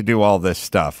time to do all this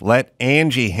stuff. Let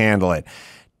Angie handle it.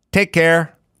 Take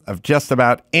care of just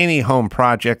about any home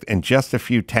project in just a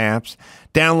few taps.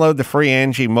 Download the free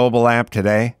Angie mobile app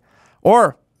today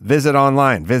or visit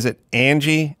online. Visit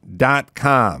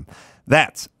Angie.com.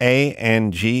 That's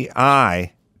ANGI.com.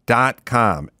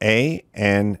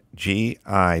 ANGI.com.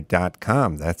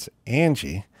 That's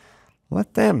Angie.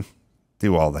 Let them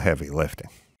do all the heavy lifting.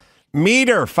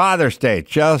 Meter Father's Day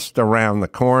just around the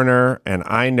corner, and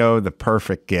I know the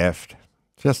perfect gift.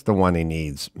 Just the one he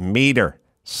needs. Meter.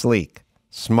 Sleek,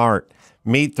 smart,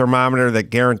 meat thermometer that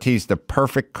guarantees the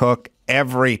perfect cook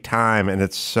every time, and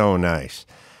it's so nice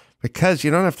because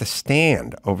you don't have to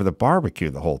stand over the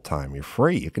barbecue the whole time. You're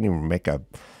free. You can even make a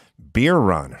beer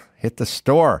run, hit the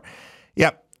store.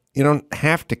 Yep, you don't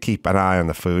have to keep an eye on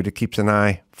the food. It keeps an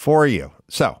eye for you.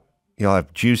 So you'll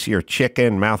have juicier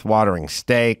chicken, mouth-watering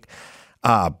steak,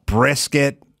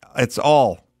 brisket. It's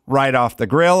all right off the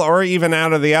grill or even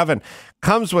out of the oven.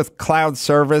 Comes with cloud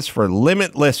service for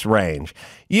limitless range.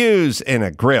 Use in a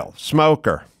grill,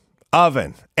 smoker,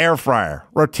 oven, air fryer,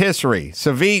 rotisserie,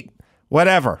 sous vide,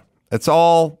 whatever. It's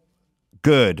all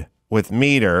good with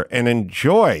Meter, and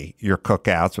enjoy your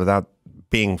cookouts without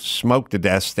being smoked to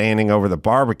death standing over the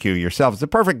barbecue yourself. It's the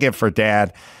perfect gift for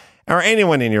dad or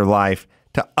anyone in your life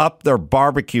to up their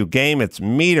barbecue game. It's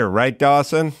Meter, right,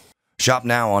 Dawson? Shop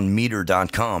now on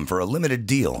Meter.com for a limited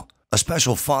deal. A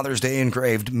special Father's Day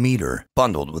engraved meter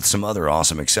bundled with some other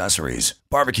awesome accessories.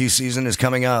 Barbecue season is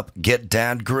coming up. Get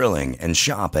dad grilling and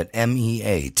shop at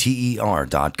meater.com.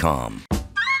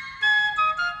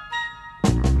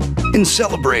 In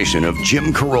celebration of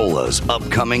Jim Carolla's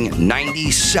upcoming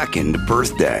 92nd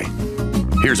birthday,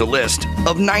 here's a list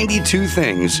of 92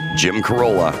 things Jim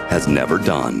Carolla has never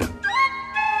done.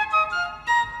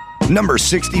 Number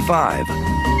 65.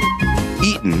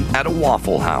 Eaten at a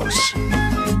Waffle House.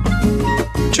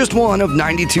 Just one of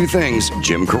 92 things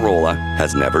Jim Carolla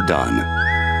has never done.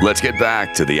 Let's get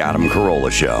back to the Adam Carolla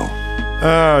Show.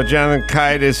 Oh, Jonathan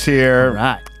Kite is here. All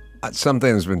right.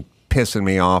 Something has been pissing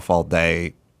me off all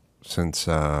day since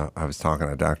I was talking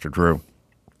to Dr. Drew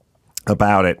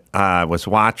about it. I was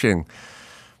watching.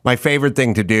 My favorite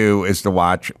thing to do is to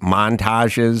watch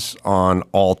montages on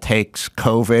All Takes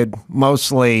COVID,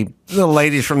 mostly the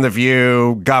ladies from The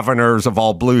View, governors of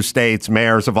all blue states,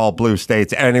 mayors of all blue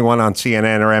states, anyone on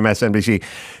CNN or MSNBC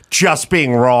just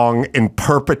being wrong in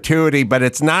perpetuity. But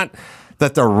it's not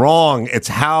that they're wrong. It's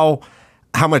how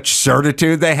much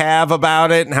certitude they have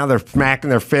about it and how they're smacking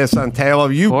their fists on the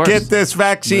table. You get this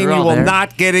vaccine, you will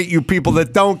not get it. You people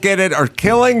that don't get it are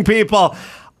killing people.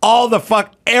 All the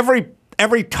fuck, every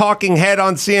talking head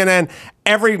on CNN,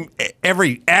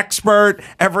 every expert,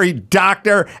 every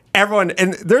doctor, everyone,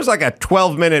 and there's like a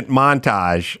 12-minute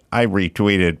montage I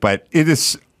retweeted, but it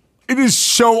is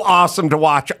so awesome to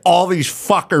watch all these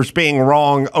fuckers being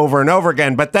wrong over and over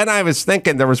again. But then I was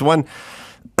thinking there was one,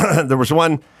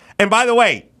 and by the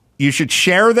way, you should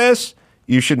share this.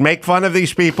 You should make fun of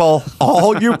these people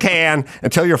all you can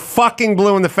until you're fucking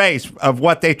blue in the face of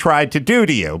what they tried to do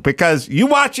to you. Because you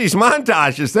watch these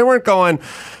montages, they weren't going,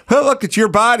 oh, look, it's your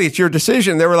body, it's your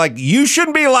decision. They were like, you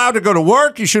shouldn't be allowed to go to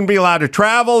work, you shouldn't be allowed to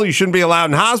travel, you shouldn't be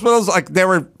allowed in hospitals. Like, they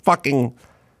were fucking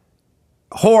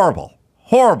horrible.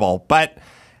 But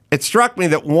it struck me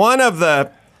that one of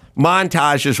the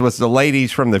montages was the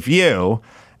ladies from The View.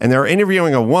 And they're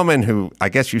interviewing a woman who I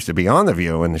guess used to be on The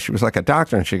View, and she was like a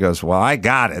doctor, and she goes, well, I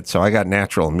got it, so I got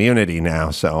natural immunity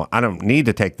now, so I don't need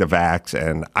to take the vax,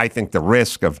 and I think the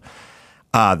risk of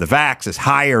the vax is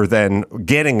higher than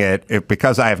getting it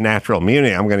because I have natural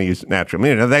immunity. I'm going to use natural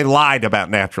immunity. Now, they lied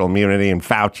about natural immunity, and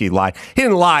Fauci lied. He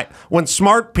didn't lie. When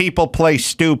smart people play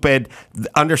stupid,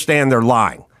 understand they're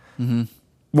lying. Mm-hmm.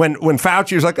 When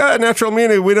Fauci was like, natural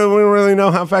immunity, we don't really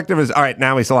know how effective it is. All right,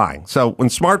 now he's lying. So when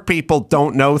smart people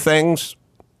don't know things,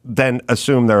 then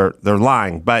assume they're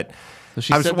lying. But so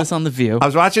she said this on The View. I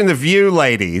was watching The View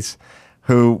ladies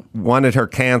who wanted her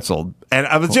canceled, and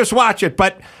I was just watch it.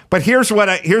 But here's what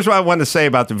I want to say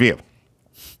about The View.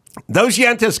 Those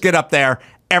yentas get up there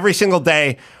every single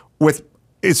day with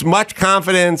as much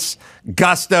confidence,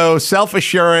 gusto,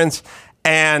 self-assurance,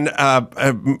 and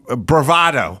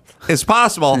bravado as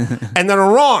possible, and they're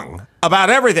wrong about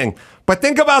everything. But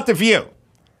think about The View.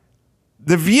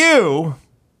 The View,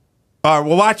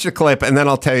 we'll watch the clip, and then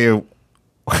I'll tell you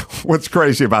what's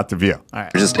crazy about The View. All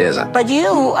right. It just isn't. But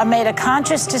you made a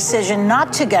conscious decision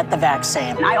not to get the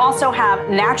vaccine. I also have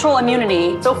natural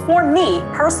immunity. So for me,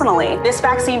 personally, this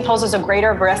vaccine poses a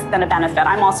greater risk than a benefit.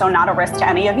 I'm also not a risk to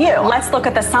any of you. Let's look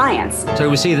at the science. So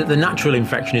we see that the natural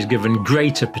infection is given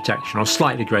greater protection or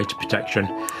slightly greater protection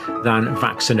than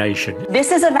vaccination.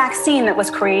 This is a vaccine that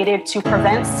was created to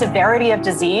prevent severity of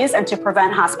disease and to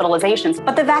prevent hospitalizations.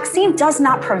 But the vaccine does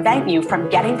not prevent you from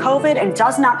getting COVID and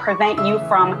does not prevent you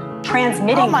from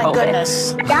transmitting COVID. Oh my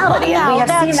goodness. Reality, no, and we have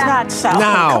that's seen that. not so. No.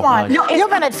 Come on. No, You've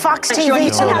been at Fox TV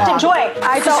you too have to long. Joy.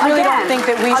 I just really don't think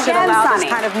that we should allow this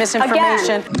kind of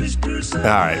misinformation. All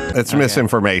right, it's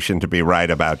misinformation to be right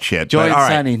about shit. Joy and all right.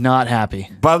 Sunny, not happy.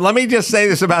 But let me just say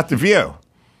this about The View.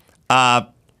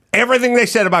 Everything they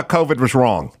said about COVID was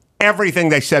wrong. Everything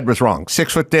they said was wrong.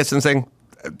 6 foot distancing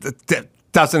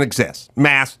doesn't exist.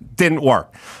 Mask didn't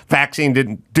work. Vaccine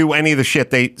didn't do any of the shit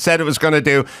they said it was going to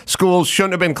do. Schools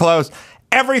shouldn't have been closed.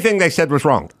 Everything they said was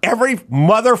wrong. Every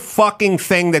motherfucking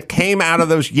thing that came out of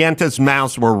those yentas'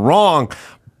 mouths were wrong.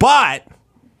 But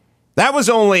that was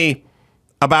only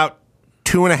about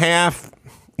 2.5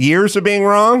 years of being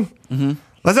wrong. Mm-hmm.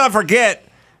 Let's not forget,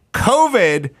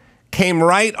 COVID came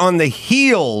right on the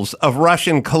heels of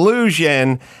Russian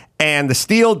collusion and the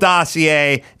Steele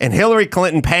dossier and Hillary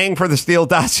Clinton paying for the Steele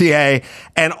dossier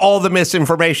and all the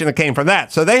misinformation that came from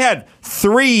that. So they had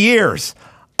 3 years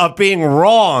of being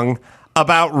wrong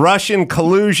about Russian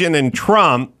collusion and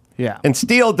Trump and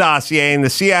Steele dossier and the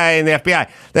CIA and the FBI.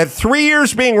 That 3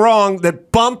 years being wrong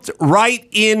that bumped right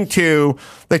into,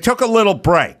 they took a little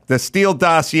break. The Steele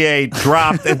dossier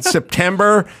dropped in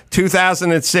September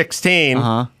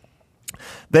 2016.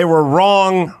 They were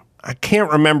wrong. I can't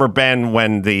remember, Ben,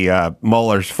 when the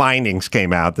Mueller's findings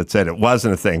came out that said it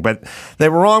wasn't a thing, but they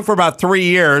were wrong for about 3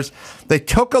 years. They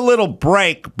took a little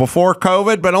break before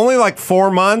COVID, but only like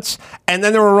 4 months, and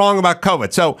then they were wrong about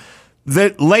COVID. So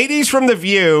the ladies from The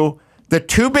View, the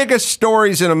 2 biggest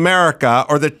stories in America,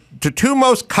 or the 2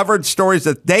 most covered stories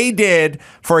that they did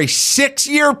for a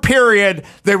 6-year period,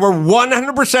 they were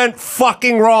 100%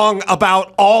 fucking wrong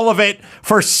about all of it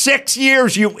for 6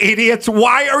 years, you idiots.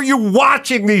 Why are you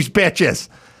watching these bitches?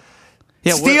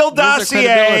 Yeah, Steele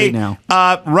dossier,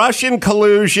 Russian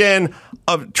collusion,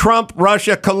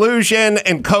 Trump-Russia collusion,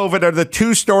 and COVID are the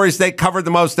 2 stories they covered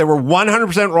the most. They were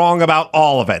 100% wrong about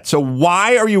all of it. So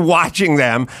why are you watching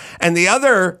them? And the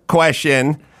other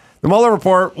question, the Mueller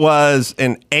report was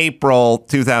in April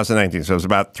 2019, so it was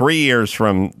about 3 years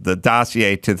from the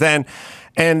dossier to then.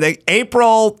 And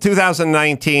April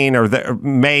 2019 or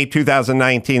May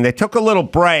 2019, they took a little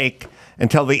break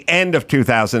until the end of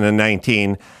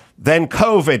 2019. Then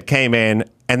COVID came in,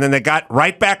 and then they got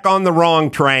right back on the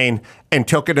wrong train and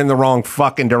took it in the wrong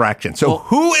fucking direction. So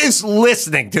who is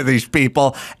listening to these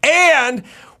people? And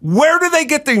where do they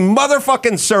get the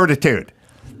motherfucking certitude?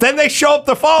 Then they show up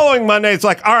the following Monday. It's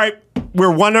like, all right,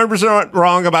 we're 100%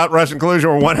 wrong about Russian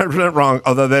collusion. We're 100% wrong,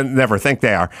 although they never think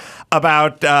they are,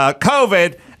 about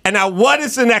COVID. And now what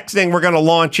is the next thing we're going to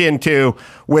launch into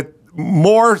with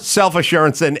more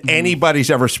self-assurance than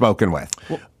anybody's ever spoken with?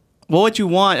 Well, what you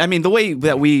want, I mean, the way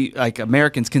that we, like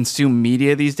Americans, consume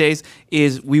media these days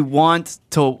is we want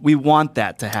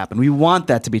that to happen. We want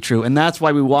that to be true, and that's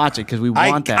why we watch it, because we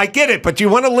want that. I get it, but you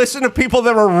want to listen to people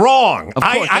that are wrong. Of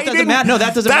course, that doesn't matter. No,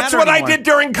 that doesn't matter That's what anymore. I did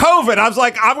during COVID. I was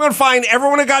like, I'm going to find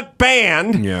everyone who got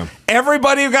banned,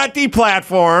 everybody who got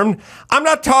deplatformed. I'm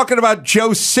not talking about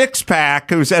Joe Sixpack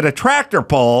who's at a tractor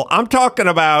pull. I'm talking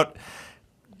about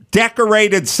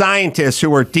decorated scientists who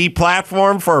were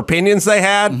deplatformed for opinions they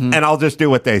had, and I'll just do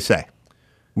what they say.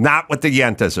 Not what the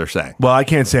yentas are saying. Well, I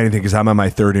can't say anything because I'm on my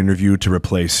 3rd interview to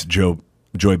replace Joy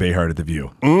Behar at The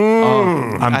View.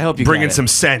 I hope you bringing some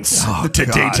sense to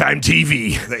daytime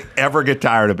TV. They ever get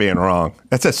tired of being wrong?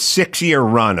 That's a 6-year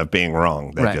run of being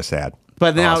wrong they just had.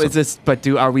 But now is this? But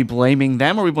are we blaming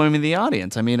them or are we blaming the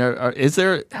audience? I mean, is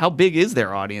there? How big is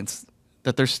their audience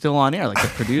that they're still on air? Like the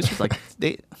producers, like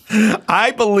they.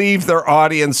 I believe their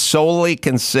audience solely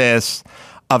consists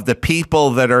of the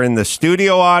people that are in the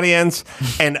studio audience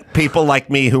and people like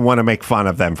me who want to make fun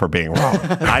of them for being wrong.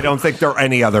 I don't think there are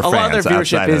any other fans. A lot of their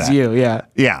viewership is you, yeah.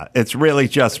 Yeah, it's really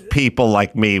just people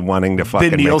like me wanting to fucking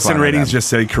The make Nielsen fun ratings of them. just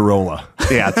say Carolla.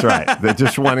 Yeah, that's right. They're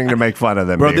just wanting to make fun of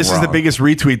them. Bro, being this is the wrong. biggest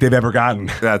retweet they've ever gotten.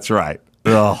 That's right.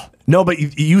 Ugh. No, but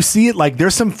you see it like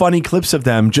there's some funny clips of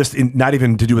them just not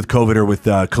even to do with COVID or with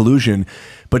collusion,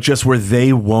 but just where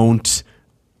they won't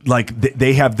like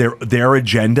they have their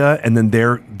agenda and then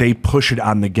they push it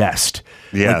on the guest.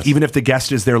 Yes. Like, even if the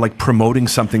guest is there like promoting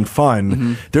something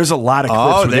fun, there's a lot of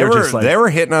clips where they're just like they were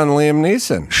hitting on Liam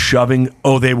Neeson, shoving.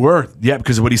 Oh, they were, yeah,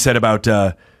 because of what he said about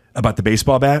the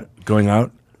baseball bat going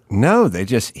out. No,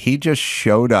 he just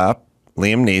showed up.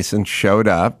 Liam Neeson showed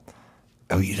up.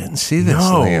 Oh, you didn't see this,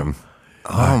 No. Liam?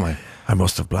 Oh my! I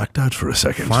must have blacked out for a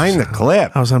second. Find the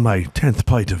clip. I was on my 10th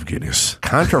pint of Guinness.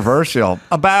 Controversial.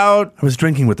 About I was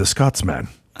drinking with the Scotsman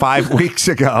 5 weeks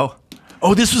ago.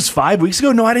 Oh, this was 5 weeks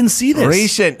ago? No, I didn't see this.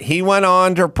 Recent. He went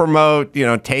on to promote,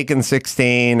 Taken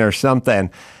 16 or something,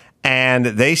 and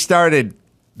they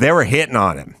were hitting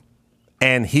on him,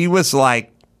 and he was like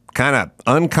kind of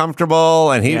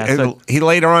uncomfortable, and he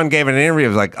later on gave an interview. It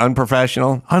was like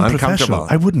unprofessional, uncomfortable.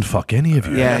 I wouldn't fuck any of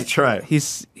you. Yeah, that's right. He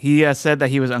said that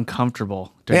he was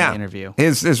uncomfortable during the interview.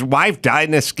 His wife died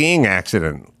in a skiing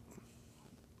accident.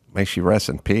 May she rest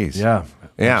in peace. Yeah,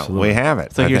 absolutely. We have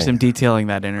it. So here's him detailing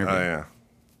that interview. Oh yeah.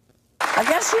 I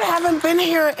guess you haven't been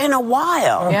here in a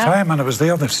while. Long time, and I was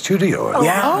there in the studio.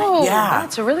 Yeah.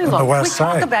 That's a really On the long. west We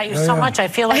side. talk about you Yeah, so yeah. much. I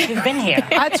feel like you've been here.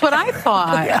 That's what I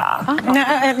thought.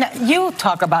 You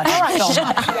talk about it so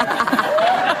much.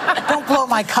 Don't blow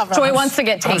my cover. Joy wants to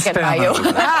get taken by you.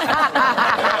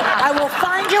 I will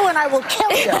find you and I will kill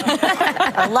you.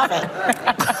 I love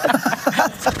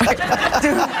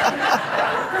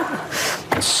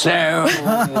it. So,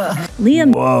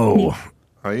 Liam. Whoa.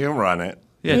 Oh, you run it.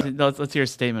 Yeah, let's hear a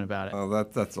statement about it. Oh,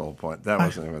 that's the whole point. That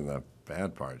wasn't even the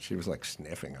bad part. She was like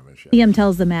sniffing him and shit. Liam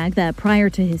tells the mag that prior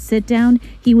to his sit-down,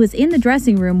 he was in the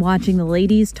dressing room watching the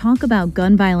ladies talk about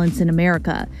gun violence in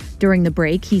America. During the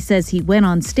break, he says he went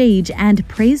on stage and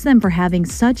praised them for having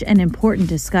such an important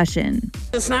discussion.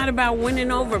 it's not about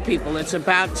winning over people. It's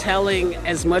about telling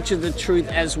as much of the truth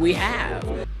as we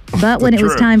have. But when it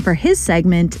was time for his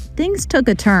segment, things took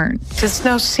a turn. It's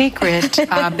no secret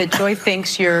that Joy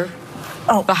thinks you're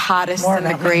the hottest and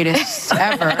the greatest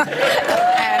ever.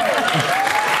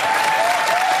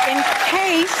 And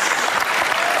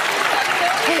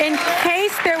in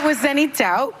case there was any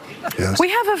doubt, we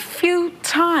have a few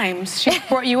times she's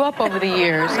brought you up over the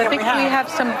years. I think we have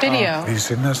some video. You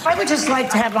seen this? I would just like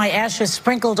to have my ashes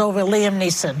sprinkled over Liam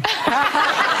Neeson.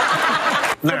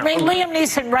 For me, Liam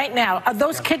Neeson right now, are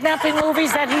those kidnapping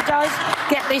movies that he does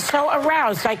get me so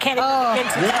aroused I can't even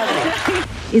begin to tell you.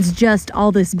 It's just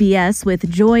all this BS with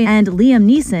Joy and Liam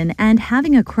Neeson and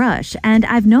having a crush. And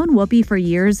I've known Whoopi for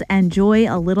years and Joy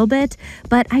a little bit,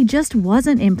 but I just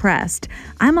wasn't impressed.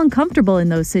 I'm uncomfortable in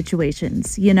those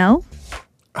situations, you know?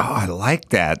 Oh, I like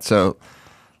that. So,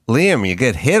 Liam, you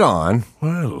get hit on.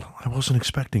 Well, I wasn't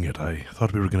expecting it. I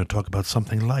thought we were going to talk about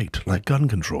something light, like gun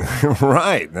control.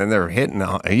 Right. And they're hitting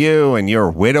on you and you're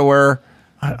a widower.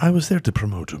 I was there to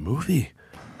promote a movie.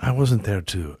 I wasn't there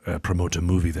to promote a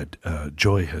movie that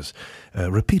Joy has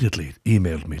repeatedly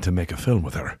emailed me to make a film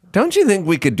with her. Don't you think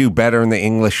we could do better in the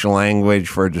English language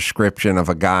for a description of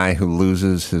a guy who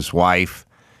loses his wife?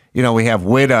 We have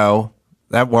widow.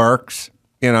 That works.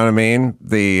 You know what I mean?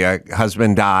 The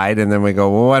husband died, and then we go,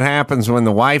 well, what happens when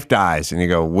the wife dies? And you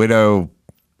go, widow.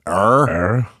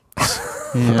 Yeah.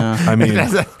 I mean,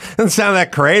 it doesn't sound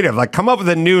that creative. Like, come up with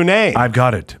a new name. I've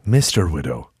got it. Mr.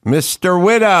 Widow. Mr.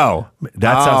 Widow.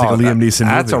 That sounds like a Liam Neeson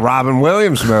movie. That's a Robin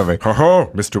Williams movie.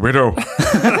 Ho, Mr. Widow.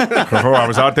 Ho, I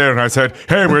was out there and I said,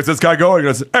 hey, where's this guy going? And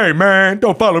I said, hey, man,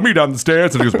 don't follow me down the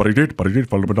stairs. And he goes, but he did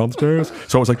follow me down the stairs.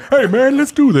 So I was like, hey, man,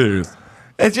 let's do this.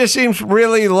 It just seems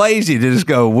really lazy to just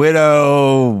go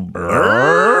widow.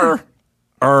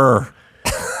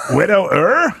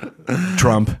 Widow.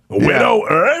 Trump.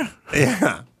 Widow.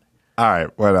 Yeah. All right.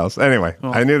 What else? Anyway,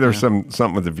 I knew there was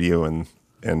something with the View and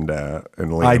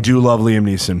Liam. I do love Liam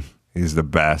Neeson. He's the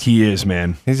best. He is,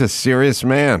 man. He's a serious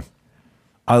man.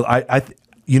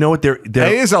 You know what? He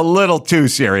is a little too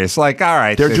serious. Like, all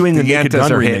right, they're doing a Naked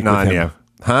Gun remake hitting on with you, him.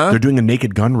 huh? They're doing a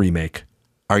Naked Gun remake.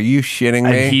 Are you shitting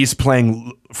me? And he's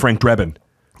playing Frank Drebin.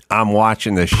 I'm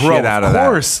watching the shit out of that.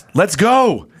 Of course. Let's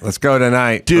go. Let's go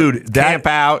tonight. Dude, camp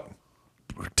out.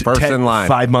 First in line.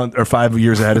 5 months or 5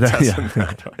 years ahead of that.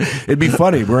 Yeah. It'd be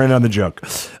funny. We're in on the joke.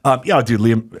 Dude,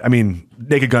 Liam, I mean,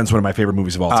 Naked Gun's one of my favorite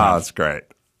movies of all time. Oh, it's great.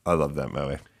 I love that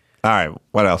movie. All right.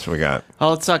 What else we got? Oh,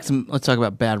 let's talk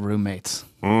about bad roommates.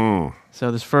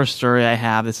 So this first story I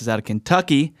have, this is out of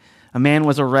Kentucky. A man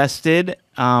was arrested.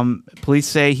 Police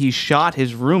say he shot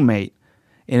his roommate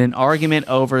in an argument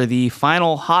over the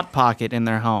final HotPocket in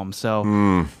their home.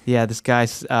 So, yeah, this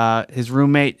guy's his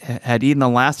roommate had eaten the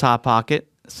last HotPocket,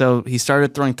 so he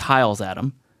started throwing tiles at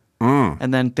him.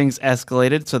 And then things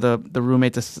escalated, so the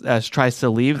roommate tries to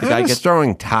leave. The guy gets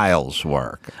throwing tiles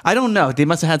work. I don't know. They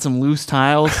must have had some loose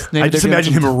tiles. Maybe I just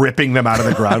imagine him ripping them out of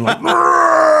the ground. Like,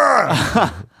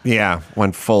 yeah,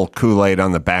 went full Kool-Aid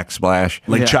on the backsplash.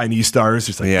 Like Chinese stars.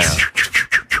 Just like,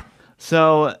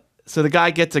 So the guy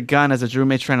gets a gun as his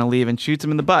roommate's trying to leave and shoots him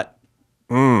in the butt.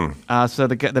 So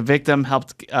the victim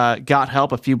got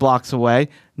help a few blocks away,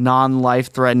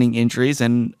 non-life-threatening injuries,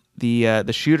 and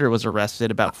the shooter was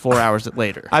arrested about 4 hours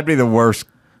later. I'd be the worst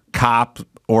cop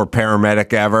or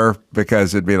paramedic ever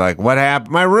because it'd be like, what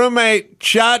happened? My roommate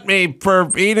shot me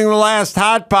for eating the last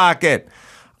HotPocket.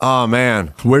 Oh,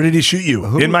 man. Where did he shoot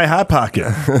you? In my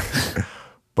HotPocket.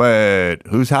 But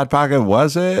whose HotPocket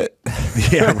was it?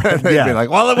 Yeah, They'd be like,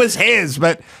 well, it was his,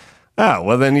 but... Oh,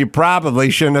 well, then you probably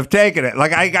shouldn't have taken it.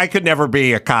 Like, I could never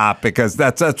be a cop because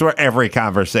that's where every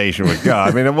conversation would go.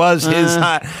 I mean, it was his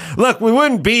hot... Look, we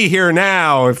wouldn't be here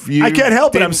now if you... I can't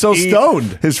help it. I'm so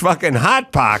stoned. His fucking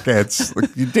Hot Pockets.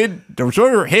 Like, you did... Those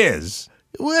were his.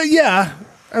 Well, yeah.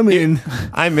 I mean...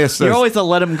 I miss those. You're always a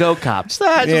let him go cop.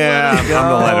 Yeah, I'm the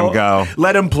let him go.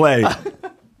 Let him play.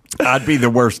 I'd be the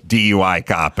worst DUI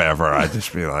cop ever. I'd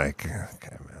just be like,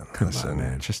 okay, man, listen,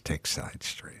 man, just take side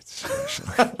streets.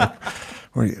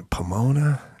 Where are you,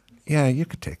 Pomona? Yeah, you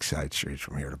could take side streets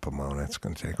from here to Pomona. It's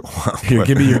going to take a while. Here,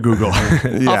 give me your Google.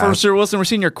 Officer Wilson, we're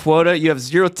seeing your quota. You have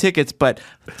 0 tickets, but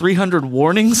 300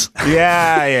 warnings?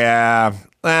 Yeah.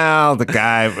 Well, the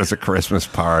guy was a Christmas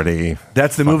party.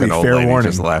 That's the movie, old Fair lady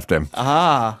Warning. just left him.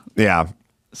 Yeah.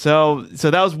 So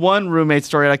that was one roommate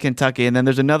story out of Kentucky, and then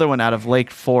there's another one out of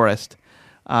Lake Forest.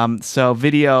 So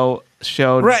video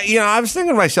showed... Right, I was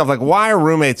thinking to myself, like, why are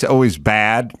roommates always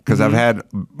bad? Because I've had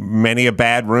many a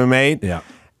bad roommate. Yeah.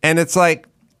 And it's like,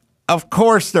 of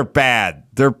course they're bad.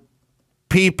 They're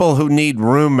people who need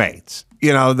roommates.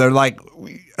 They're like,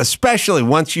 especially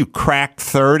once you crack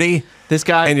 30... This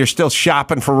guy... And you're still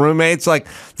shopping for roommates. Like,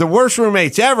 the worst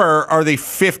roommates ever are the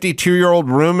 52-year-old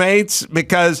roommates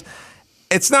because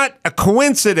it's not a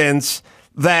coincidence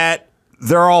that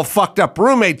they're all fucked up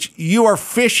roommates. You are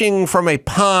fishing from a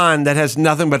pond that has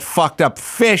nothing but fucked up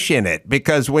fish in it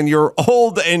because when you're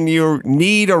old and you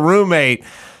need a roommate,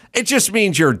 it just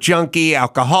means you're a junkie,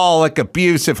 alcoholic,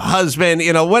 abusive husband,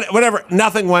 whatever.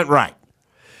 Nothing went right.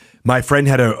 My friend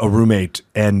had a roommate,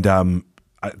 and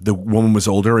the woman was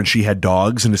older, and she had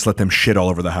dogs, and just let them shit all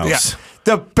over the house. Yeah.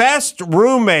 The best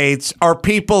roommates are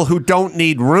people who don't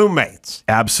need roommates.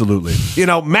 Absolutely.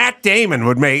 Matt Damon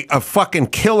would make a fucking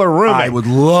killer roommate. I would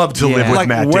love to live with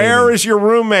Matt Damon. Where is your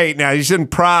roommate now? He's in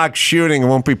Prague shooting and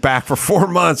won't be back for 4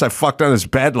 months. I fucked on his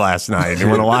bed last night. You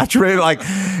want to watch me? Like,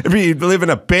 he'd live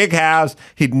in a big house.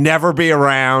 He'd never be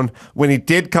around. When he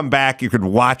did come back, you could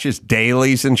watch his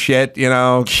dailies and shit,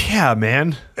 Yeah,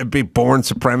 man. It'd be Born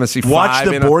Supremacy 5. Watch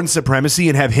the Born Supremacy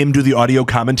and have him do the audio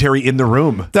commentary in the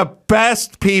room. The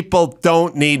best people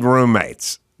don't need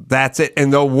roommates. That's it.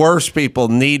 And the worst people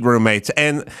need roommates.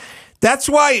 And that's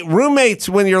why roommates,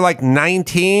 when you're like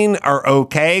 19, are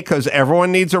okay, because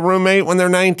everyone needs a roommate when they're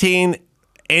 19.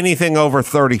 Anything over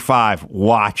 35,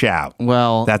 watch out.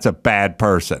 Well, that's a bad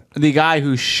person. The guy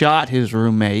who shot his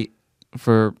roommate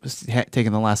for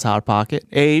taking the last HotPocket,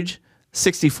 age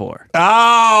 64.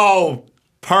 Oh,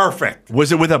 perfect.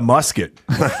 Was it with a musket?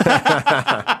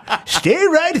 Stay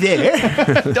right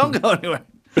there. Don't go anywhere.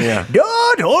 Yeah.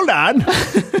 Don't hold on.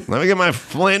 Let me get my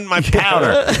flint, my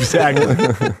powder.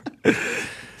 Exactly.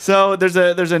 So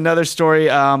there's another story.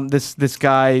 This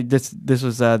guy. This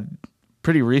was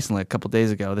pretty recently, a couple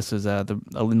days ago. This was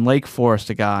in Lake Forest.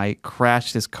 A guy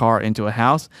crashed his car into a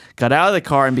house, got out of the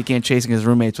car, and began chasing his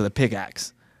roommates with a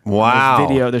pickaxe. Wow.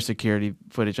 There's security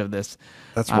footage of this.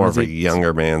 That's more of a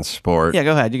younger man's sport. Yeah,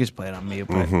 go ahead. You can just play it on mute.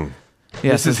 But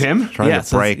yeah, this is him trying to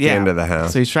break into the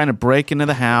house. So he's trying to break into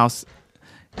the house.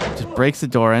 Just breaks the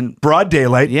door in broad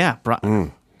daylight. Yeah,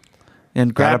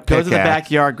 and goes to the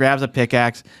backyard, grabs a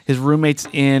pickaxe. His roommate's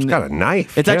in. He's got a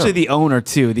knife. It's actually the owner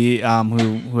too, the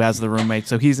who has the roommate.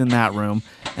 So he's in that room,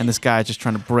 and this guy's just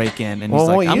trying to break in, and he's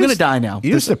like, "I'm gonna die now."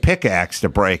 Use the pickaxe to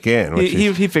break in.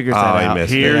 He figures that out.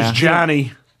 Here's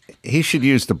Johnny. He should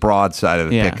use the broad side of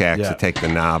the pickaxe to take the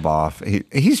knob off.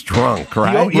 He's drunk,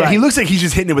 right? He looks like he's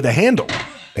just hitting it with a handle.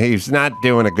 He's not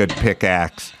doing a good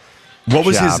pickaxe. What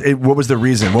was What was the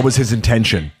reason? What was his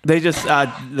intention? They just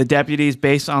the deputies,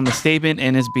 based on the statement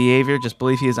and his behavior, just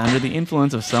believe he is under the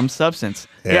influence of some substance.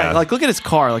 Yeah, like look at his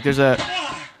car. Like there's a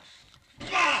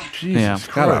Jesus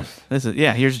Christ. This is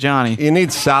here's Johnny. You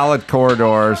need solid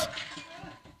corridors.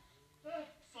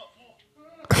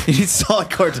 You need solid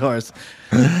corridors.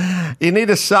 You need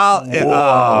a solid.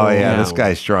 Oh yeah, this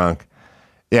guy's drunk.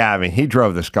 Yeah, I mean, he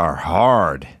drove this car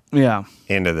hard. Yeah.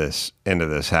 Into this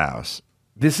house.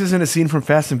 This isn't a scene from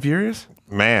Fast and Furious?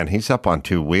 Man, he's up on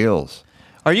two wheels.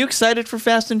 Are you excited for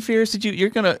Fast and Furious?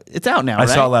 It's out now, right?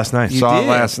 I saw it last night. Saw it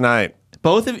last night.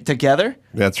 Both of you together?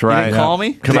 That's right. You didn't call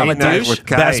me? Come on, Date night with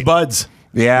Kite. Best buds.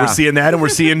 Yeah. We're seeing that, and we're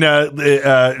seeing Naked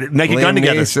Gun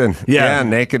together. Neeson. Yeah,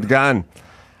 Naked Gun.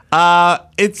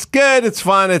 It's good. It's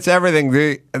fun. It's everything.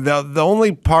 The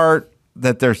only part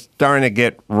that they're starting to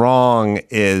get wrong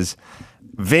is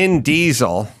Vin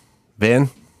Diesel. Vin?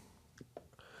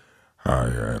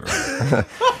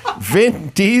 Vin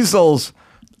Diesel's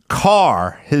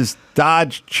car, his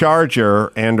Dodge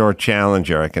Charger or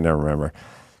Challenger, I can never remember.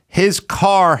 His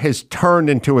car has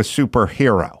turned into a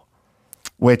superhero,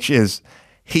 which is,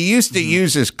 he used to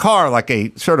use his car like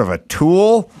a sort of a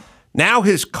tool. Now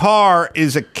his car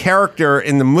is a character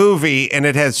in the movie, and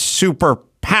it has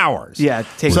superpowers. Yeah, it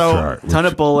takes a ton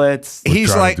of bullets.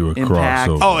 He's like,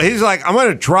 impact. He's like, I'm going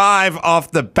to drive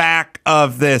off the back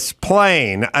of this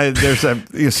plane. There's a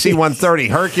C-130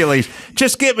 Hercules.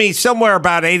 Just get me somewhere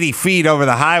about 80 feet over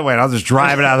the highway, and I'll just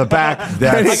drive it out of the back.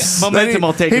 Momentum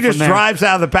will take it from there. He just drives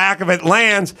out of the back of it,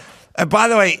 lands. By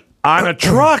the way, on a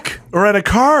truck or in a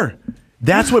car.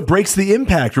 That's what breaks the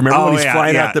impact. Remember when he's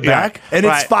flying out the back? And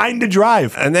it's fine to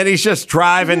drive. And then he's just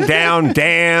driving down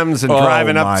dams and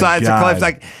driving up sides of cliffs.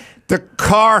 Like, the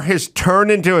car has turned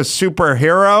into a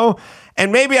superhero.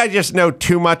 And maybe I just know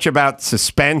too much about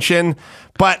suspension.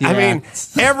 But, I mean,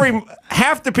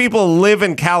 half the people who live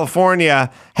in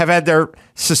California have had their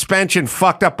suspension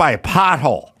fucked up by a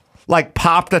pothole. Like,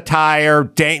 popped a tire,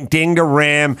 dinged a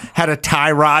rim, had a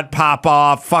tie rod pop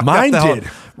off, fucked up the whole...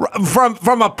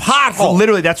 From a pothole.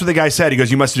 Literally, that's what the guy said. He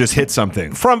goes, you must have just hit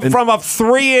something. From a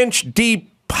 3-inch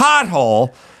deep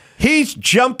pothole, he's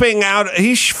jumping out.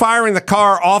 He's firing the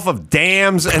car off of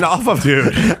dams and off of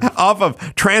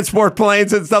transport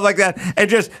planes and stuff like that,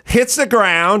 and just hits the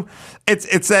ground.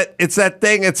 It's that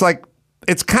thing. It's like,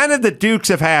 it's kind of the Dukes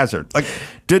of Hazzard. Like,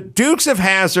 the Dukes of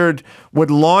Hazzard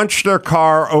would launch their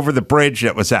car over the bridge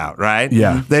that was out, right?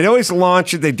 Yeah. They'd always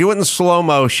launch it. They'd do it in slow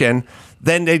motion.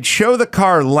 Then they'd show the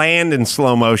car land in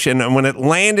slow motion, and when it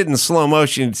landed in slow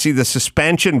motion, you'd see the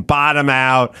suspension bottom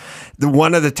out,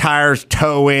 one of the tires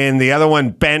toe in, the other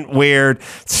one bent weird,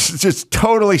 just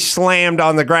totally slammed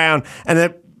on the ground, and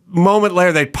then a moment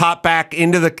later, they'd pop back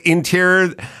into the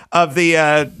interior of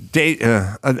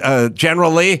the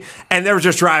General Lee, and they were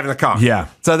just driving the car. Yeah.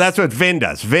 So that's what Vin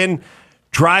does. Vin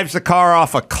drives the car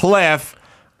off a cliff,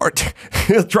 or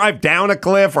he'll drive down a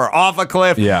cliff or off a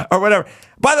cliff or whatever.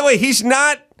 By the way, he's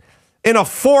not in a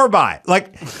 4x.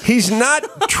 Like, he's not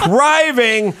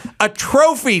driving a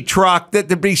trophy truck that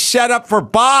to be set up for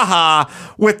Baja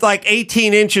with like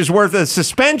 18 inches worth of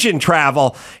suspension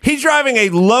travel. He's driving a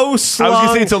low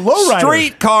slung it's a lowrider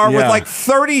street car with like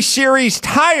 30 series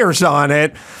tires on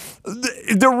it.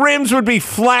 The rims would be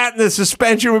flat and the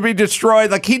suspension would be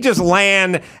destroyed. Like, he'd just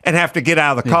land and have to get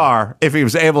out of the car if he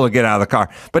was able to get out of the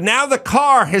car. But now the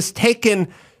car has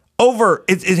taken over.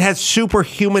 It has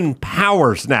superhuman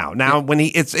powers now. Now, when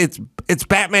it's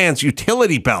Batman's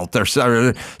utility belt or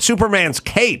Superman's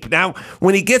cape. Now,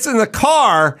 when he gets in the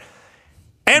car,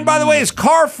 and by the way, his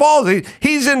car falls.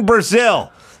 He's in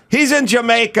Brazil. He's in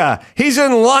Jamaica. He's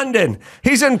in London.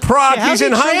 He's in Prague. He's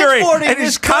in Hungary. And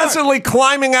he's constantly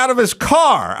climbing out of his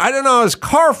car. I don't know, his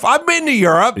car. I've been to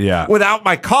Europe without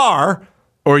my car.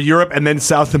 Or Europe and then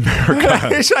South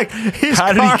America. He's like,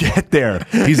 how did he get there?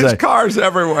 His car's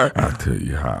everywhere. I'll tell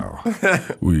you how.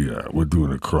 We're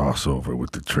doing a crossover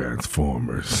with the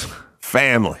Transformers.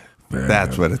 Family.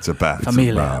 That's what it's about.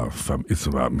 It's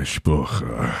about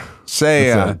Mishpucha.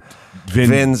 Say,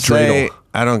 Vin, say,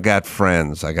 I don't got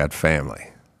friends. I got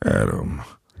family. Adam,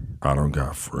 I don't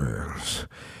got friends.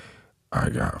 I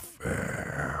got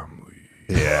family.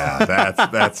 Yeah,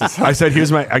 that's. I said,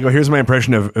 here's my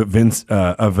impression of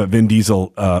Vin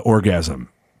Diesel orgasm.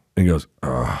 And he goes,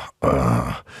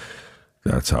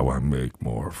 that's how I make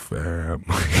more family.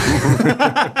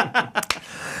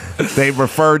 They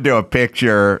referred to a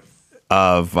picture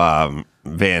of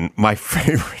Vin. My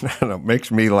favorite, I don't know,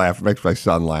 makes me laugh, makes my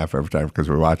son laugh every time because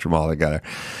we watch them all together.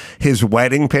 His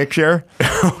wedding picture,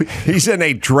 he's in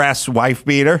a dress wife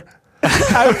beater.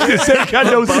 I was going to say, got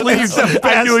no sleeves.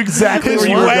 I knew exactly where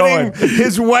you were going.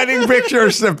 His wedding picture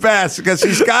is the best because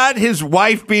he's got his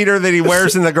wife beater that he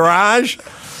wears in the garage.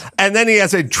 And then he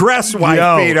has a dress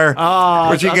wife beater,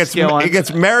 which he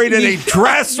gets married in a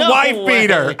dress wife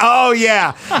beater. Oh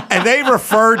yeah, and they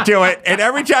referred to it. And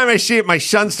every time I see it, my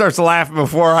son starts laughing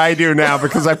before I do now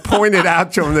because I pointed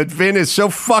out to him that Vin is so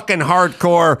fucking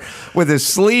hardcore with his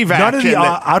sleeve action. None of the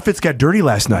outfits got dirty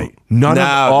last night. They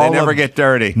never get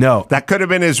dirty. No, that could have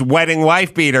been his wedding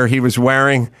wife beater he was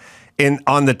wearing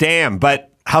on the dam.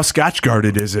 But how Scotch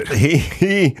guarded is it?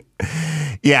 He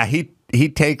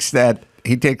takes that.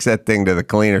 He takes that thing to the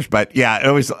cleaners, but yeah, I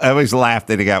always laughed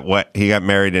that he got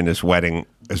married in his wedding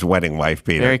wife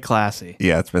beater. Very classy.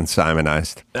 Yeah, it's been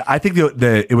Simonized. I think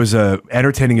it was a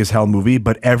entertaining as hell movie,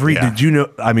 but did you know?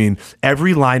 I mean,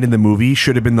 every line in the movie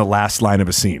should have been the last line of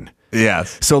a scene.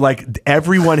 Yes. So like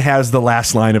everyone has the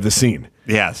last line of the scene.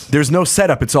 Yes. There's no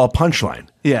setup. It's all punchline.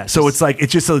 Yeah. So it's like,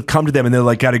 it's just come to them and they're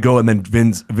like, gotta go. And then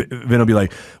Vin will be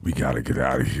like, we gotta get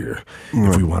out of here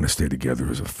if we want to stay together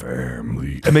as a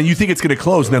family. And then you think it's going to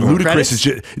close. And then Ludacris is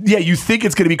just, you think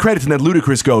it's going to be credits. And then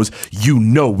Ludacris goes,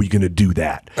 we're going to do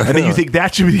that. And then you think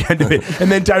that should be the end of it.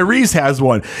 And then Tyrese has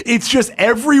one. It's just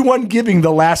everyone giving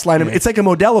the last line of it. It's like a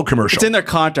Modelo commercial. It's in their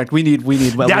contract. We need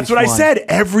That's what I said.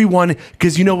 Everyone,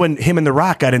 because you know when him and The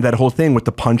Rock got into that whole thing with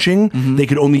the punching, they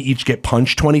could only each get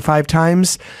punched 25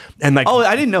 times. And like,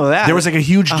 I didn't know that. There was like a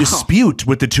huge dispute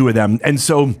with the two of them, and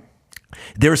so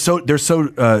they're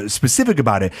so specific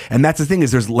about it. And that's the thing,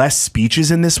 is there's less speeches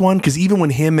in this one, because even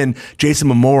when him and Jason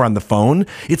Momoa are on the phone,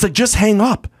 it's like, just hang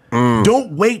up.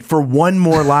 Don't wait for one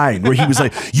more line where he was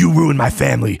like, you ruined my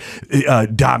family,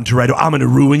 Dom Toretto, I'm going to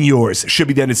ruin yours. Should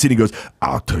be the end of the scene. He goes,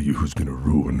 I'll tell you who's going to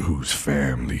ruin whose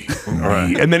family.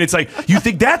 Right. And then it's like, you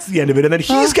think that's the end of it. And then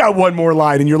he's got one more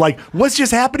line and you're like, what's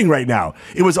just happening right now?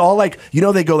 It was all like,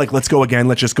 they go like, let's go again.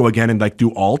 Let's just go again and like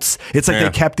do alts. It's like they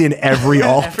kept in every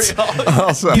alt.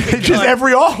 Also, just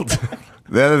every alt.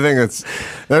 The other thing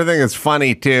that's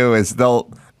funny too is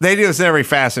they do this in every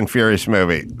Fast and Furious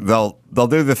movie. They'll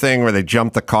do the thing where they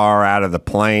jump the car out of the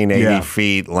plane 80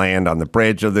 feet, land on the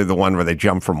bridge. They'll do the one where they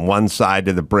jump from one side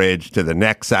of the bridge to the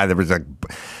next side. There was a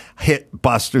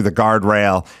bust through the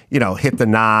guardrail, hit the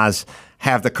NOS,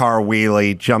 have the car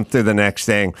wheelie, jump through the next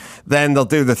thing. Then they'll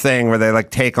do the thing where they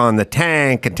like take on the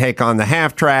tank and take on the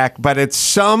half track. But at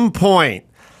some point,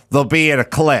 they'll be at a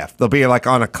cliff. They'll be like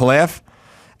on a cliff.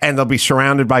 And they'll be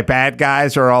surrounded by bad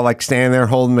guys who are all like standing there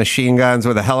holding machine guns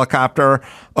with a helicopter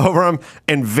over them.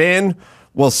 And Vin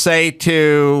will say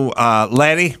to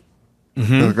Letty,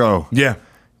 he'll go, you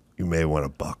may want to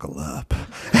buckle up.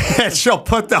 And she'll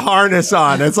put the harness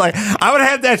on. It's like, I would have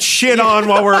had that shit on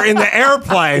while we're in the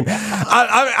airplane.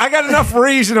 I got enough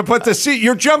reason to put the seat.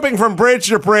 You're jumping from bridge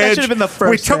to bridge. That should have been the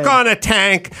first We took on a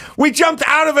tank. We jumped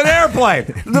out of an airplane.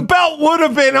 The belt would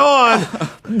have been on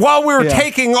while we were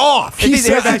taking off. He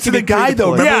said that to the guy,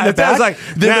 though. Remember in the back? Like,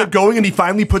 they're going, and he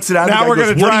finally puts it out. Now we're going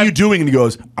to drive. What are you doing? And he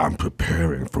goes, I'm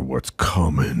preparing for what's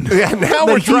coming. Yeah, now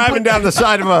we're driving down the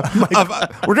side of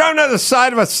we're driving down the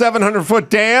side of a 700-foot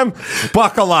dam.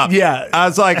 Buckle up. Yeah. I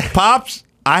was like, Pops,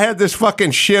 I had this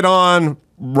fucking shit on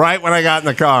right when I got in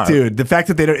the car. Dude, the fact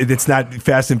that it's not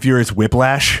Fast and Furious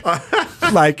Whiplash,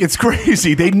 like, it's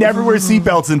crazy. They never wear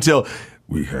seatbelts until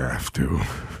we have to.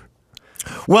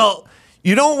 Well,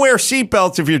 you don't wear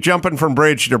seatbelts if you're jumping from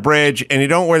bridge to bridge, and you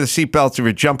don't wear the seatbelts if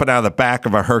you're jumping out of the back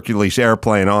of a Hercules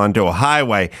airplane onto a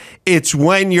highway. It's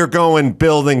when you're going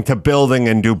building to building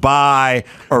in Dubai.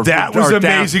 That was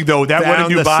amazing, though. That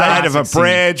went in Dubai. The side of a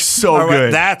bridge. So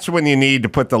good. That's when you need to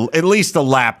put at least the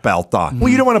lap belt on. Well,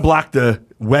 you don't want to block the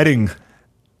wedding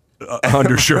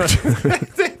undershirt.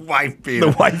 Wife beater.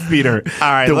 The wife beater.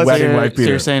 All right, the wedding wife beater. So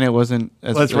you're saying it wasn't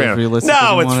as realistic?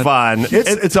 No, it's fun.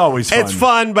 It's always fun. It's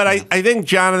fun, but I think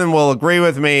Jonathan will agree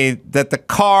with me that the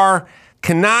car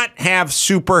cannot have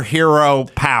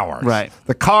superhero powers. Right.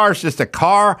 The car is just a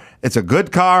car. It's a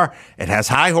good car. It has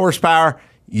high horsepower.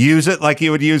 Use it like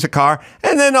you would use a car.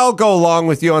 And then I'll go along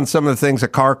with you on some of the things a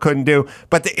car couldn't do.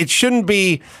 But it shouldn't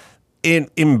be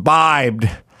imbued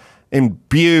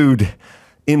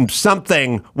in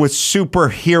something with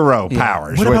superhero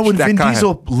powers. What about when Vin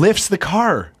Diesel lifts the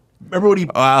car? Remember what he...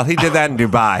 Well, he did that in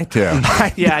Dubai, too.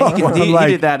 Yeah,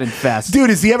 he did that in Fast. Dude,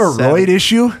 does he have a roid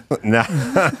issue? No.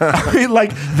 I mean,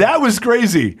 like, that was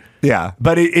crazy. Yeah.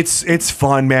 But it's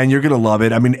fun, man. You're going to love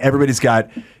it. I mean, everybody's got...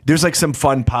 There's, like, some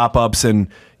fun pop-ups and,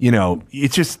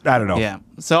 it's just... I don't know. Yeah.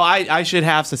 So I should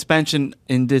have suspension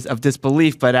of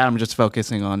disbelief, but I'm just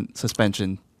focusing on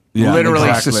suspension. Yeah,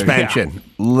 literally suspension. Yeah.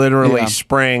 Literally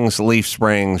springs, leaf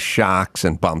springs, shocks,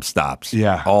 and bump stops.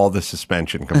 Yeah. All the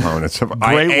suspension components of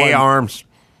great A-arms.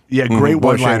 Yeah, great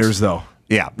one-liners, though.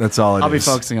 Yeah. That's all it is. I'll be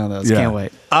focusing on those. Yeah. Can't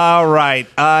wait. All right.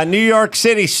 New York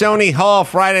City, Sony Hall,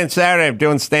 Friday and Saturday. I'm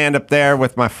doing stand-up there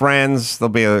with my friends. There'll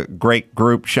be a great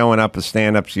group showing up of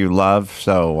stand-ups you love.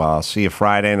 So I'll see you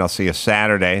Friday and I'll see you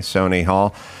Saturday, Sony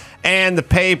Hall. And the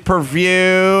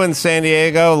pay-per-view in San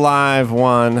Diego,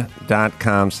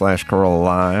 liveone.com/Carolla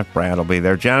Live. Brad will be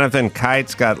there. Jonathan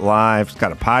Kite's got live. He's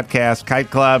got a podcast,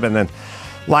 Kite Club, and then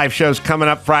live shows coming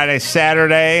up Friday,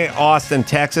 Saturday, Austin,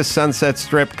 Texas, Sunset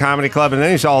Strip Comedy Club, and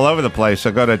then he's all over the place.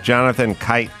 So go to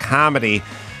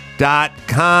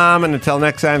JonathanKiteComedy.com. And until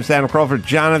next time, Sam Kroll for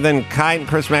Jonathan Kite and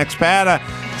Chris Max Pata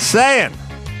saying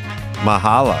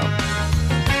mahalo.